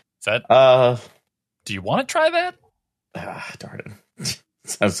 So is that? Do you want to try that? darn it.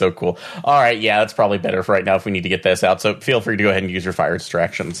 Sounds so cool. All right, yeah, that's probably better for right now if we need to get this out. So feel free to go ahead and use your fire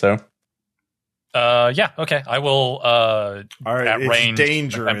distraction. So Yeah, okay. I will All right, at it's range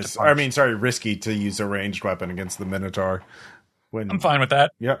dangerous. attempt to punch. Risky to use a ranged weapon against the Minotaur. I'm fine with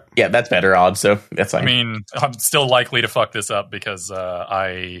that. Yep. yeah, that's better odds. So that's fine. I mean, I'm still likely to fuck this up because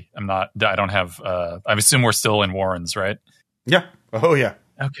I don't have I assume we're still in Warrens, right? Yeah. Oh yeah.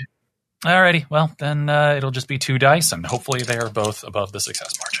 Okay. Alrighty. Well, then it'll just be 2 dice, and hopefully they are both above the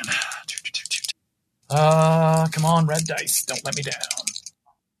success margin. Come on, red dice. Don't let me down.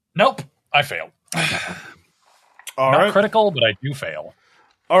 Nope. I failed. All Not right. critical, but I do fail.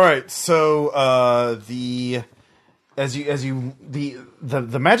 All right, so the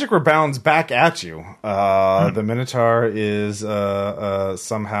the magic rebounds back at you. The Minotaur is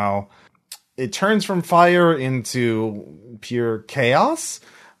somehow, it turns from fire into pure chaos.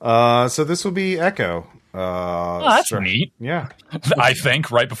 So this will be Echo. That's neat. Yeah. I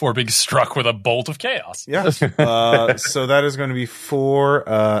think right before being struck with a bolt of chaos. Yeah. So that is going to be 4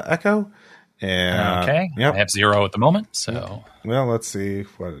 Echo. And, okay. Yep. I have 0 at the moment. So well, let's see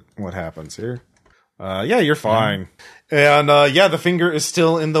what happens here. Yeah, you're fine. And the finger is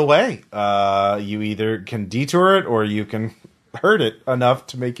still in the way. You either can detour it or you can hurt it enough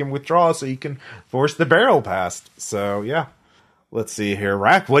to make him withdraw so you can force the barrel past. So, yeah. Let's see here.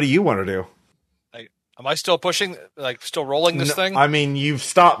 Rack, what do you want to do? Am I still pushing, still rolling this thing? I mean, you've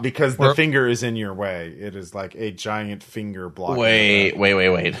stopped because the finger is in your way. It is like a giant finger blocking. Wait.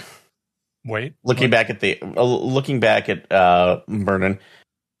 Looking back at Vernon,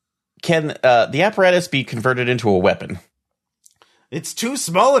 can the apparatus be converted into a weapon? It's too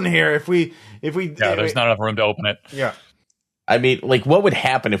small in here. If we there's not enough room to open it. Yeah. I mean, what would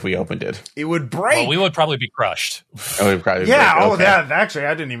happen if we opened it? It would break. Well, we would probably be crushed. That actually,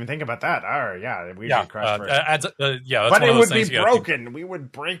 I didn't even think about that. All right, we'd be crushed first. That's but it would be broken. We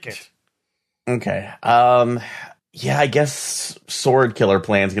would break it. Okay. I guess Sword Killer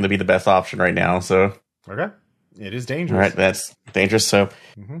Plan is going to be the best option right now. So okay, it is dangerous. All right, that's dangerous. So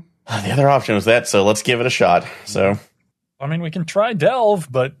the other option was that. So let's give it a shot. So I mean, we can try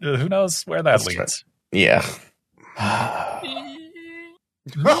Delve, but who knows where that leads? Yeah.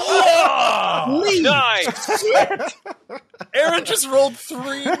 Nice. Aaron just rolled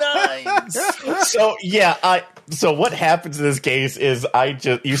 3 9s. So what happens in this case is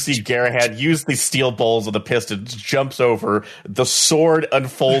you see Garahad use the steel bowls of the pistons, jumps over, the sword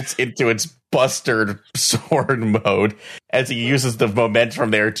unfolds into its bustard sword mode as he uses the momentum from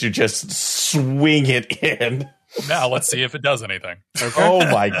there to just swing it in. Now let's see if it does anything. Okay. Oh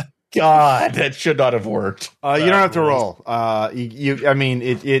my God, that should not have worked. You don't have to roll. The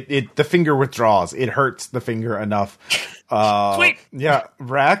finger withdraws. It hurts the finger enough. Sweet. Yeah,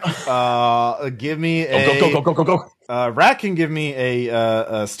 Rack. Give me a go. Rack can give me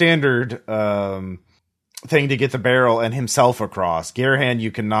a standard thing to get the barrel and himself across. Garahand, you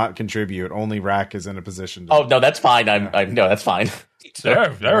cannot contribute. Only Rack is in a position. Oh no, that's fine. No, that's fine.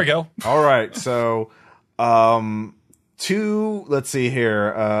 There we go. All right, so. Let's see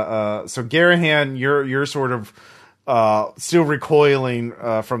here. So Garahand, you're sort of still recoiling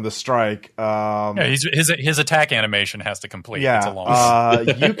from the strike. His attack animation has to complete. Yeah. It's a long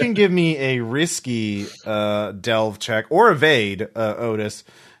You can give me a risky delve check or evade, Otis,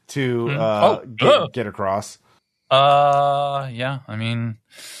 to get across. Yeah. I mean,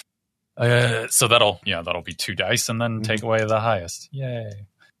 so that'll be 2 dice and then take away the highest. Yay.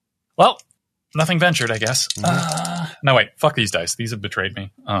 Well. Nothing ventured, I guess. No, wait. Fuck these dice. These have betrayed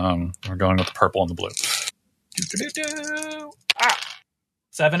me. We're going with the purple and the blue.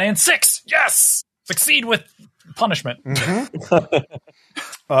 7 and 6. Yes! Succeed with punishment.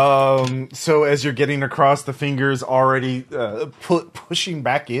 So as you're getting across, the finger's already pushing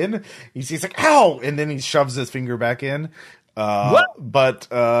back in. He's like, ow! And then he shoves his finger back in. But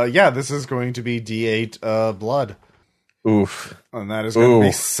this is going to be D8 blood. Oof. And that is going to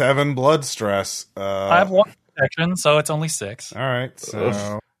be 7 blood stress. I have 1 protection, so it's only 6. All right.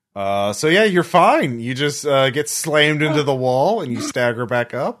 So you're fine. You just get slammed into the wall and you stagger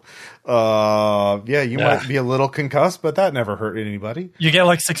back up. You might be a little concussed, but that never hurt anybody. You get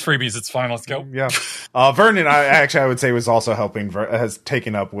like 6 freebies. It's fine. Let's go. Yeah. Vernon, I would say was also helping, has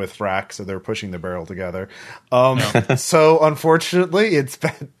taken up with Rack, so they're pushing the barrel together. So unfortunately, it's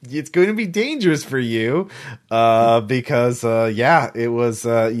going to be dangerous for you, because it was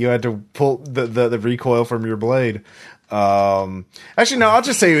you had to pull the recoil from your blade. Actually, no, I'll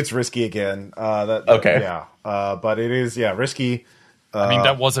just say it's risky again. Okay. Yeah. But it is, risky. I mean,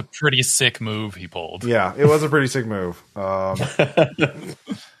 that was a pretty sick move he pulled. Yeah, it was a pretty sick move. All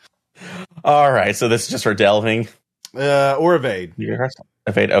right, so this is just for delving? Or evade.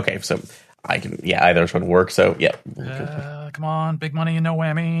 Evade, okay, so I can, either one work, so, yeah. Come on, big money and no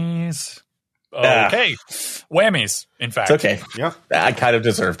whammies. Okay, whammies, in fact. It's okay. Yeah. I kind of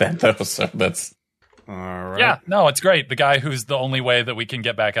deserve that, though, so that's... All right. Yeah, no, it's great. The guy who's the only way that we can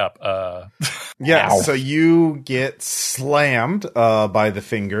get back up. So you get slammed by the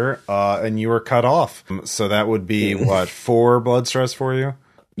finger, and you are cut off. So that would be, 4 blood stress for you?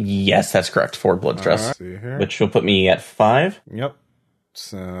 Yes, that's correct. 4 blood stress. Right. Which will put me at 5. Yep.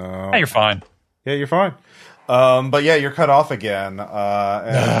 So... Yeah, you're fine. Yeah, you're fine. But you're cut off again.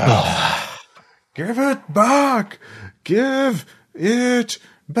 Give it back! Give it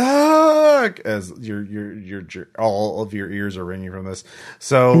back as your all of your ears are ringing from this.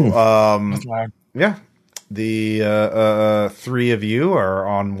 So yeah, the three of you are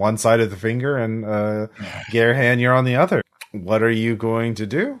on one side of the finger, and Gerhan, you're on the other. What are you going to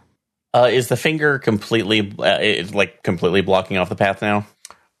do? Is the finger completely blocking off the path now?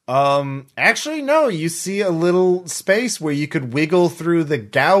 Actually, no. You see a little space where you could wiggle through the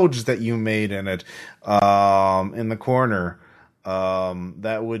gouge that you made in it, in the corner.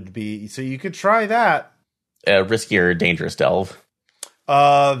 That would be, so you could try that. Risky or dangerous delve?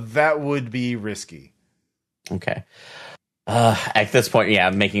 That would be risky. Okay. At this point, yeah,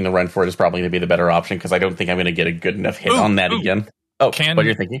 making the run for it is probably going to be the better option because I don't think I'm going to get a good enough hit on that again. Oh, what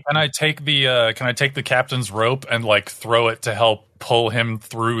you're thinking? Can I take the captain's rope and throw it to help pull him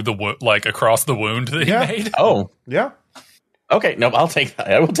through the across the wound that he made? Oh, yeah. Okay, no, I'll take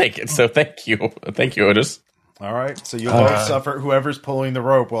that. I will take it. So thank you, Otis. All right, so you'll both suffer. Whoever's pulling the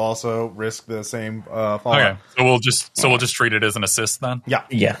rope will also risk the same fall. Okay, so we'll just treat it as an assist then. Yeah.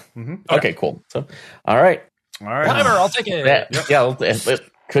 Mm-hmm. Okay, cool. So, all right. Whatever, I'll take it. It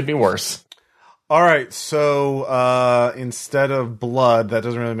could be worse. All right, so instead of blood, that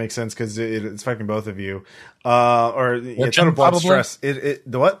doesn't really make sense because it's affecting both of you. Instead of blood, probably? stress.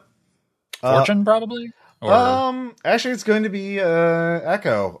 The what? Fortune, probably. Or... actually, it's going to be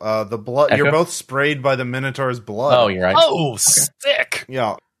Echo. The blood. Echo? You're both sprayed by the Minotaur's blood. Oh, you're right. Oh, sick.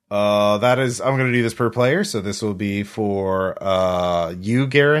 Yeah. That is. I'm going to do this per player, so this will be for you,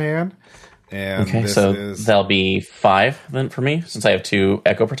 Garahan. And okay, this so that'll be 5 then for me since I have 2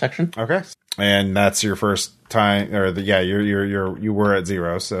 echo protection. Okay, and that's your first time, or you were at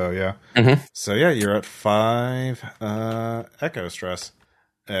 0, so yeah, so yeah, you're at 5 echo stress,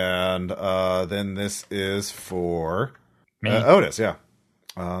 and then this is for Otis. Yeah,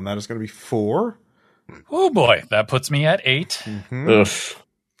 that is going to be 4. Oh boy, that puts me at 8. Oof,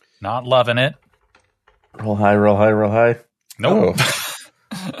 not loving it. Roll high. Nope. Oh.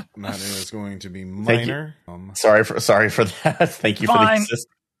 That is going to be minor. Sorry for that. Thank you for the assist.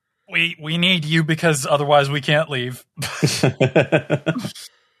 We need you because otherwise we can't leave.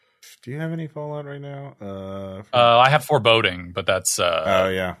 Do you have any fallout right now? I have foreboding, but that's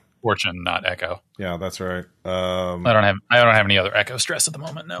fortune, not echo. Yeah, that's right. I don't have any other echo stress at the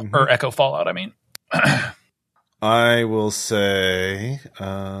moment. No, or echo fallout. I mean, I will say,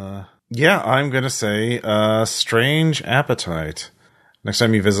 I'm going to say, strange appetite. Next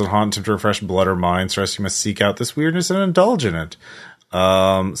time you visit Haunt to refresh blood or mind stress, you must seek out this weirdness and indulge in it.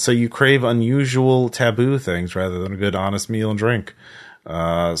 So you crave unusual taboo things rather than a good honest meal and drink.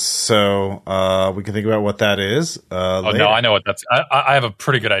 So we can think about what that is. Oh no, I know what that's. I have a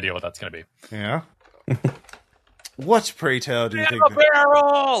pretty good idea what that's going to be. Yeah. What, pray tell, do you think? A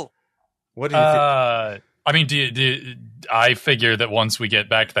barrel. What do you think? I mean, I figure that once we get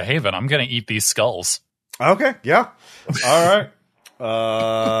back to the Haven, I'm going to eat these skulls. Okay. Yeah. All right.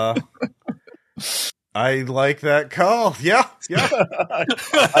 I like that call. Yeah.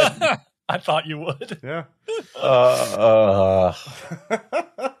 I thought you would. Yeah.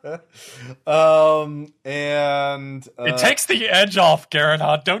 It takes the edge off,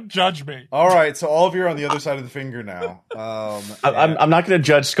 Garanhot. Don't judge me. All right, so all of you are on the other side of the finger now. I'm not going to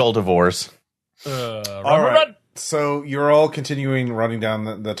judge Skull Divorce. Run. So you're all continuing running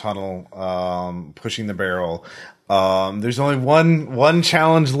down the tunnel, pushing the barrel. There's only one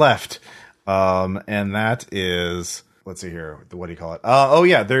challenge left, and that is, let's see here. What do you call it?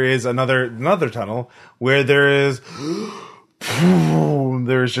 There is another tunnel where there's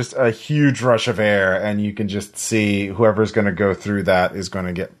just a huge rush of air, and you can just see whoever's going to go through that is going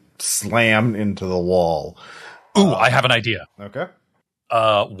to get slammed into the wall. Ooh, I have an idea. Okay.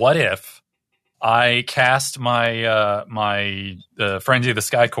 What if I cast my Frenzy of the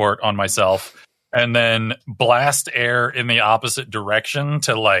Sky Court on myself and then blast air in the opposite direction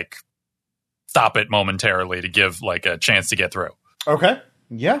to stop it momentarily to give a chance to get through? Okay.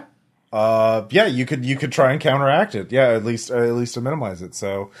 Yeah. You could try and counteract it. Yeah, at least to minimize it.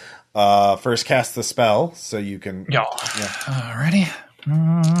 So, first cast the spell so you can. Yeah. Ready?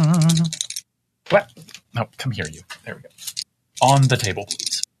 What? No, come here, you. There we go. On the table,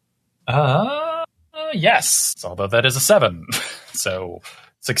 please. Yes. Although that is a 7, so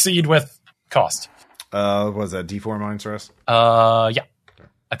succeed with cost. Was that D4 mind stress? Yeah.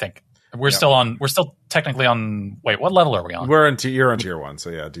 I think we're still technically on. Wait, what level are we on? You're on tier 1, so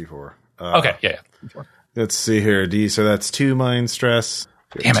yeah, D4. Okay, yeah. D4. Let's see here, D. So that's 2 mind stress.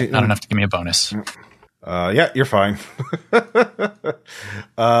 Damn it! Not enough to give me a bonus. Yeah, you're fine.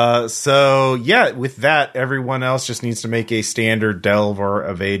 So yeah, with that, everyone else just needs to make a standard delve or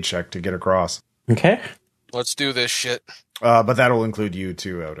evade check to get across. Okay. Let's do this shit. But that'll include you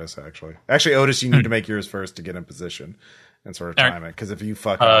too, Otis, actually. Actually, Otis, you need to make yours first to get in position and sort of time it. Because if you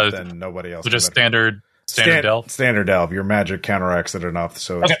fuck up, then nobody else So just standard delve? Standard delve. Your magic counteracts it enough,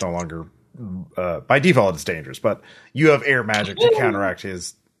 so it's no longer... by default, it's dangerous. But you have air magic to counteract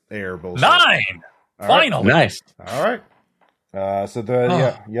his air bullshit. 9! All Finally! Oh, nice. All right. So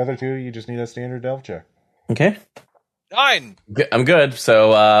the other two, you just need a standard delve check. Okay. 9. I'm good.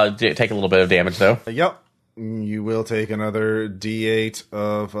 So take a little bit of damage, though. Yep. You will take another D8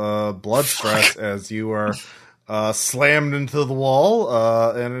 of blood stress as you are slammed into the wall,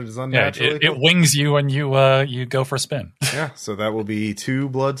 and it is unnaturally. It wings you when you go for a spin. Yeah, so that will be 2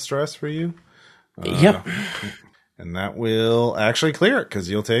 blood stress for you. Yep. And that will actually clear it because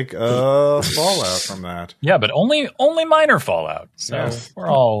you'll take a fallout from that. Yeah, but only minor fallout. So we're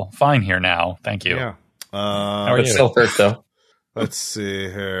all fine here now. Thank you. Yeah. How are It you? still hurts, though. Let's see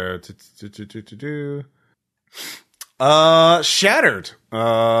here. Shattered.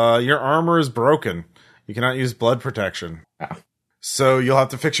 Your armor is broken. You cannot use blood protection. So you'll have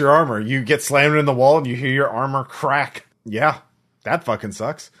to fix your armor. You get slammed in the wall and you hear your armor crack. Yeah, that fucking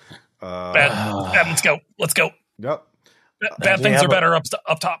sucks. Bad, let's go. Yep. Bad things are better up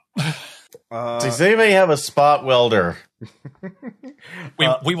top. Does anybody have a spot welder?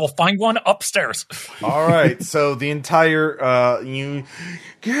 We will find one upstairs. All right. So the entire you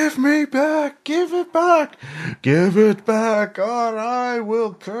give me back, give it back, or I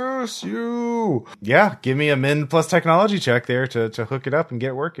will curse you. Yeah, give me a min plus technology check there to hook it up and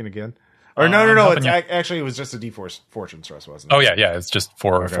get working again. Or no. It's actually it was just a D4 fortune stress, wasn't it? Oh yeah. It's just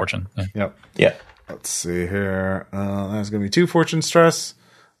for fortune. Yeah. Yep. Yeah. Let's see here. That's gonna be 2 fortune stress.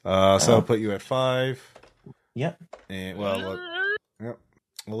 So I'll put you at 5. Yep. And, yep.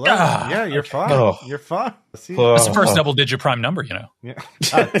 11. Yeah, you're fine. Oh. You're fine. See? That's the first double-digit prime number, Yeah.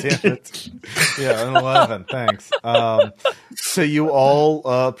 God damn it. Yeah, an 11. Thanks. So you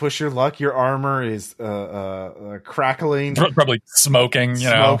all push your luck. Your armor is crackling. Probably smoking,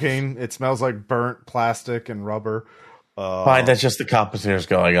 Smoking. It smells like burnt plastic and rubber. Fine, that's just the compensators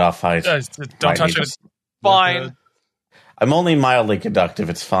going off. Don't touch it. Fine. I'm only mildly conductive.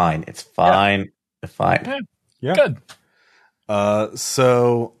 It's fine. It's fine. It's fine. Yeah. Good.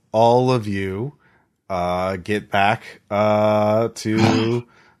 So all of you get back to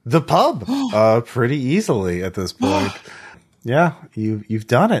the pub pretty easily at this point. Yeah, you've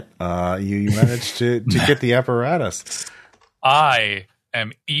done it. You managed to get the apparatus. I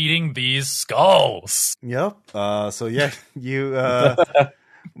am eating these skulls. Yep. So yeah, you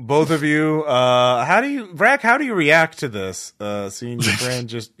both of you. How do you react to this? Seeing your friend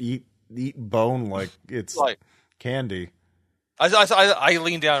just eat bone like it's candy. I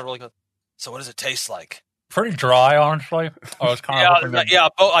lean down really good. So what does it taste like? Pretty dry, honestly. I was kind of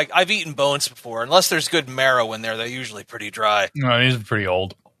I've eaten bones before. Unless there's good marrow in there, they're usually pretty dry. No, these are pretty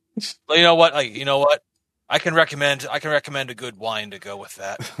old. Well, you know what? I can recommend a good wine to go with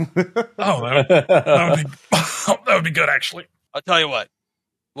that. That would be good, actually. I'll tell you what.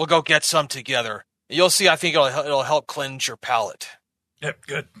 We'll go get some together. You'll see. I think it'll help cleanse your palate. Yep,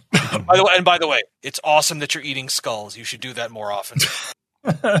 good. By the way, it's awesome that you're eating skulls. You should do that more often.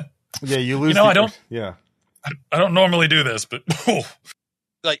 Yeah, you lose. I don't. Yeah, I don't normally do this, but you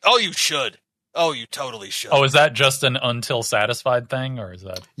should. Oh, you totally should. Oh, is that just an until satisfied thing, or is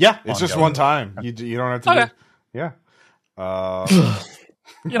that? Yeah, it's just one time. You don't have to. Okay. Yeah. I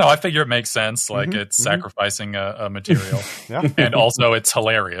figure it makes sense. Like it's sacrificing a material. Yeah, and also it's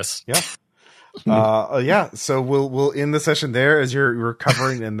hilarious. Yeah. So we'll end the session there as you're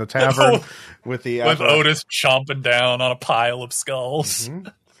recovering in the tavern with Otis chomping down on a pile of skulls. Mm-hmm.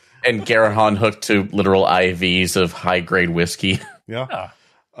 And Garahan hooked to literal IVs of high grade whiskey. Yeah.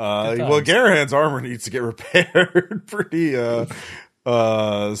 Garahan's armor needs to get repaired pretty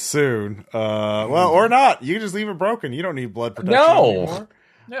soon. Or not. You can just leave it broken. You don't need blood protection anymore.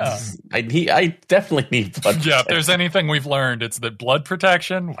 Yeah. I definitely need blood protection. Yeah, if there's anything we've learned, it's that blood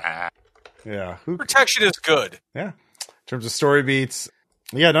protection. Yeah. Protection is good. Yeah. In terms of story beats,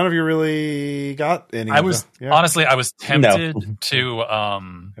 yeah, none of you really got any. Honestly, I was tempted to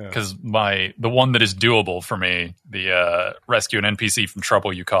because the one that is doable for me, the rescue an NPC from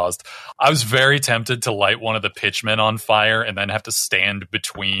trouble you caused. I was very tempted to light one of the pitchmen on fire and then have to stand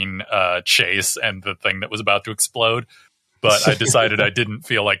between Chase and the thing that was about to explode. But I decided I didn't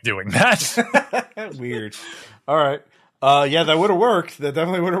feel like doing that. Weird. All right. That would have worked. That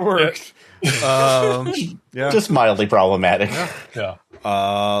definitely would have worked. Just mildly problematic. Yeah.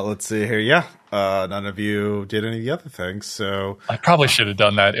 Let's see here. Yeah. None of you did any of the other things. So I probably should have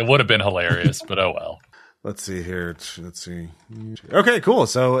done that. It would have been hilarious, but oh well. let's see here. Let's see. Okay, cool.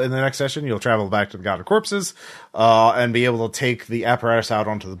 So in the next session, you'll travel back to the God of Corpses, and be able to take the apparatus out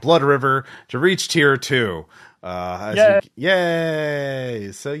onto the Blood River to reach Tier 2.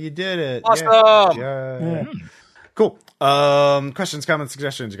 Yay! So you did it. Awesome. Yay. Cool. Questions, comments,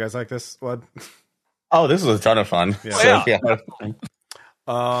 suggestions. You guys like this one? Oh, this was a ton of fun. Yeah. So,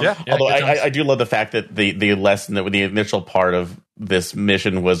 Yeah. Although I do love the fact that the lesson, that the initial part of this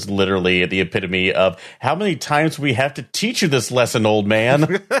mission was literally the epitome of how many times we have to teach you this lesson, old man.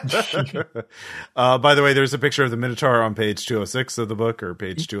 By the way, there's a picture of the Minotaur on page 206 of the book, or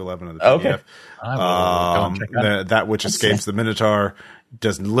page 211 of the PDF. Okay. I will go and check that. That which escapes the Minotaur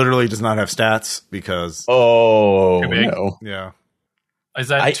literally does not have stats because Oh, Too big. no. yeah. Is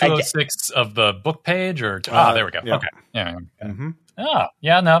that 206 of the book page or? There we go. yeah. Okay. Yeah. Okay. Mm-hmm.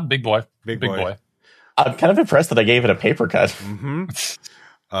 No, big boy. Big boy. I'm kind of impressed that I gave it a paper cut.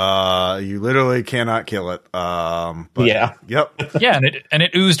 Mm-hmm. You literally cannot kill it. But, Yeah. Yep. Yeah, and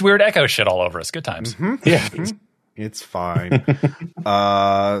it oozed weird echo shit all over us. Good times. Yeah. It's fine.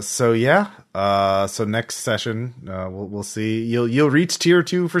 So yeah. So next session, we'll see. You'll reach Tier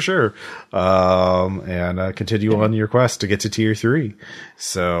 2 for sure. And continue on your quest to get to Tier 3.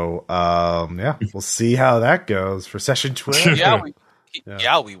 So yeah, we'll see how that goes for session 12.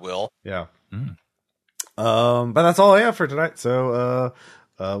 Yeah, we will. Yeah. Mm. But that's all I have for tonight. So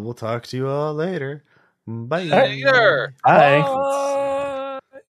we'll talk to you all later. Bye. Later. Bye. Bye.